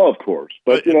 Oh, of course,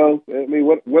 but you know, I mean,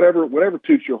 whatever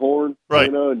toots your horn, right?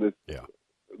 You know, and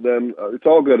then it's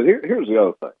all good. Here's the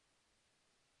other thing: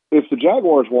 if the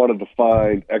Jaguars wanted to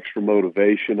find extra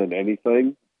motivation in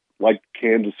anything, like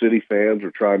Kansas City fans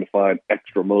are trying to find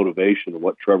extra motivation in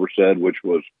what Trevor said, which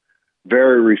was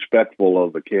very respectful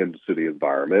of the Kansas City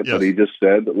environment, but he just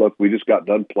said that, look, we just got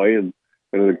done playing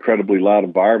in an incredibly loud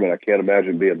environment. I can't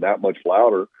imagine being that much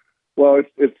louder. Well,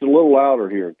 it's a little louder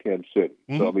here in Kansas City.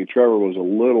 Mm-hmm. So, I mean, Trevor was a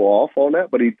little off on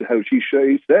that, but he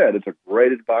said it's a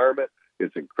great environment.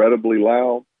 It's incredibly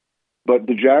loud. But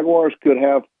the Jaguars could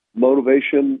have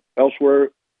motivation elsewhere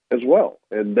as well.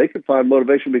 And they could find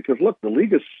motivation because, look, the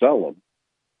league is selling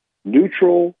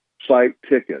neutral site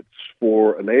tickets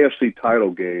for an AFC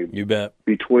title game. You bet.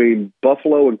 Between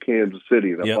Buffalo and Kansas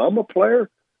City. And if I'm a player,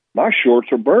 my shorts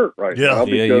are burnt right now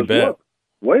because, you bet. Look,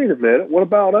 wait a minute, what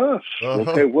about us?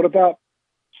 Okay, what about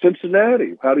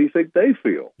Cincinnati? How do you think they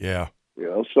feel? Yeah. You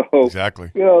know, so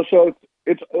exactly. You know, so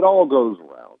it all goes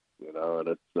around, you know, and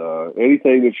it's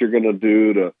anything that you're going to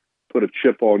do to put a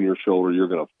chip on your shoulder, you're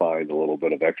going to find a little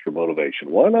bit of extra motivation.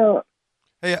 Why not?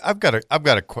 Hey, I've got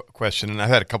a question, and I've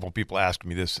had a couple of people ask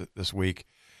me this week.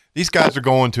 These guys are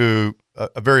going to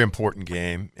a very important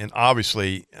game, and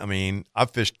obviously, I mean,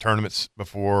 I've fished tournaments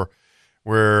before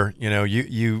where you know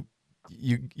you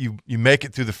make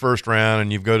it through the first round,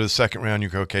 and you go to the second round. You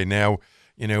go, okay, now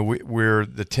you know we're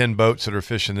the 10 boats that are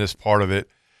fishing this part of it,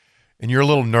 and you're a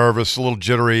little nervous, a little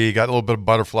jittery, got a little bit of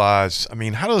butterflies. I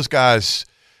mean, how do those guys?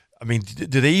 I mean,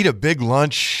 do they eat a big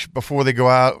lunch before they go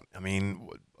out? I mean,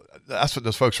 that's what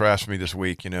those folks are asking me this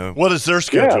week. You know, what is their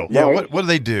schedule? Yeah, what do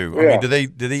they do? Yeah. I mean,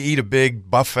 do they eat a big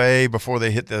buffet before they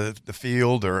hit the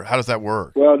field, or how does that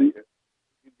work? Well, you've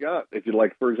got, if you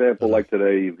like, for example, like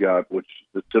today, you got a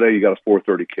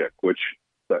 4:30 kick, which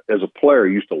as a player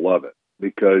you used to love it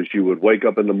because you would wake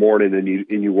up in the morning and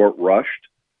you weren't rushed.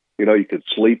 You know, you could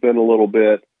sleep in a little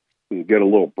bit, you could get a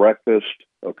little breakfast,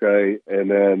 okay, and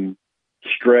then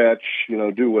stretch, you know,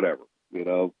 do whatever, you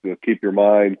know, keep your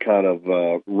mind kind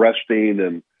of resting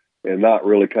and not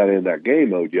really kind of in that game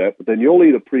mode yet. But then you'll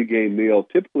eat a pregame meal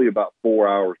typically about 4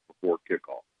 hours before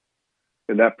kickoff.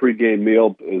 And that pregame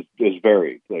meal is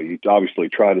varied. So you obviously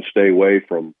try to stay away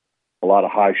from a lot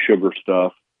of high sugar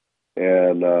stuff.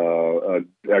 And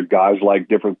guys like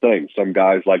different things. Some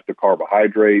guys like the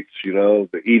carbohydrates, you know,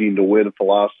 the eating to win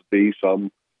philosophy.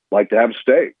 Some like to have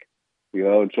steak, you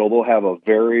know, and so they'll have a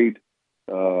varied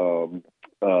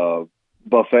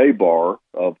buffet bar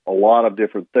of a lot of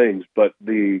different things. But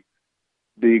the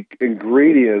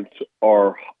ingredients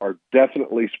are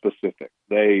definitely specific.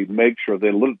 They make sure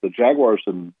the Jaguars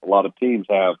and a lot of teams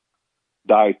have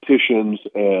dietitians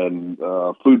and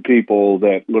food people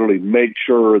that literally make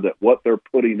sure that what they're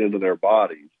putting into their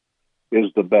bodies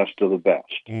is the best of the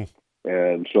best.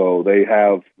 And so they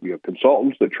have, you know,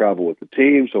 consultants that travel with the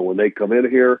team. So when they come in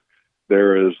here,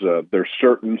 there's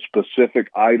certain specific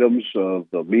items of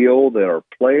the meal that are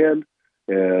planned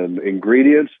and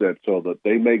ingredients so that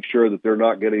they make sure that they're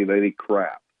not getting any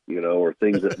crap, you know, or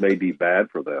things that may be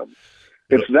bad for them.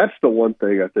 That's the one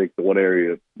thing I think, the one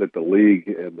area that the league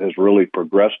has really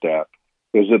progressed at,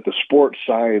 is that the sports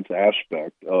science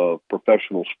aspect of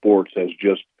professional sports has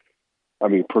just, I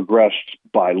mean, progressed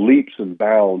by leaps and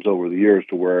bounds over the years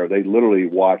to where they literally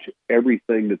watch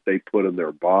everything that they put in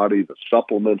their body, the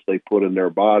supplements they put in their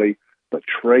body, the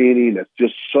training. It's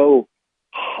just so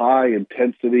high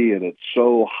intensity and it's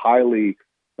so highly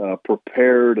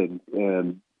prepared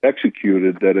and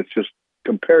executed that it's just,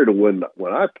 compared to when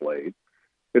I played,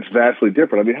 it's vastly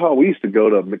different. I mean, how we used to go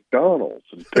to McDonald's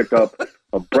and pick up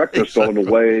a breakfast on the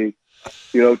way,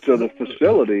 you know, to the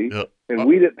facility, and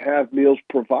we didn't have meals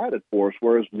provided for us,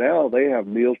 whereas now they have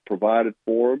meals provided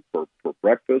for them for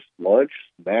breakfast, lunch,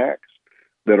 snacks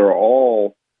that are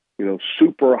all, you know,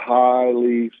 super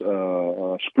highly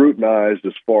scrutinized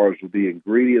as far as the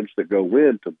ingredients that go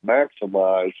in to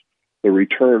maximize the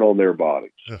return on their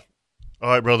bodies. Yeah.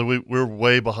 All right, brother, we're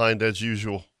way behind as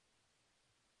usual.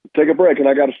 Take a break, and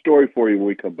I got a story for you when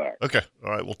we come back. Okay.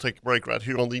 All right, we'll take a break right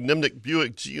here on the Nimnick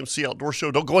Buick GMC Outdoor Show.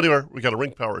 Don't go anywhere. We got a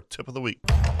Ring Power tip of the week.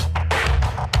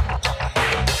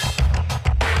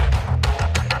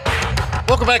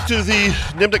 Welcome back to the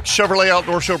Nimnick Chevrolet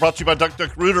Outdoor Show, brought to you by Duck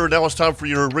Duck Rooter. Now it's time for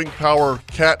your Ring Power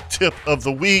cat tip of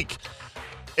the week.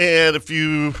 And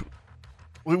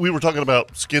we were talking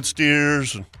about skid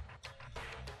steers and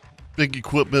big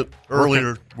equipment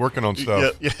earlier. Working on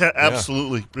stuff. Yeah,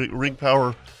 absolutely. Yeah.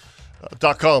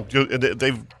 Ringpower.com.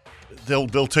 And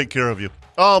they'll take care of you.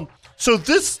 So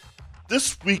this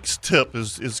week's tip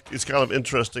is kind of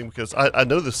interesting because I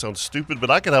know this sounds stupid,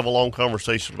 but I could have a long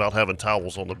conversation about having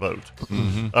towels on the boat.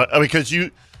 Mm-hmm. Because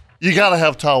you got to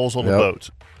have towels on the boat.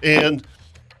 And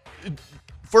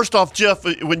first off, Jeff,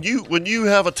 when you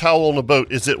have a towel on the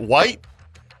boat, is it white?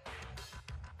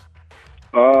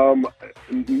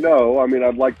 No, I mean,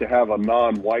 I'd like to have a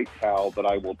non-white towel, but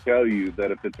I will tell you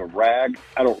that if it's a rag,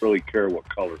 I don't really care what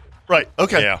color it is. Right.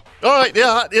 Okay. Yeah. All right.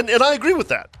 Yeah. And I agree with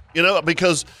that, you know,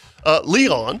 because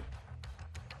Leon,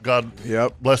 God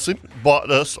bless him,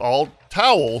 bought us all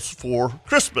towels for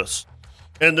Christmas,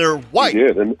 and they're white. He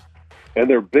did, and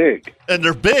they're big. And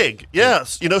they're big,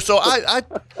 yes. You know, so I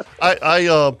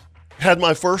had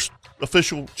my first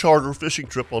official charter fishing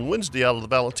trip on Wednesday out of the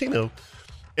Valentino,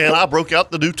 and I broke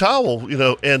out the new towel, you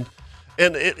know, and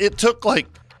it took like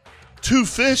 2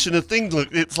 fish, and the thing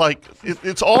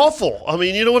it's awful. I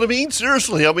mean, you know what I mean?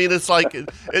 Seriously, I mean, it's like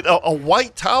a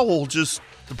white towel just.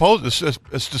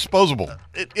 It's disposable.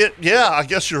 Yeah, I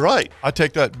guess you're right. I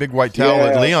take that big white towel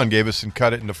that Leon gave us and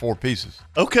cut it into 4 piees.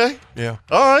 Okay. Yeah.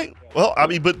 All right. Well, I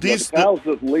mean, but these the towels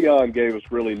that Leon gave us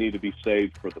really need to be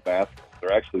saved for the bathroom.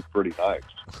 They're actually pretty nice.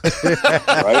 Right?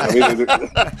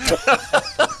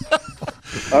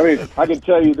 I mean, I can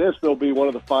tell you this: they'll be one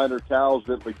of the finer towels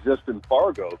that exist in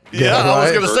Fargo. Yeah, I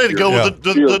was going to say to go with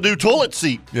the new toilet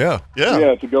seat. Yeah,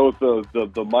 to go with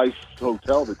the Mice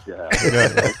hotel that you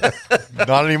have.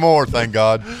 Not anymore, thank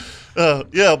God.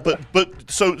 But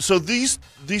so these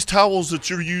towels that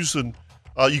you're using,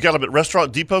 you got them at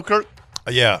Restaurant Depot, Kirk?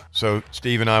 Yeah. So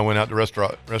Steve and I went out to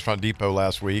Restaurant Depot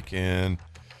last week and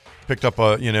picked up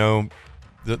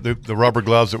the rubber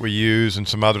gloves that we use and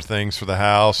some other things for the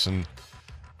house, and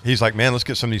he's like, man, let's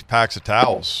get some of these packs of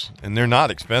towels, and they're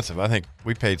not expensive. I think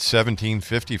we paid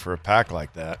 $17.50 for a pack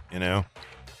like that,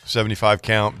 75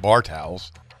 count bar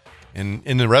towels, And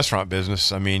in the restaurant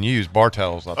business, I mean, you use bar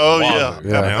towels. Like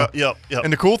Yep.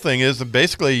 And the cool thing is that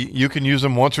basically you can use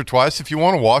them once or twice. If you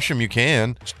want to wash them, you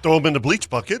can. Just throw them in the bleach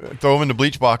bucket.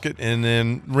 And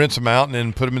then rinse them out and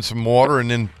then put them in some water and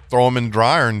then throw them in the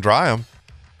dryer and dry them.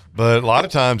 But a lot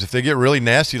of times if they get really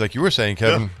nasty, like you were saying,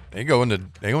 Kevin, they go in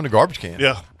the garbage can.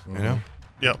 Yeah. You know?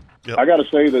 Yep. I got to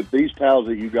say that these towels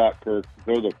that you got, Kirk,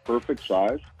 they're the perfect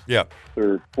size. Yeah.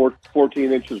 They're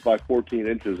 14 inches by 14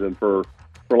 inches, and for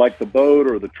like the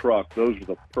boat or the truck, those are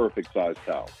the perfect size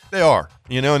towels. They are.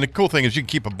 You know, and the cool thing is you can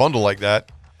keep a bundle like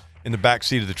that in the back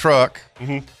seat of the truck.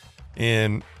 Mm-hmm.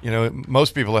 And, you know,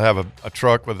 most people that have a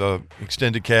truck with a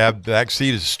extended cab, the back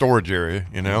seat is a storage area,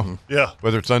 you know. Mm-hmm. Yeah.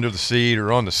 Whether it's under the seat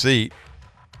or on the seat.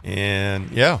 And,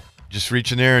 yeah, just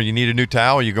reach in there. You need a new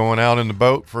towel. You're going out in the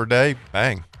boat for a day.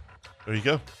 Bang. There you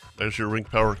go. There's your Ring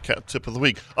Power Cat tip of the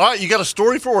week. All right, you got a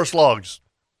story for us, Logs.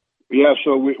 Yeah,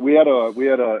 so we had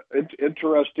a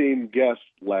interesting guest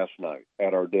last night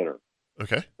at our dinner.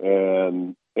 Okay.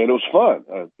 And it was fun.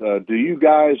 Do you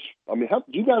guys? I mean,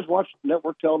 do you guys watch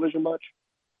network television much?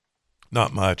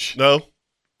 Not much. No.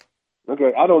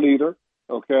 Okay, I don't either.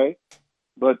 Okay,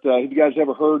 but have you guys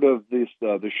ever heard of this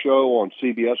the show on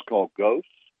CBS called Ghost?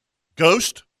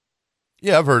 Ghost?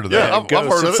 Yeah, I've heard of that. Yeah, I've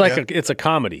heard of it. It's a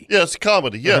comedy. Yeah, it's a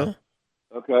comedy. Yeah. Uh-huh.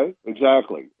 Okay,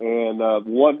 exactly. And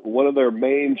one of their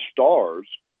main stars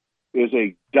is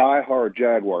a diehard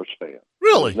Jaguars fan.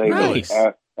 Really? His name Nice.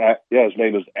 his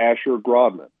name is Asher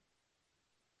Grodman.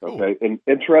 Okay, an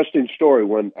interesting story.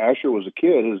 When Asher was a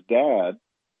kid, his dad,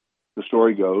 the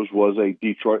story goes, was a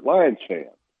Detroit Lions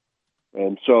fan.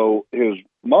 And so his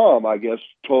mom, I guess,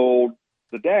 told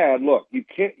the dad, look, you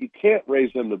can't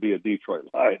raise him to be a Detroit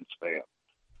Lions fan.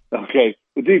 Okay,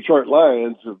 the Detroit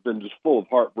Lions have been just full of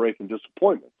heartbreak and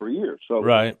disappointment for years. So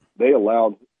they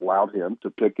allowed him to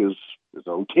pick his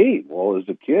own team. Well, as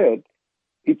a kid,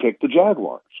 he picked the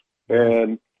Jaguars.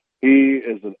 And he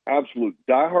is an absolute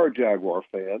diehard Jaguar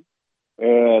fan.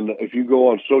 And if you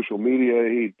go on social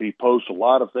media, he posts a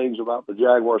lot of things about the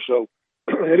Jaguars. So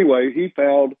anyway, he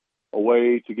found a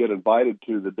way to get invited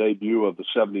to the debut of the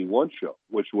 71 show,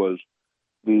 which was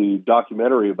the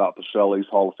documentary about Pacelli's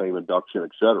Hall of Fame induction,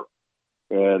 et cetera.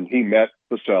 And he met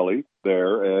Pacelli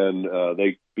there, and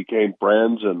they became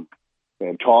friends and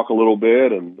talk a little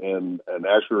bit. And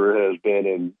Asher has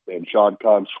been in Shad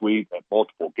Khan's suite at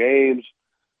multiple games.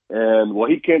 And, well,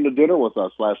 he came to dinner with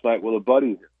us last night with a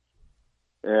buddy here.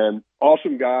 And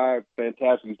awesome guy,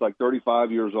 fantastic. He's like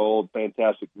 35 years old,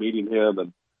 fantastic meeting him.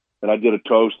 And I did a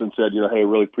toast and said, hey,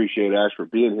 really appreciate Asher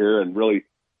being here and really,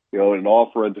 and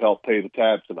offering to help pay the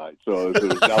tab tonight. So it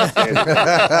was outstanding.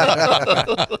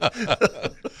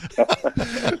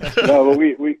 No, but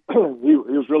he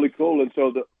was really cool. And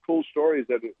so the cool story is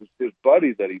that it was his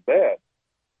buddy that he met.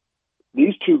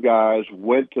 These two guys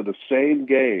went to the same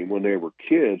game when they were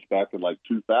kids back in like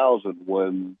 2000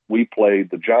 when we played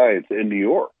the Giants in New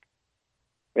York.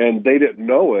 And they didn't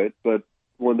know it, but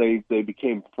when they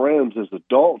became friends as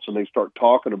adults and they start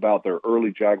talking about their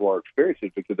early Jaguar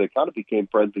experiences, because they kind of became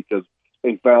friends because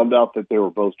they found out that they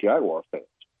were both Jaguar fans.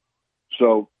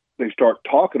 So they start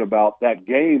talking about that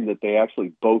game that they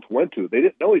actually both went to. They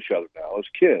didn't know each other now as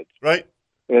kids. Right.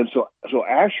 And so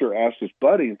Asher asked his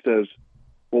buddy and says,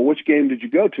 well, which game did you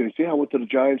go to? And he said, I went to the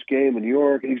Giants game in New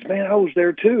York. And he says, man, I was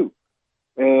there too.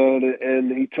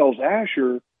 And he tells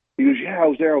Asher, he goes, yeah, I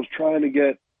was there. I was trying to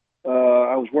get,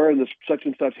 I was wearing this such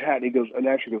and such hat. And he goes, and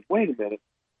Asher goes, wait a minute.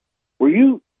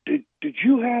 Did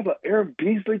you have an Aaron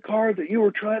Beasley card that you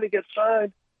were trying to get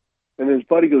signed? And his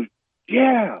buddy goes,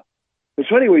 yeah. And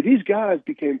so anyway, these guys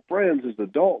became friends as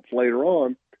adults later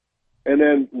on, and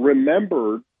then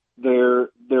remembered their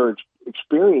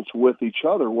experience with each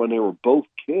other when they were both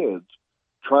kids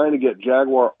trying to get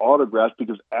Jaguar autographs,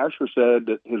 because Asher said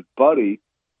that his buddy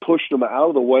pushed him out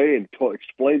of the way and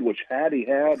explained which hat he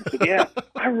had. And said, yeah,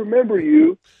 I remember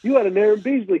you. You had an Aaron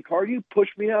Beasley card. You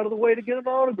pushed me out of the way to get an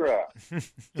autograph.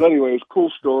 So anyway, it was a cool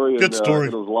story. Good story.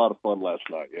 And it was a lot of fun last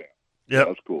night. Yeah. Yeah.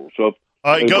 That's cool. So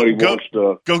all right, go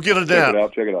get a nap.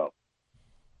 Check it out.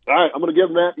 All right, I'm going to give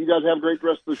them that. You guys have a great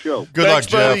rest of the show. Good luck,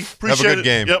 Jeff. Buddy. Appreciate have a good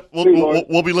game. Yep,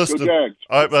 we'll be listening. Go Jags.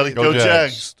 All right, buddy. Go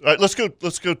Jags. All right, let's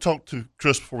go talk to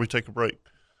Chris before we take a break.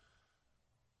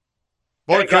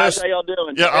 Morning, hey guys, Chris. how y'all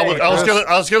doing? Yeah,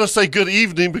 I was gonna say good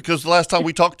evening because the last time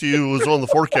we talked to you was on the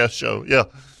forecast show. Yeah.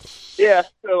 Yeah.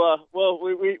 So,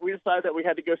 we decided that we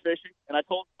had to go fishing, and I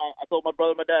told my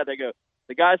brother and my dad. They go.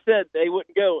 The guy said they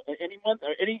wouldn't go any month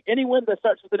or any wind that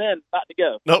starts with an N, not to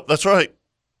go. Nope, that's right.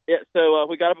 Yeah. So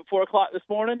we got up at 4:00 this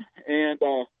morning, and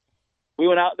we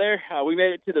went out there. We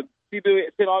made it to the sea buoy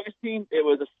at St. Augustine. It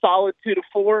was a solid 2 to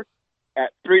 4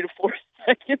 at 3 to 4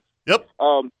 seconds. Yep.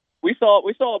 we saw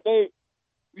a boat.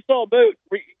 We saw a boat.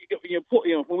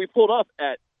 When we pulled up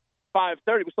at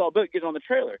 5:30, we saw a boat getting on the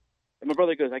trailer. And my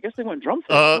brother goes, I guess they went drum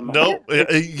fishing. No.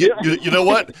 You know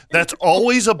what? That's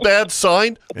always a bad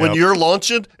sign when you're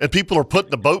launching and people are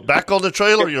putting the boat back on the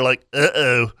trailer. You're like,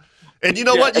 uh-oh. And you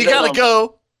know what? You got to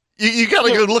go. You got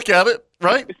to go look at it,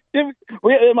 right? I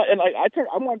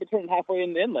wanted to turn halfway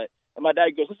in the inlet. And my dad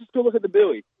goes, let's just go look at the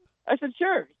buoy. I said,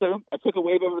 sure. So I took a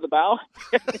wave over the bow.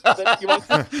 You want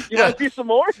to see some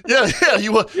more? Yeah.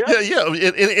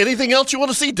 Anything else you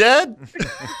want to see, Dad?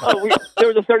 There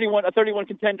was a 31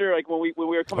 contender. Like when we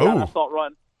were coming out of Assault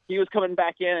Run, he was coming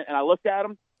back in, and I looked at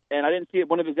him, and I didn't see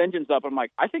one of his engines up. I'm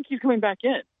like, I think he's coming back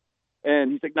in,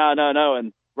 and he's like, no.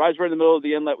 And right we're in the middle of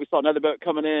the inlet. We saw another boat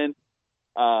coming in.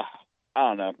 I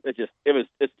don't know.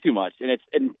 It's too much. And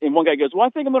one guy goes, well, I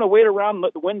think I'm going to wait around and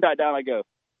let the wind die down. I go,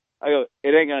 it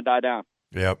ain't going to die down.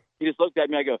 Yep. He just looked at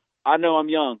me. I go, I know I'm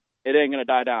young. It ain't going to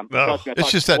die down. No.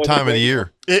 It's just that time of the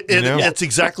year. It's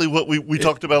exactly what we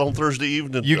talked about on Thursday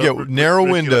evening. You get narrow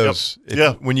windows.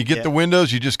 When you get the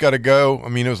windows, you just got to go. I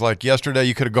mean, it was like yesterday.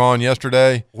 You could have gone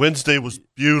yesterday. Wednesday was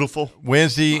beautiful.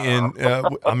 Wednesday, and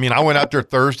I went out there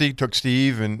Thursday, took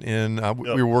Steve, and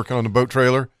we were working on the boat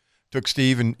trailer. Took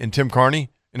Steve and Tim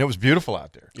Carney, and it was beautiful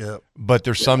out there. Yeah. But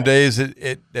there's some days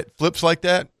it flips like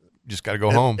that. You just got to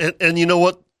go home. And you know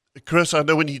what, Chris, I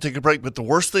know when you take a break, but the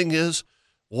worst thing is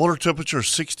water temperature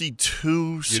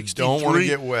 62, 63. You don't want to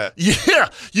get wet. Yeah.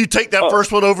 You take that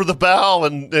first one over the bow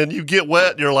and you get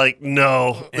wet, and you're like,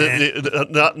 no,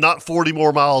 not 40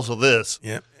 more miles of this.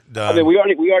 Yeah. I mean, we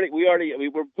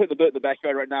we're putting the boat in the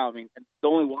backyard right now. I mean, and the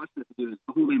only wash that to do is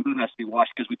the whole main boat has to be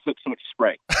washed because we took so much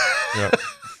spray. Yeah.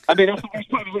 I mean, that's the worst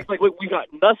part. It's like we got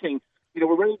nothing.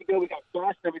 We're ready to go. We got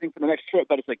gas and everything for the next trip,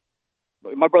 but it's like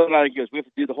my brother and I goes, we have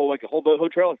to do the whole boat, whole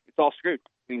trailer. It's all screwed.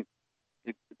 I mean,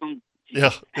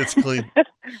 yeah, it's clean.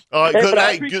 All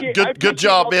right, good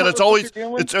job, man. It's always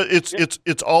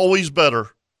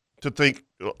better to think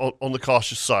on the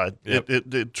cautious side.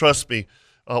 Yep. Trust me.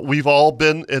 We've all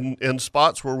been in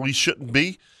spots where we shouldn't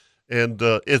be, and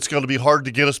it's going to be hard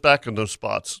to get us back in those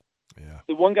spots. Yeah.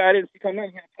 The one guy I didn't see coming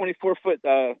in, he had a 24-foot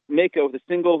Mako with a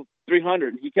single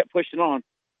 300. He kept pushing on.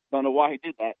 Don't know why he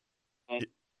did that.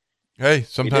 Hey,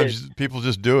 sometimes people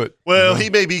just do it. Well, he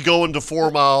may be going to 4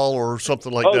 Mile or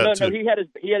something like that. No, he had his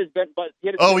bent butt. He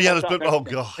had his bent. Oh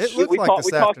gosh, it looks like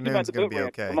this afternoon's going to be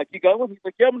okay. I'm like, you going? He's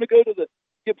like, yeah, I'm going to go to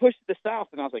get pushed to the south.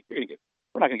 And I was like, we're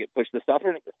not going to get pushed to the south.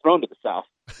 We're going to get thrown to the south.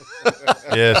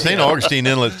 Yeah, St. Augustine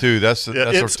Inlet too. That's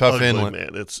a tough ugly, inlet,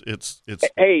 man. It's.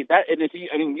 Hey,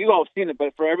 you all have seen it,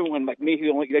 but for everyone like me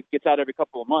who only gets out every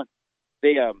couple of months,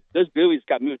 those buoys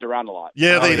got moved around a lot.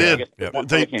 Yeah, they did.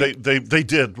 They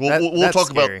did. We'll talk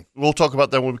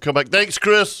about that when we come back. Thanks,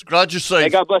 Chris. Glad you're safe. Hey,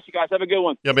 God bless you guys. Have a good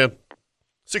one. Yeah, man.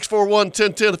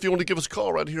 641-1010 if you want to give us a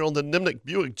call right here on the Nimnick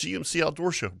Buick GMC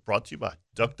Outdoor Show, brought to you by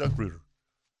Duck Duck Rooter.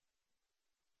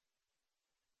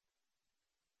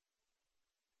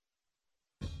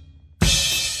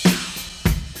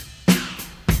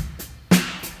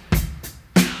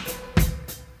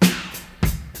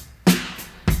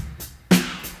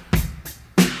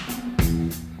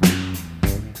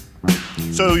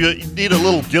 So you need a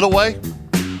little getaway?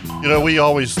 We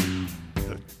always,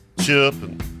 Chip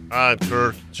and I and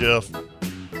Kirk, Jeff,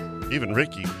 even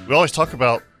Ricky, we always talk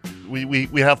about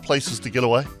we have places to get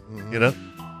away,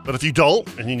 But if you don't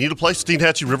and you need a place,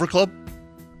 Steinhatchee River Club,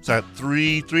 is that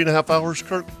 3.5 hours,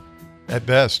 Kirk? At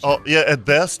best. Oh, yeah, at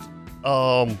best.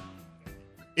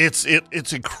 It's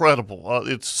incredible.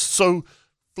 It's so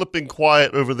flipping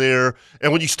quiet over there.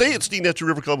 And when you stay at Steinhatchee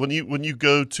River Club, when you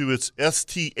go to its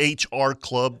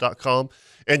sthrclub.com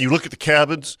and you look at the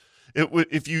cabins,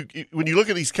 when you look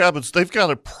at these cabins, they've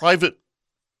got a private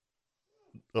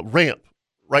ramp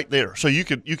right there. So you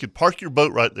could park your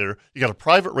boat right there. You got a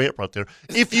private ramp right there.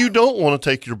 If you don't want to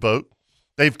take your boat,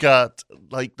 they've got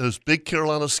like those big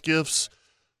Carolina skiffs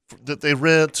that they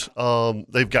rent.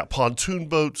 They've got pontoon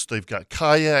boats. They've got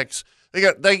kayaks. They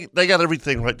got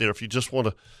everything right there if you just want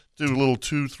to do a little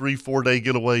 2, 3, 4 day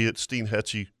getaway at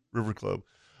Steinhatchee River Club.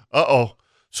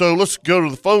 So let's go to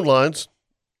the phone lines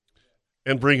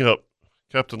and bring up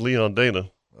Captain Leon Dana.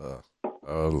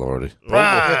 Oh, Lordy.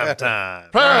 Prime time.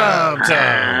 Prime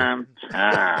time.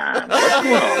 What's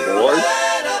going on, boys?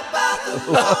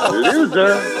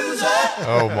 Loser.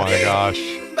 Oh, my gosh.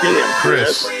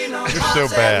 Chris, you're so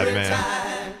bad,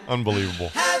 man.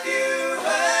 Unbelievable.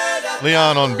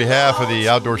 Leon, on behalf of the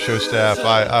Outdoor Show staff,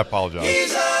 I apologize. Man,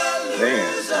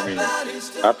 I mean,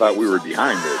 I thought we were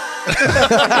behind it.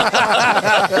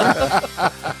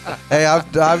 Hey,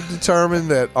 I've determined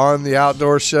that on the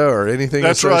outdoor show or anything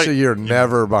That's social, right. you're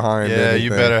never behind. Yeah, anything. you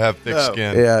better have thick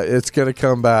skin. Yeah, it's gonna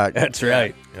come back. That's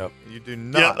right. Yep. You do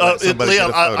not let somebody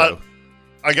Leon, get a photo.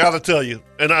 I got to tell you,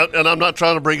 and I'm not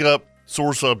trying to bring up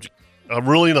sore subject. I'm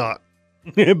really not.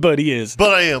 But he is.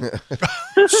 But I am.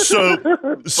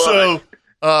 So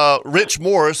Rich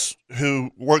Morris,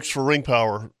 who works for Ring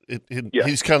Power,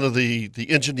 he's kind of the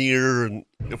engineer and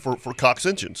for Cox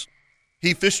Engines.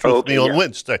 He fished with me on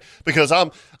Wednesday because I'm,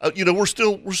 we're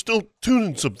still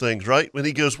tuning some things, right? And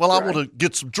he goes, well, I want to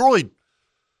get some droid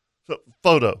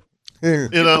photo.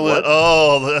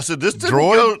 I said, this didn't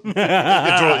droid? go. Droid,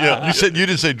 yeah. You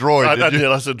didn't say droid, I did you? did.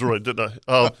 I said droid, didn't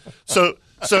I?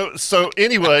 So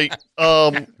anyway,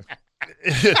 you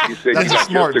said that's a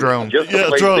smart drone. Just a yeah,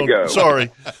 place drone. to go. Sorry.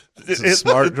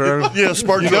 Smart drone? Yeah,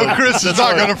 smart drone. Chris is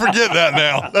not going to forget that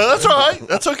now. No, that's all right.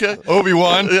 That's okay.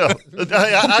 Obi-Wan. Yeah.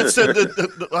 I said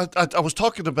that I was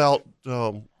talking about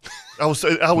I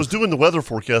was doing the weather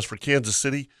forecast for Kansas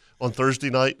City on Thursday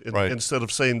night, and instead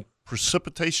of saying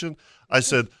precipitation, I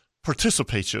said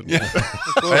participation. Yeah.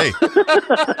 Hey,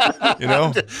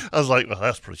 I was like, well,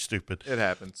 that's pretty stupid. It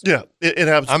happens. Yeah, it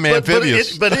happens. I'm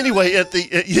amphibious. But anyway, at the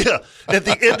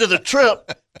end of the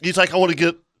trip, he's like, I want to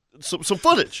get some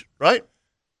footage, right?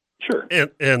 Sure.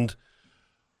 And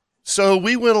so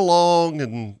we went along,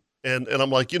 and I'm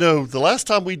like, the last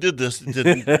time we did this,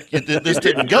 this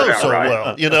didn't go so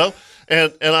well,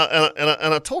 And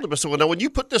I told him, I said, well, now when you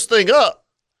put this thing up,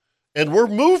 and we're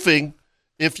moving,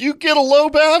 if you get a low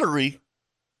battery,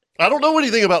 I don't know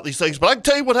anything about these things, but I can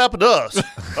tell you what happened to us.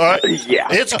 All right? Yeah.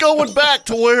 It's going back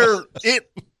to where it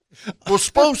was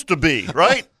supposed to be,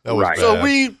 right? That was So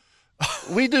bad.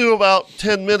 we do about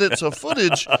 10 minutes of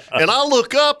footage, and I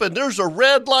look up, and there's a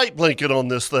red light blinking on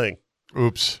this thing.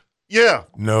 Oops. Yeah.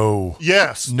 No.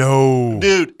 Yes. No.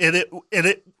 Dude, and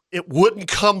it wouldn't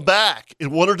come back. It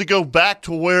wanted to go back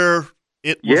to where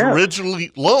it was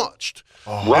originally launched.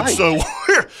 Oh, and so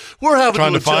we're having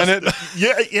trying to find adjust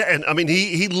it. Yeah, and I mean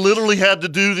he literally had to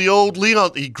do the old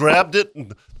Leon. He grabbed it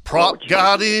and prop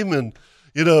got him, and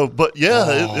But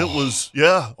it was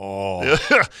Oh.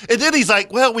 yeah. And then he's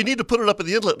like, "Well, we need to put it up in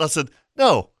the inlet." And I said,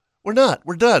 "No, we're not.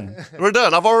 We're done. We're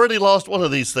done. I've already lost one of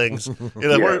these things.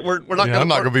 We're not. I'm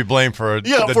not going to be blamed for the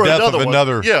death another of one.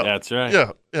 another. Yeah, that's right.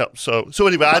 Yeah. So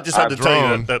anyway, I just had to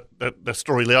tell you that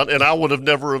story, Leon, and I would have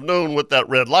never have known what that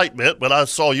red light meant, but I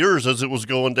saw yours as it was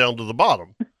going down to the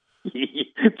bottom.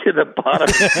 To the bottom.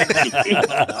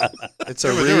 It's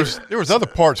there was other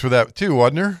parts with that too,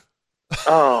 wasn't there?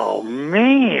 Oh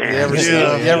man! You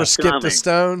ever skipped a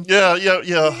stone? Yeah.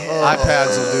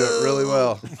 iPads will do it really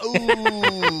well.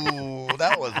 Ooh,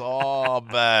 that was all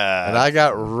bad. And I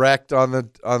got wrecked on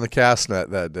the cast net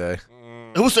that day.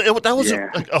 That was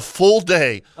a full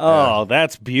day. Oh,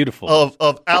 that's beautiful.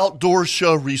 Of outdoor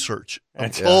show research. A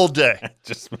full day. That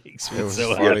just makes It me was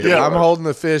so funny. happy. I'm holding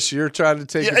the fish. You're trying to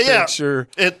take a picture.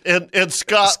 And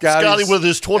Scotty with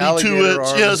his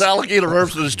 22-inch, his alligator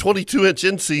arms with his 22-inch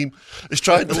inseam is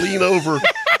trying to lean over.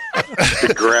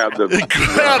 Grab the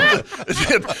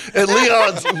and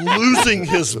Leon's losing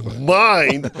his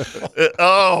mind.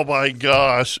 Oh my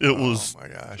gosh, it was. Oh my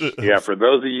gosh. Yeah, for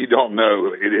those of you who don't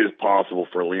know, it is possible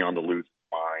for Leon to lose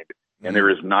his mind, and there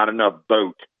is not enough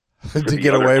boat to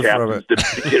get away from it.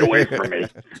 To get away from me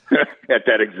at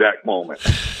that exact moment.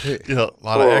 Yeah, a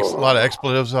lot of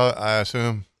expletives, I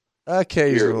assume.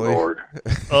 Occasionally. Dear Lord.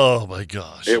 Oh my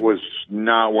gosh. It was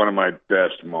not one of my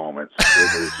best moments.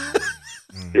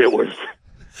 It was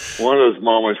one of those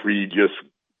moments where you just,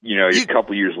 a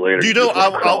couple years later.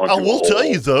 I will tell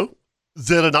you though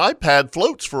that an iPad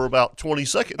floats for about 20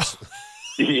 seconds.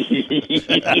 And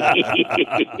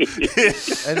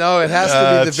no, it has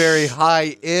to be the very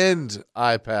high end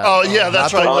iPad. Oh yeah,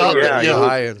 that's right.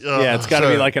 High end. Yeah, it's got to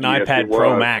be like an iPad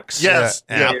Pro Max. Yes,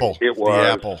 Apple. It was.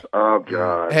 The Apple. Oh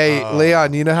god. Hey,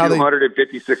 Leon, you know how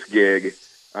 256 gig.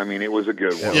 I mean, it was a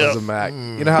good one. It was a Mac.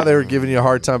 You know how they were giving you a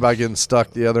hard time about getting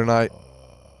stuck the other night?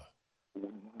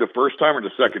 The first time or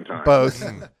the second time? Both.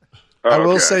 I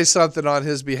will Okay. say something on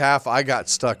his behalf. I got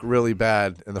stuck really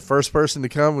bad, and the first person to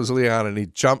come was Leon, and he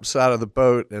jumps out of the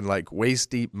boat in like waist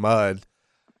deep mud,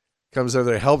 comes over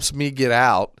there, helps me get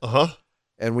out,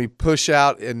 and we push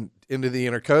out into the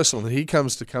intercoastal, and he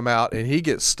comes to come out, and he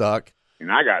gets stuck.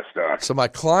 And I got stuck. So my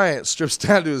client strips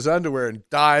down to his underwear and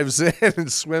dives in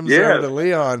and swims over to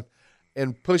Leon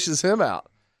and pushes him out.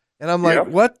 And I'm like,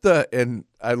 what the? And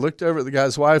I looked over at the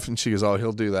guy's wife, and she goes, oh,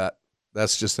 he'll do that.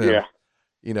 That's just him. Yeah.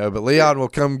 But Leon will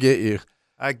come get you.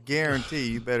 I guarantee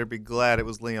you better be glad it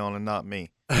was Leon and not me.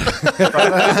 That's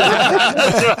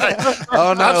right.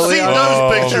 Oh no, I've seen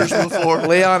those pictures before.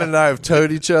 Leon and I have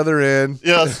towed each other in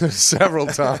several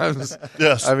times.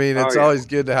 Yes. I mean, it's always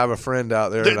good to have a friend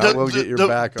out there, and I will get your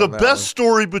back on that. The best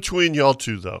story between y'all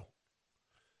two, though,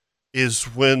 is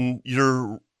when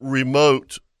your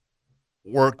remote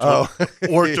worked on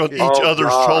each other's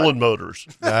trolling motors.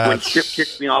 When Chip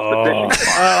kicked me off the fishing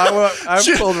spot.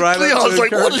 I pulled right up to Leon's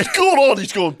like, Kirk. what is going on?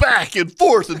 He's going back and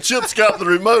forth, and Chip's got the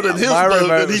remote in his My boat.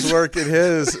 remote And was he's working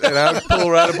his, and I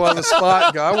pull right up on the spot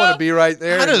and go, I want to be right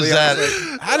there. How And does Leon's that?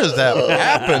 like, How does that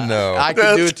happen though? I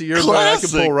can do it to your boat. I can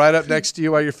classic. pull right up next to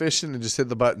you while you're fishing and just hit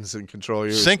the buttons and control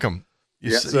yours. Sink them.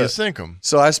 You sink them.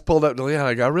 So I just pulled up to Leon.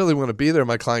 I go, I really want to be there.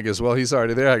 My client goes, well, he's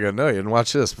already there. I go, no, you didn't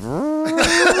watch this. Right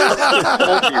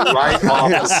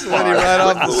off Slid him right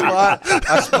off the spot.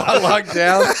 I spot locked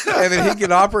down, and then he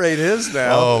can operate his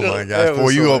now. Oh my gosh! Boy,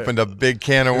 you opened a big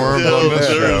can of worms on this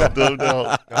show.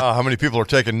 Oh, how many people are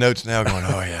taking notes now, going,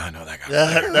 "Oh yeah, I know that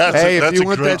guy." Hey, if you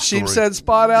want that sheep's head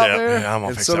spot out there, Yeah, I'm gonna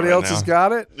and fix somebody that right else has now.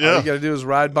 got it, all Yeah. you got to do is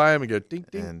ride by him and go, ding,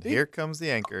 ding, And ding. here comes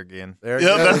the anchor again. There it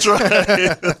Yeah, goes. that's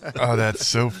right. Oh, that's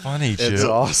so funny, Chip. It's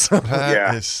awesome.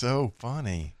 That is Yeah. so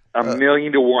funny. A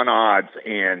 1,000,000 to 1 odds,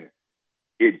 and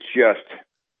it just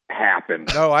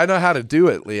happened. No, I know how to do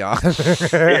it, Leon.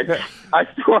 I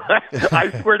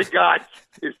swear to God,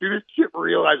 as soon as Chip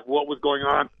realized what was going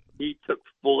on, he took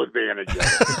full advantage of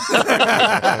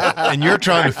it. And you're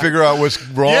trying to figure out what's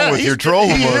wrong with your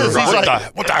trolling motor.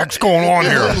 What the heck's going on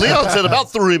here? Leon said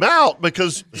about threw him out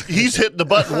because he's hitting the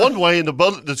button one way and the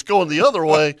button that's going the other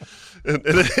way. And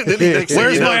then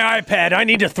Where's my iPad? I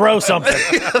need to throw something.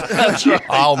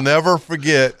 I'll never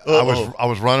forget. I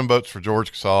was running boats for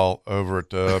George Casal over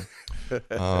at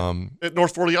at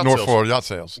North Florida Yacht North Sales. Florida Yacht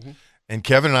Sales. Mm-hmm. And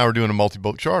Kevin and I were doing a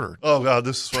multi-boat charter. Oh, God,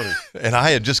 this is funny. And I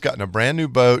had just gotten a brand new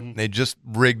boat, and they just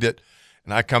rigged it.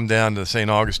 And I come down to St.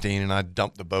 Augustine, and I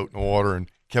dump the boat in the water, and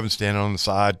Kevin's standing on the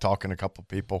side talking to a couple of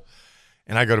people.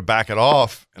 And I go to back it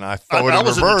off, and I throw it in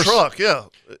reverse. I was in the truck, yeah.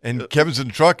 And Kevin's in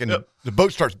the truck, and the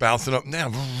boat starts bouncing up and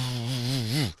down.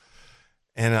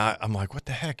 And I'm like, what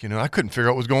the heck? You know, I couldn't figure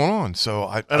out what was going on. So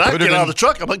I get out of the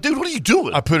truck. I'm like, dude, what are you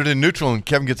doing? I put it in neutral, and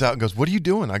Kevin gets out and goes, what are you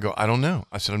doing? I go, I don't know.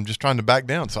 I said, I'm just trying to back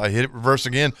down. So I hit it reverse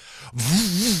again.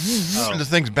 And the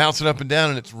thing's bouncing up and down,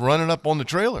 and it's running up on the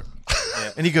trailer.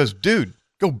 And he goes, dude,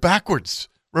 go backwards,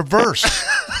 reverse.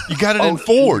 You got it in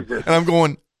forward. Jesus. And I'm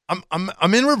going,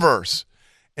 I'm in reverse.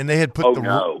 And they had put the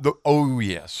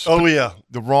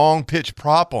wrong pitch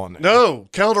prop on there. No,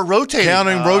 counter rotating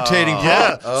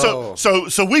prop. Yeah.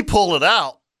 So we pull it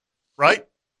out, right?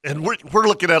 And we're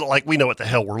looking at it like we know what the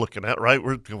hell we're looking at, right?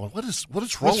 We're going, what is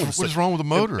wrong with this? What is wrong with the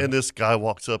motor? And this guy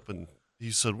walks up and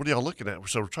he said, "What are y'all looking at?"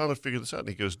 So we're trying to figure this out. And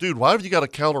he goes, "Dude, why have you got a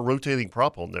counter rotating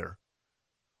prop on there?"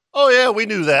 Oh yeah, we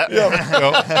knew that. We know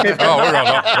exactly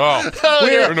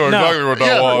what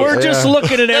that was. We're just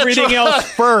looking at everything else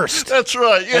first. That's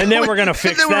right. Yeah, and then we're going to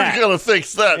fix that. We're going to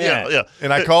fix that. Yeah.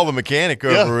 And I called the mechanic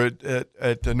over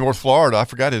at North Florida. I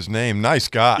forgot his name. Nice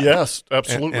guy. Yes,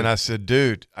 absolutely. And I said,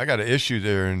 dude, I got an issue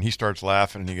there. And he starts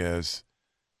laughing and he goes,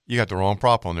 you got the wrong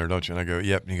prop on there, don't you? And I go,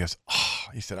 yep. And he goes, oh,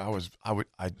 he said, I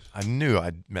knew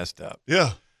I'd messed up.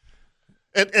 Yeah.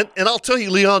 And I'll tell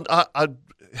you, Leon, I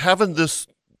having this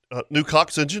new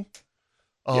Cox engine,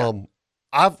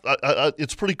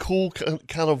 it's pretty cool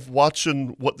kind of watching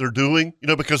what they're doing, you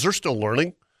know, because they're still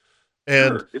learning.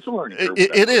 And Sure. It's a learning curve.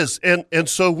 it is. And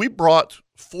so we brought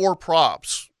 4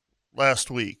 props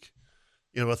last week,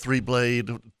 you know, a 3-blade,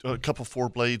 a couple 4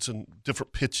 blades and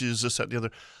different pitches, this, that, and the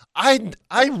other. I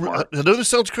know this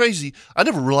sounds crazy. I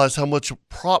never realized how much a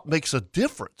prop makes a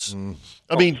difference.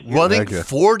 I mean, running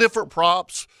 4 different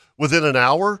props within an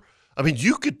hour, I mean,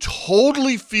 you could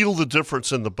totally feel the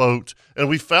difference in the boat. And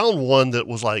we found one that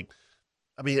was like,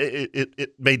 I mean,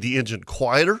 it made the engine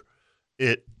quieter.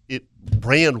 It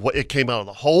ran, it came out of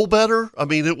the hole better. I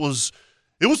mean, it was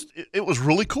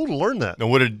really cool to learn that. Now,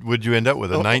 would you end up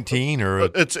with a 19 or a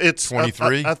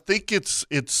 23? I think it's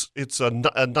a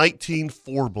 19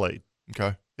 4-blade.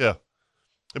 Okay. Yeah.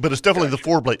 But it's definitely the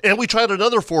 4-blade. And we tried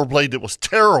another 4-blade that was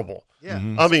terrible. Yeah.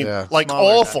 I mean, like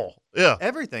Smaller awful. Yeah.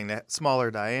 Everything that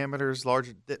smaller diameters,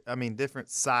 larger. Different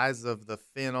size of the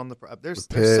fin on the. There's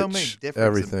so many differences.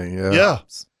 Everything. Yeah.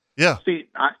 See,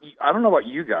 I don't know about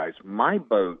you guys. My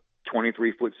boat,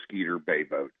 23-foot Skeeter bay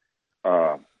boat,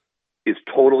 is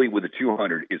totally with a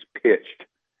 200 is pitched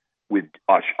with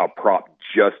a prop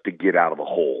just to get out of the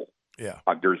hole. Yeah.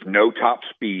 There's no top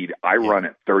speed. I run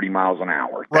at 30 miles an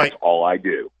hour. That's all I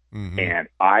do. Mm-hmm. And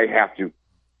I have to,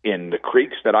 in the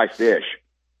creeks that I fish,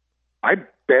 I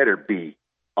better be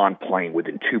on plane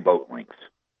within 2 boat lengths.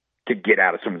 to get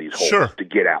out of some of these holes, Sure. to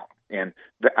get out. And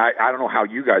I don't know how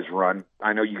you guys run.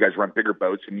 I know you guys run bigger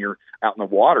boats and you're out in the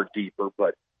water deeper,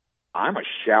 but I'm a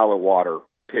shallow water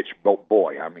pitch boat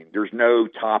boy. I mean, there's no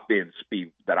top end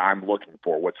speed that I'm looking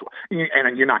for whatsoever.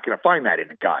 And you're not going to find that in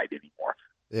a guide anymore.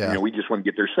 Yeah. You know, we just want to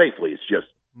get there safely. It's just,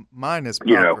 mine is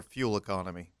you know. proper fuel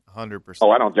economy, 100%.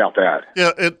 Oh, I don't doubt that.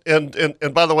 Yeah,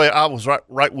 and by the way, I was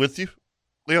right with you,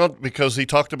 Leon, because he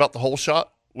talked about the whole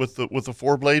shot with the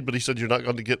four blade, but he said you're not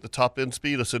going to get the top end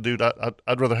speed. I said, dude,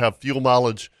 I'd rather have fuel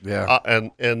mileage,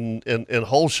 and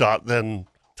whole shot than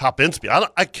top end speed.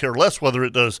 I care less whether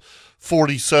it does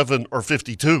 47 or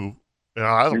 52. You know,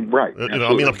 I don't, right. You know,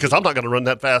 I mean, because I'm not going to run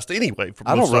that fast anyway.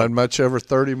 I don't run much over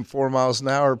 34 miles an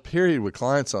hour, period, with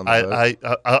clients on the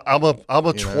boat. I'm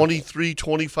a 23,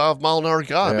 25 mile an hour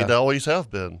guy. I mean, I always have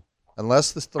been.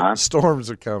 Unless the storms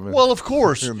are coming. Well, of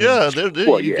course, yeah.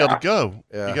 You got to go.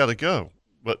 Yeah. You got to go.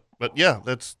 But yeah,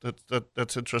 that's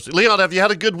interesting. Leon, have you had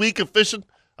a good week of fishing?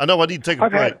 I know I need to take a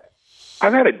break.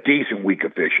 I've had a decent week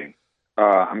of fishing.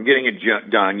 I'm getting it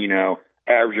done, you know,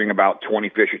 averaging about 20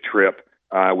 fish a trip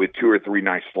with 2 or 3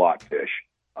 nice slot fish.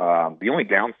 The only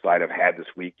downside I've had this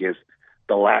week is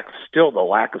the lack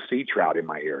of sea trout in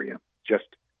my area. Just,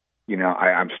 you know,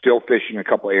 I'm still fishing a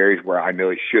couple areas where I know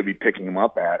it should be picking them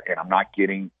up at, and I'm not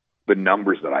getting the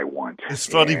numbers that I want. It's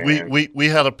funny. We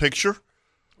had a picture.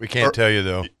 We can't tell you,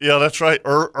 though. Yeah, that's right.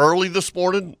 Early this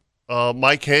morning,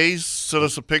 Mike Hayes sent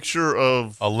us a picture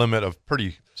of a limit of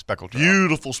pretty speckled trout.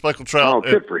 Beautiful speckled trout. Oh,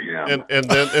 good for you. And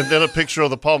then a picture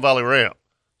of the Palm Valley Ramp.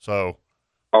 So.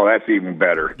 Oh, that's even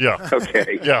better. Yeah.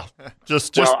 Okay. Yeah.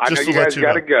 Just I know just you to let guys you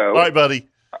got to know. go. All right, buddy.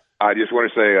 I just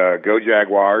want to say, go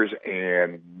Jaguars,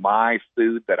 and my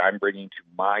food that I'm bringing to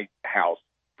my house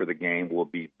for the game will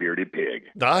be bearded pig.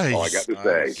 Nice. That's all I got to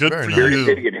say. Good for bearded you.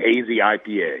 pig and hazy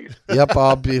IPAs. Yep,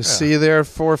 I'll see you there at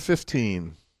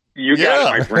 4:15. You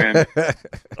got it, my friend.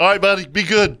 All right, buddy. Be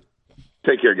good.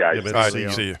 Take care, guys. Yeah, man, All right,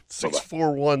 see you.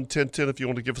 641-1010 if you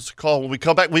want to give us a call. When we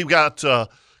come back, we've got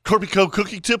Kirby Co.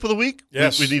 cooking tip of the week.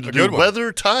 Yes, we need to a do good one.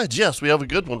 weather tides. Yes, we have a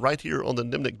good one right here on the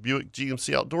Nimnik Buick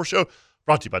GMC Outdoor Show,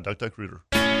 brought to you by Duck Duck Rooter.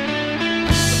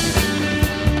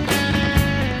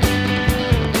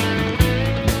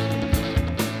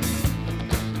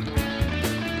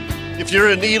 If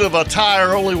you're in need of a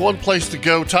tire, only one place to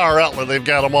go, Tire Outlet. They've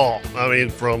got them all. I mean,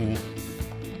 from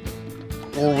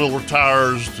four-wheeler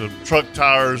tires to truck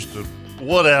tires to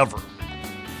whatever.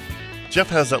 Jeff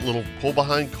has that little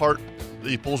pull-behind cart that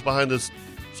he pulls behind his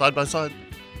side-by-side,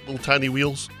 little tiny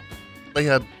wheels. They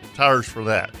had tires for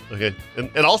that, okay?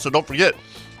 And also, don't forget,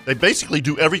 they basically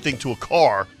do everything to a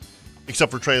car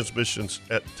except for transmissions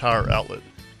at Tire Outlet.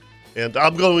 And Chris,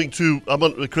 I'm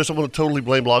going to totally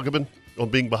blame Loggeman on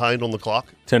being behind on the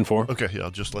clock. 10-4. Okay, yeah,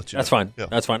 I'll just let you That's know. fine. Yeah.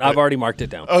 That's fine. I've already marked it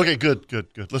down. Okay, good.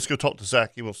 Let's go talk to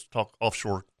Zach. He wants to talk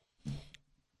offshore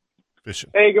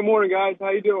fishing. Hey, good morning, guys. How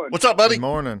you doing? What's up, buddy? Good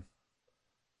morning.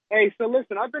 Hey, so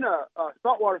listen, I've been a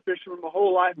saltwater fisherman my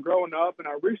whole life growing up, and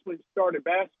I recently started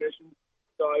bass fishing,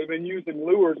 so I've been using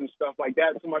lures and stuff like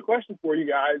that. So my question for you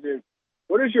guys is,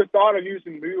 what is your thought of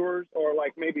using lures or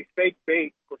like maybe fake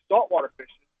bait for saltwater fishing?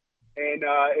 And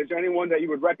is there anyone that you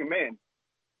would recommend?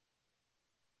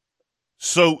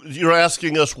 So you're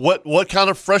asking us what kind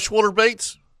of freshwater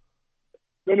baits?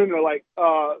 No, like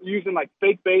using like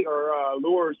fake bait or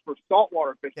lures for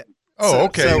saltwater fishing. Oh,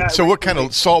 okay. So what kind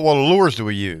of saltwater lures do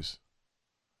we use?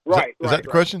 Right. Is that the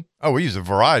question? Oh, we use a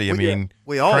variety. I mean,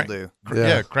 we all do.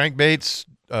 Yeah, crankbaits,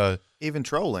 even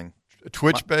trolling,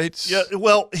 twitch baits. Yeah.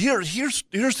 Well, here's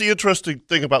the interesting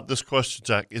thing about this question,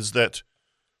 Zach, is that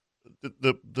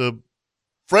the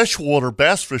freshwater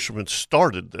bass fishermen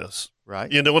started this. Right.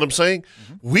 You know what I'm saying?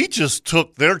 Mm-hmm. We just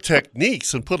took their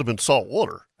techniques and put them in salt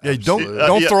water. Yeah,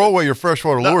 don't throw away your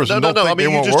freshwater lures. No. I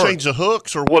mean, you just change the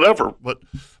hooks or whatever.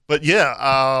 But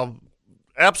yeah,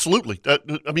 absolutely.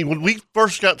 I mean, when we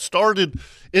first got started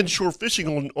inshore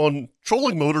fishing on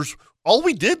trolling motors, all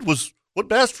we did was what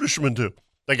bass fishermen do.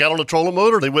 They got on a trolling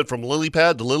motor. They went from lily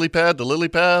pad to lily pad to lily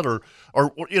pad, or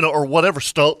whatever,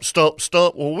 stump.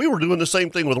 Well, we were doing the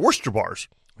same thing with oyster bars.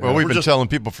 Well, we've been telling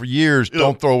people for years,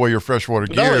 don't throw away your freshwater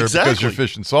gear because you're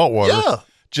fishing saltwater. Yeah.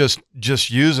 Just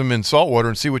use them in saltwater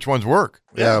and see which ones work.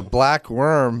 Yeah, black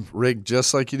worm rigged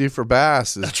just like you do for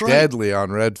bass is deadly on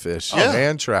redfish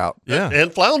and trout. Yeah,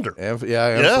 and flounder. And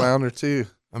flounder too.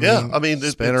 I mean,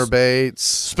 spinner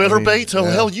baits.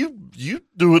 Hell, you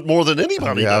do it more than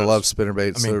anybody. Yeah, does. I love spinner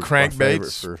baits. I mean,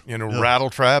 crankbaits, rattle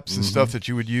traps and stuff that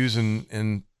you would use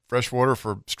in freshwater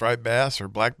for striped bass or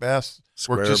black bass.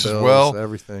 Work just as well.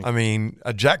 Everything. I mean,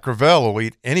 a Jack Crevalle will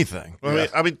eat anything.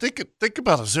 I mean, think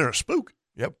about a Zara spook.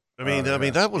 Yep. I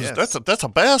mean, that's a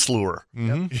bass lure.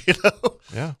 Mm-hmm. You know.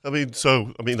 Yeah.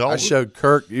 I showed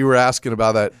Kirk. You were asking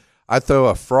about that. I throw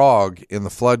a frog in the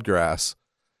flood grass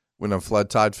when I'm flood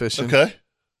tide fishing. Okay.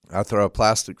 I throw a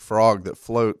plastic frog that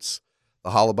floats,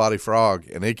 the hollow body frog,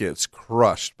 and it gets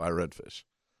crushed by redfish.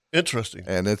 Interesting.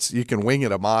 And you can wing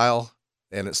it a mile,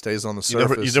 and it stays on the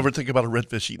surface. You never think about a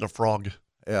redfish eating a frog.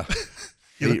 Yeah.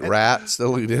 They'll eat rats.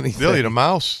 They'll eat anything. They'll eat a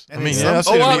mouse. And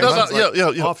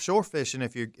offshore fishing,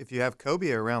 if you have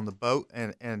cobia around the boat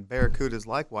and barracudas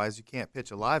likewise, you can't pitch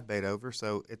a live bait over,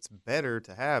 so it's better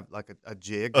to have like a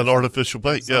jig, an artificial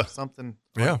bait, something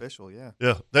artificial, yeah.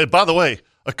 By the way,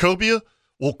 a cobia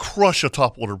will crush a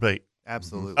topwater bait.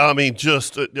 Absolutely. I mean,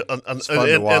 just it's fun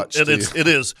to watch, and it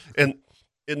is, and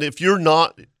if you're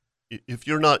not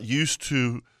used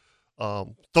to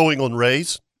throwing on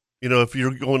rays. You know, if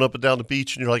you're going up and down the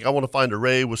beach and you're like, I want to find a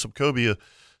ray with some cobia,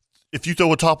 if you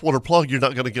throw a topwater plug, you're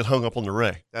not going to get hung up on the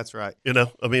ray. That's right. You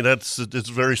know, I mean, it's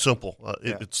very simple.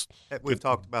 We've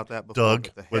talked about that before. Doug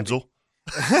Wenzel.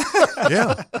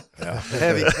 Yeah.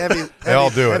 Heavy. They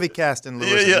all do it. Heavy casting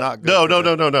lures is not good.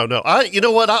 No. You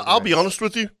know what? I'll be honest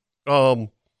with you. I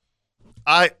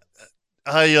don't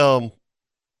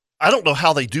know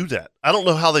how they do that. I don't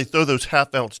know how they throw those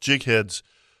half-ounce jig heads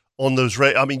on those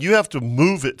rays. I mean, you have to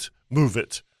move it.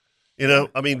 You know,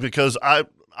 I mean, because I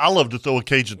love to throw a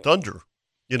Cajun Thunder.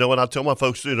 You know, and I tell my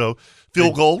folks, you know,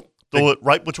 field goal, throw it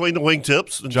right between the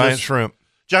wingtips. And giant shrimp,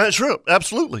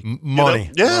 absolutely.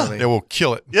 Money. You know? Yeah. They will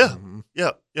kill it. Yeah,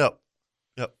 yeah,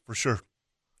 for sure.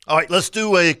 All right, let's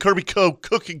do a Kirby Co.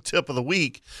 cooking tip of the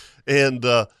week. And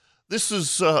this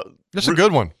is it's a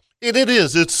good one. And it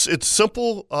is. It's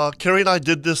simple. Carrie and I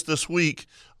did this week.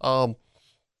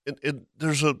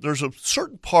 There's a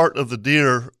certain part of the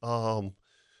deer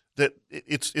that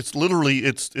it's literally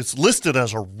listed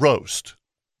as a roast.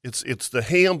 It's the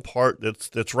ham part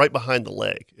that's right behind the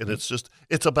leg, and it's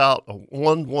about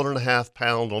 1.5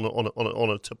 pound on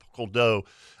a typical doe.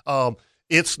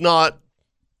 It is not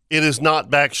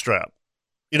backstrap.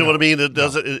 You know what I mean? It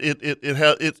does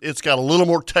it's got a little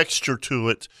more texture to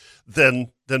it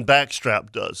than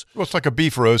backstrap does. Well, it's like a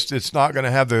beef roast. It's not going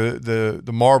to have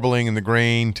the marbling and the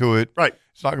grain to it. Right.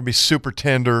 It's not going to be super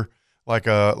tender like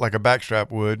a backstrap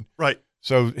would. Right.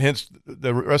 So hence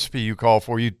the recipe you call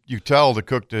for, you tell to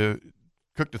cook the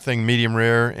thing medium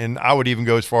rare, and I would even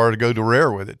go as far to go to rare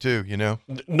with it too. You know.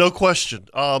 No question.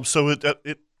 So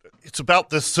it's about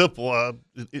this simple.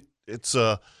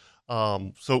 So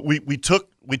we took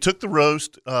the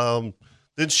roast.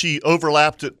 Then she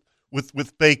overlapped it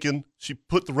with bacon. She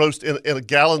put the roast in a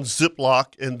gallon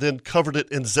Ziploc and then covered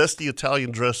it in zesty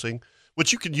Italian dressing,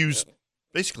 which you can use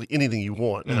basically anything you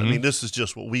want. Mm-hmm. I mean, this is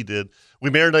just what we did. We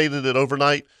marinated it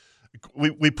overnight.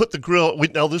 We put the grill.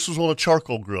 Now this was on a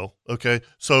charcoal grill. Okay,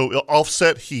 so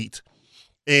offset heat,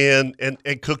 and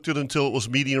cooked it until it was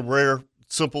medium rare,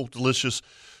 simple, delicious.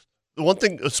 The one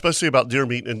thing, especially about deer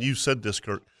meat, and you said this,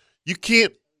 Kurt, you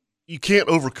can't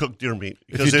overcook deer meat.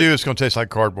 If you do, it's going to taste like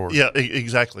cardboard. Yeah,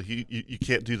 exactly. You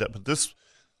can't do that. But this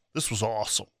was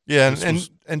awesome. Yeah,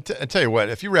 and tell you what,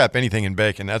 if you wrap anything in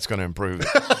bacon, that's going to improve it.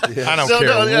 I don't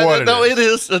care what it is. No, it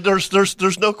is.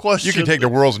 There's no question. You can take the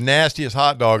world's nastiest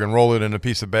hot dog and roll it in a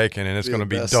piece of bacon, and it's going to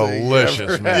be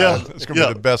delicious, man. Yeah. It's going to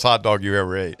be the best hot dog you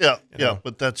ever ate. Yeah, you know?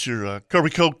 But that's your Kirby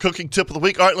Co. cooking tip of the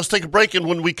week. All right, let's take a break, and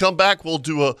when we come back, we'll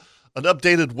do an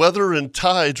updated weather and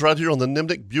tides right here on the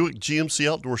Nimnik Buick GMC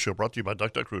Outdoor Show, brought to you by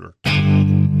Duck Rooter.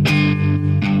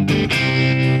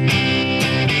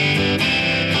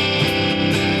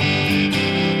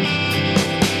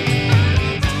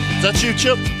 Is that you,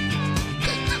 Chip?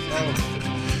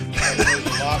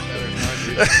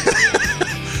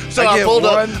 So I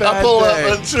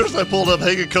pulled up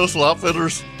Hagen Coastal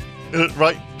Outfitters,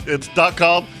 right? It's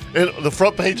 .com. And the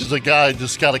front page is a guy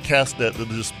just got a cast net that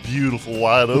is just beautiful,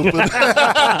 wide open.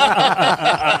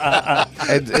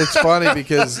 And it's funny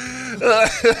because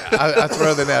I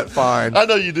throw the net fine. I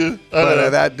know you do. But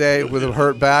that day with a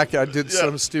hurt back, I did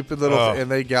some stupid little and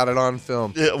they got it on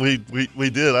film. Yeah, we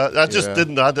did. I just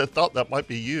didn't. I thought that might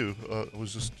be you. I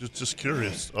was just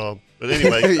curious. But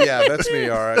anyway. Yeah, that's me,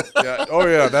 all right. Yeah. Oh,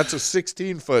 yeah, that's a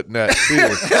 16-foot net, too.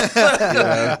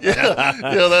 Yeah,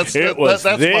 that's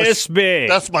big.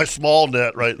 That's my small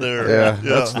net right there. Yeah,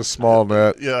 that's the small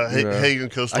net. Yeah, Hagen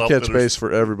Coastal I catch base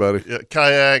for everybody. Yeah,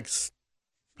 kayaks,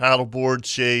 paddleboard,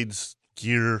 shades,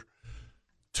 gear,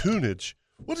 tunage.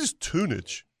 What is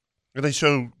tunage? And they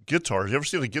show guitars. You ever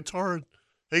seen a guitar at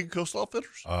Hagen Coastal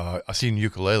Outfitters? I've seen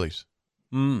ukuleles.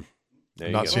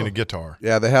 Not seen a guitar.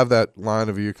 Yeah, they have that line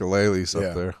of ukuleles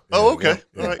up there. Oh, okay.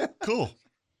 All right, cool.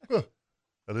 Huh.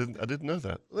 I didn't know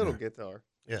that. Little guitar.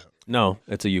 Yeah. No,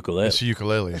 it's a ukulele. It's a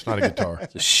ukulele. It's not a guitar.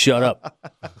 Just shut up.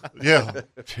 Yeah.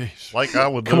 Jeez. Like I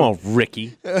would. Come on,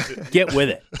 Ricky. Get with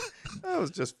it. That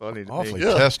was just funny to Awfully me.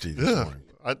 testy this Yeah. morning.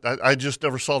 I just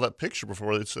never saw that picture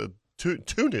before. It said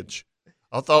tunage.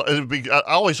 I thought it would be. I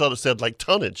always thought it said like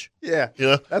tonnage. Yeah,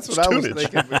 that's what it's I was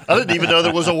tunage. thinking. I didn't even know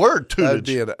there was a word tunage. That'd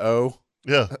be an O.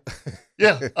 Yeah,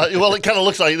 yeah. Well, it kind of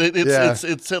looks like Yeah.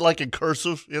 it's said like in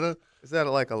cursive. You know. Is that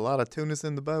like a lot of tunas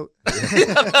in the boat?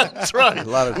 That's right. A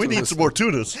lot of we need tunas. some more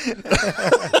tunas.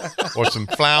 Or some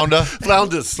flounder.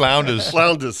 Flounders. Flounders.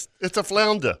 Flounders. It's a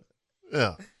flounder.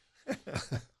 Yeah.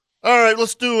 All right,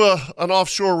 let's do an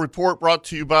offshore report brought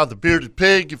to you by the Bearded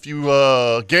Pig. If you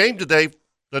game today,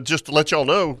 just to let y'all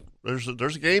know, there's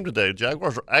a game today.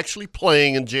 Jaguars are actually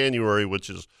playing in January, which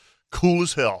is cool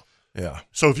as hell. Yeah.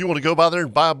 So if you want to go by there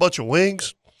and buy a bunch of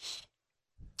wings,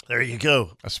 there you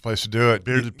go. That's the place to do it.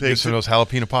 Bearded Get Pig. some of those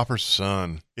jalapeno poppers,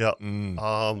 son. Yeah.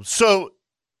 Mm. So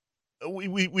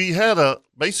we had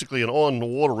basically an on the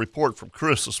water report from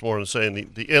Chris this morning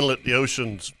saying the inlet, the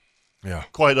ocean's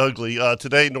quite ugly.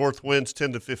 Today, north winds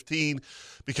 10 to 15,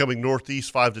 becoming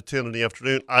northeast 5 to 10 in the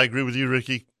afternoon. I agree with you,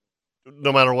 Ricky.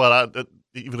 No matter what,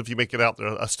 even if you make it out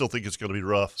there, I still think it's going to be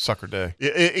rough. Sucker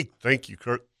day. Thank you,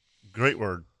 Kurt. Great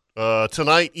word.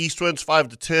 Tonight, east winds 5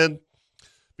 to 10,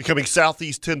 becoming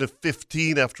southeast 10 to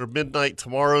 15 after midnight.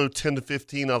 Tomorrow, 10 to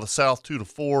 15 out of the south, 2 to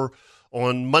 4.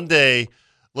 On Monday,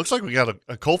 looks like we got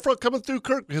a cold front coming through,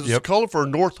 Kirk, because it's calling for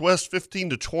northwest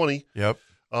 15 to 20. Yep.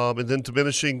 And then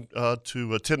diminishing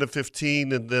to 10 to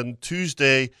 15. And then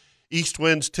Tuesday, east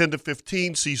winds 10 to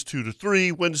 15, seas 2 to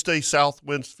 3. Wednesday, south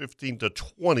winds 15 to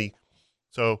 20.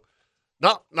 So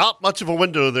not much of a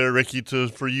window there, Ricky,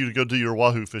 for you to go do your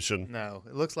wahoo fishing. No,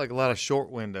 it looks like a lot of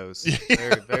short windows.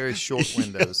 Very, very short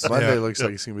windows. Monday looks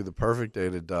like it's going to be the perfect day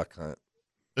to duck hunt.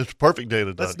 It's a perfect day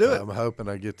to duck Let's do it. I'm hoping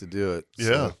I get to do it. Yeah.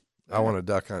 So I want to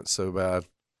duck hunt so bad.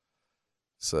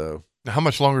 So Now, how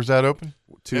much longer is that open?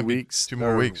 2 weeks. 2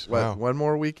 more or weeks. What, Wow. one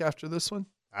more week after this one?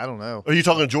 I don't know. Are you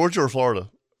talking Georgia or Florida?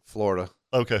 Florida.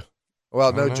 Okay. Well,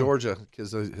 I don't no, know. Georgia,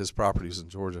 because his property's in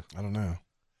Georgia. I don't know.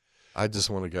 I just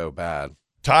want to go bad.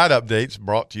 Tide updates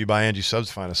brought to you by Angie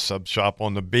Subs. Find a sub shop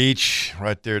on the beach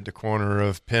right there at the corner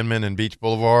of Penman and Beach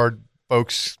Boulevard.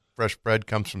 Folks, fresh bread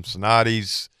comes from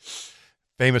Sonati's,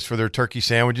 famous for their turkey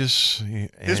sandwiches.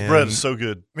 His bread is so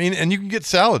good. I mean, and you can get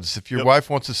salads. If your wife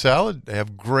wants a salad, they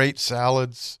have great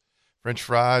salads, French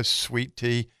fries, sweet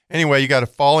tea. Anyway, you got a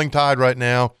falling tide right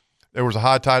now. There was a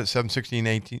high tide at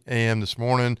 7:16 a.m. this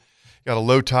morning. Got a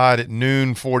low tide at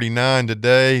noon 49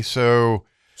 today. So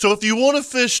if you want to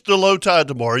fish the low tide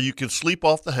tomorrow, you can sleep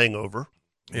off the hangover.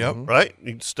 Yep. Right?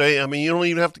 You can stay. I mean, you don't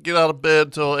even have to get out of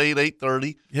bed till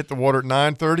 8:30. Hit the water at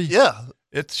 9:30. Yeah.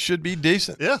 It should be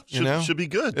decent. Yeah. should Should be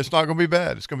good. It's not going to be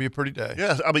bad. It's going to be a pretty day.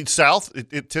 Yeah. I mean, south,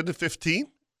 it 10 to 15.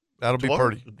 That'll be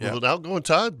tomorrow. pretty. Yeah. With an outgoing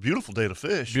tide, beautiful day to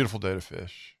fish. Beautiful day to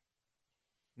fish.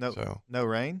 No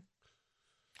rain?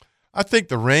 I think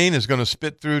the rain is going to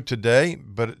spit through today,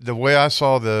 but the way I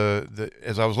saw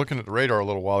as I was looking at the radar a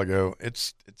little while ago,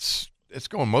 it's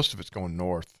going, most of it's going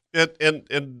north.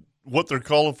 And what they're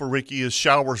calling for, Ricky, is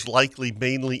showers likely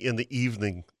mainly in the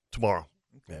evening tomorrow.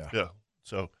 Yeah. Yeah.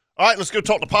 So, all right, let's go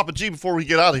talk to Papa G before we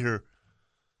get out of here.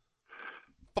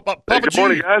 Papa Good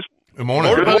morning, guys. Good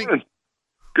morning. Good morning.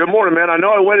 Good morning, man. I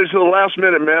know I waited till the last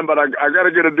minute, man, but I got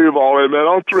to get a Duval in, man.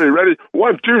 On three. Ready?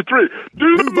 1, 2, 3.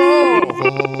 Duval!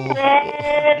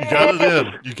 You got it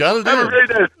in. You got it in. Have a great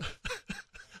day.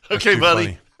 Okay,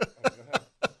 buddy.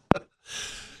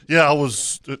 Yeah, I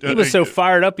was. He was so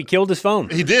fired up, he killed his phone.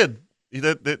 He did. He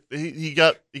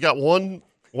got one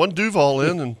Duval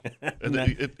in,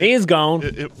 and he is gone.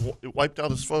 It wiped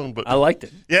out his phone. But I liked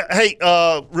it. Yeah. Hey,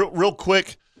 real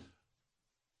quick.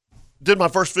 Did my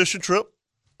first fishing trip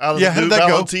out of the how New did that go?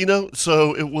 Valentino.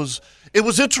 So it was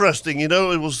interesting. You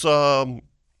know, it was.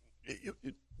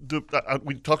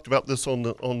 We talked about this on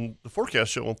the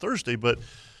forecast show on Thursday, but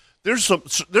there's some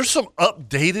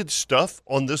updated stuff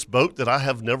on this boat that I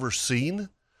have never seen.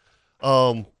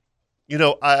 You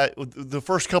know, the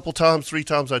first couple times, 3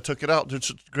 times I took it out, it's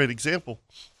a great example.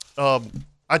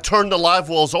 I turned the live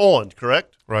wells on,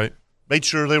 correct? Right. Made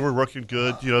sure they were working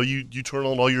good. You know, you turn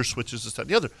on all your switches, this, that, and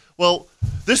the other. Well,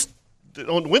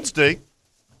 on Wednesday,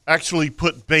 actually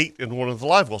put bait in one of the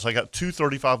live wells. I got 2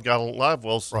 35-gallon live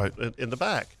wells in the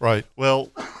back. Right. Well,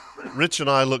 Rich and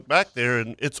I look back there,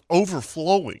 and it's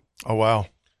overflowing. Oh, wow.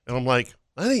 And I'm like,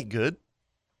 that ain't good.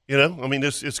 You know, I mean,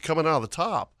 it's coming out of the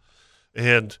top.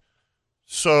 And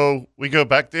so we go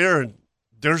back there, and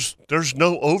there's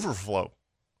no overflow.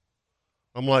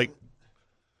 I'm like,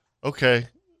 okay,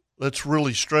 that's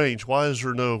really strange. Why is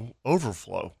there no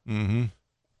overflow? Mm-hmm.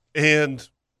 And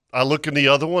I look in the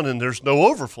other one and there's no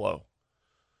overflow.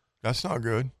 That's not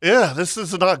good. Yeah, this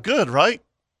is not good, right?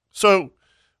 So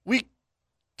we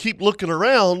keep looking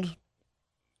around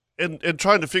and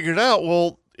trying to figure it out.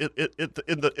 Well,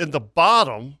 in the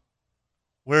bottom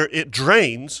where it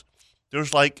drains,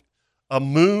 there's like a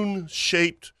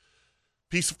moon-shaped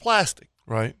piece of plastic.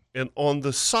 Right. And on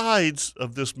the sides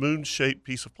of this moon-shaped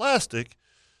piece of plastic,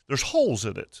 there's holes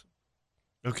in it.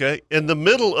 Okay? In the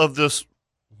middle of this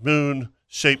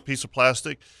moon-shaped piece of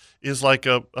plastic is like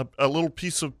a little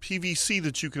piece of PVC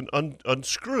that you can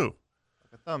unscrew.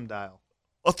 Like a thumb dial.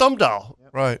 A thumb dial.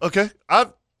 Yep. Right. Okay. I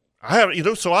have,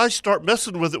 so I start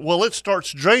messing with it. Well, it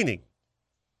starts draining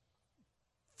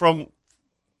from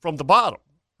the bottom,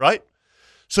 right?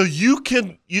 So you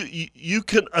can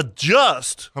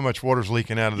adjust how much water's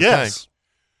leaking out of the yes. tank.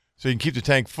 So you can keep the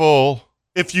tank full.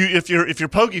 If you're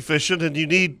pokey fishing and you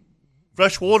need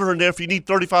fresh water in there, if you need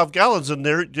 35 gallons in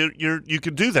there, you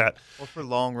can do that. Or for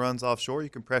long runs offshore, you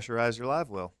can pressurize your live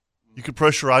well. You can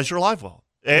pressurize your live well.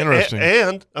 Interesting.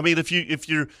 And I mean, if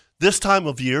you're this time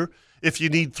of year, if you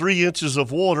need 3 inches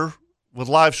of water with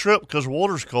live shrimp because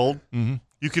water's cold,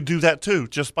 you can do that too,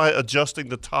 just by adjusting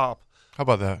the top. How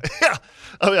about that? Yeah,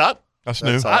 I mean, that's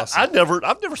new. Awesome.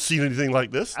 I've never seen anything like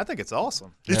this. I think it's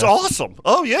awesome. It's awesome.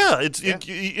 Oh yeah,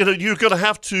 you're going to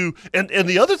have to, and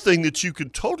the other thing that you can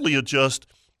totally adjust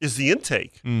is the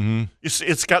intake. Mm-hmm.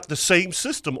 It's got the same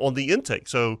system on the intake.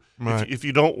 So Right. if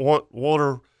you don't want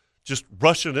water just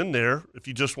rushing in there, if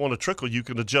you just want a trickle, you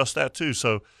can adjust that too.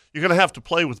 So you're going to have to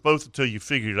play with both until you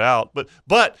figure it out.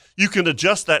 But you can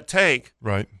adjust that tank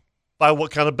Right. by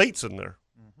what kind of bait's in there.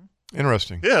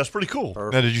 Interesting. Yeah, it's pretty cool.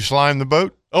 Now, did you slime the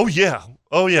boat? Oh yeah.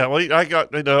 Well, I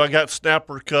got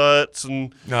snapper cuts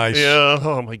and Nice. Yeah.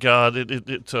 Oh my God. We're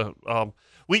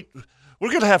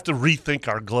gonna have to rethink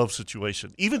our glove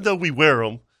situation. Even though we wear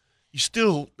them, you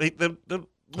still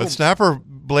But snapper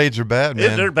blades are bad,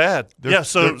 man. They're bad.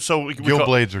 So gill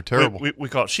blades are terrible. We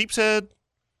caught sheep's head,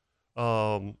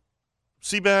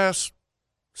 sea bass,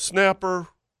 snapper,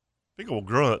 big old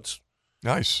grunts.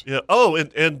 Nice. Yeah. Oh,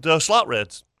 and slot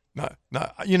reds.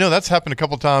 That's happened a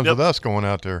couple times with us going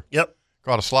out there. Yep.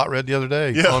 Caught a slot red the other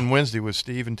day on Wednesday with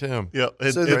Steve and Tim. Yep.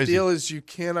 So the deal is you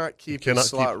cannot keep a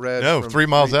slot red. No, 3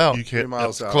 miles out. You can't. 3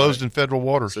 miles out. Closed in federal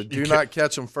waters. So do not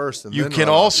catch them first. And You then can run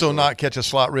also offshore. not catch a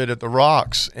slot red at the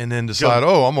rocks and then decide,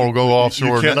 I'm going to go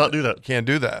offshore. You cannot do that. Can't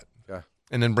do that. Okay.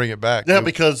 And then bring it back. Yeah, You'll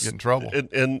because get in trouble.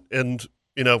 And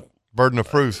burden of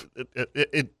proof.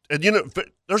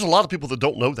 There's a lot of people that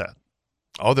don't know that.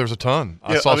 Oh, there's a ton.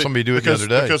 I saw somebody do it the other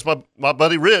day. Because my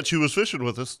buddy Rich, who was fishing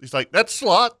with us, he's like, that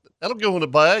slot, that'll go in a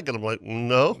bag. And I'm like,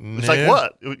 no. It's like,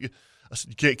 what? I said,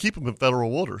 you can't keep them in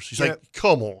federal waters. He's like,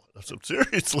 come on. I said,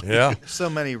 seriously? Yeah. So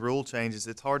many rule changes,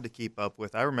 it's hard to keep up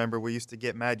with. I remember we used to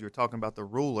get mad. You were talking about the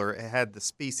ruler. It had the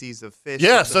species of fish.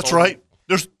 Yes, that's right.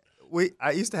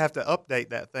 I used to have to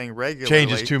update that thing regularly.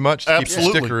 Changes too much to keep the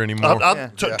sticker anymore.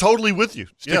 I'm totally with you.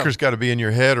 Sticker's got to be in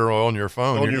your head or on your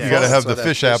phone. You got to have the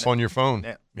fish app on your phone.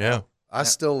 Yeah. I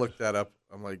still look that up.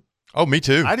 I'm like, oh, me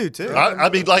too. I do too. I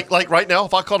mean, like right now,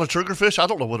 if I caught a triggerfish, I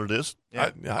don't know what it is.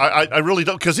 Yeah. I really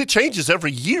don't, because it changes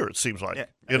every year. It seems like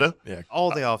Yeah.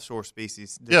 All the offshore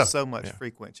species. There's so much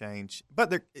frequent change.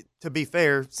 But to be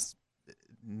fair,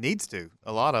 needs to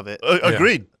a lot of it.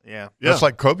 Agreed. Yeah. That's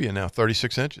like cobia now,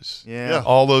 36 inches. Yeah.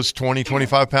 All those 20,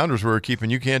 25 pounders we were keeping,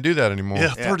 you can't do that anymore.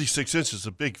 Yeah, 36 inches is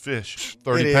a big fish.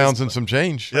 30 pounds and some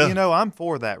change. Yeah. I'm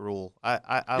for that rule. I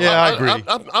agree.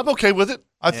 I'm okay with it.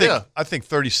 I think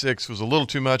 36 was a little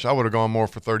too much. I would have gone more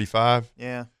for 35.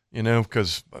 Yeah.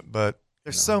 Because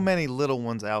there's so many little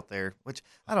ones out there, which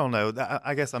I don't know.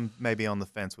 I guess I'm maybe on the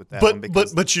fence with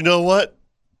that. But you know what?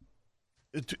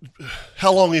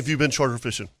 How long have you been charter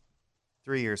fishing?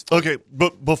 3 years. Okay,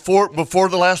 but before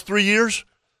the last 3 years,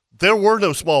 there were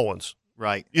no small ones.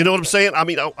 Right. You know what I'm saying? I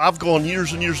mean, I've gone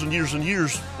years and years and years and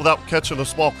years without catching a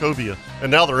small cobia, and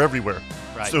now they're everywhere.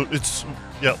 Right. So it's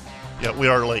we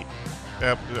are late.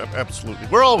 Absolutely,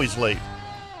 we're always late.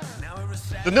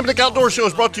 The Nimnik Outdoor Show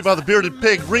is brought to you by the Bearded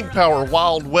Pig, Ring Power,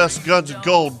 Wild West Guns and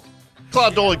Gold,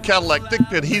 Claude Dolan Cadillac, Dick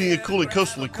Pin Heating and Cooling,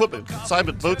 Coastal Equipment,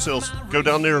 Consignment Boat Sales. Go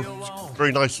down there.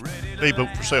 Very nice bay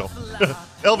boat for sale.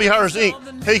 LV Hires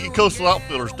Inc., Hagen Coastal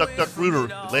Outfitters, Duck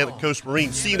Rooter, Atlantic Coast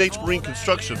Marine, C&H Marine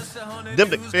Construction,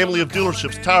 Nimnik Family of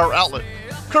Dealerships, Tire Outlet,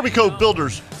 Kirby Cove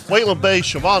Builders, Whalen Bay,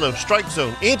 Shimano, Strike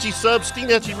Zone, Angie Subs,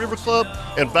 Steenhatchee River Club,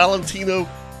 and Valentino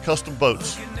Custom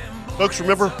Boats. Folks,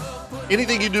 remember,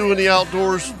 anything you do in the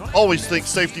outdoors, always think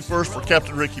safety first. For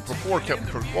Captain Ricky Perfor, Captain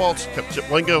Kirk Waltz, Captain Chip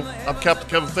Wingo, I'm Captain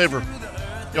Kevin Favor.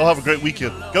 Y'all have a great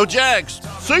weekend. Go Jags!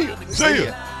 See you! See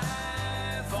you!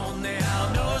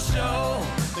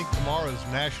 I think tomorrow's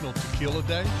now. National Tequila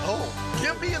Day. Oh,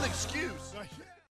 give me an excuse.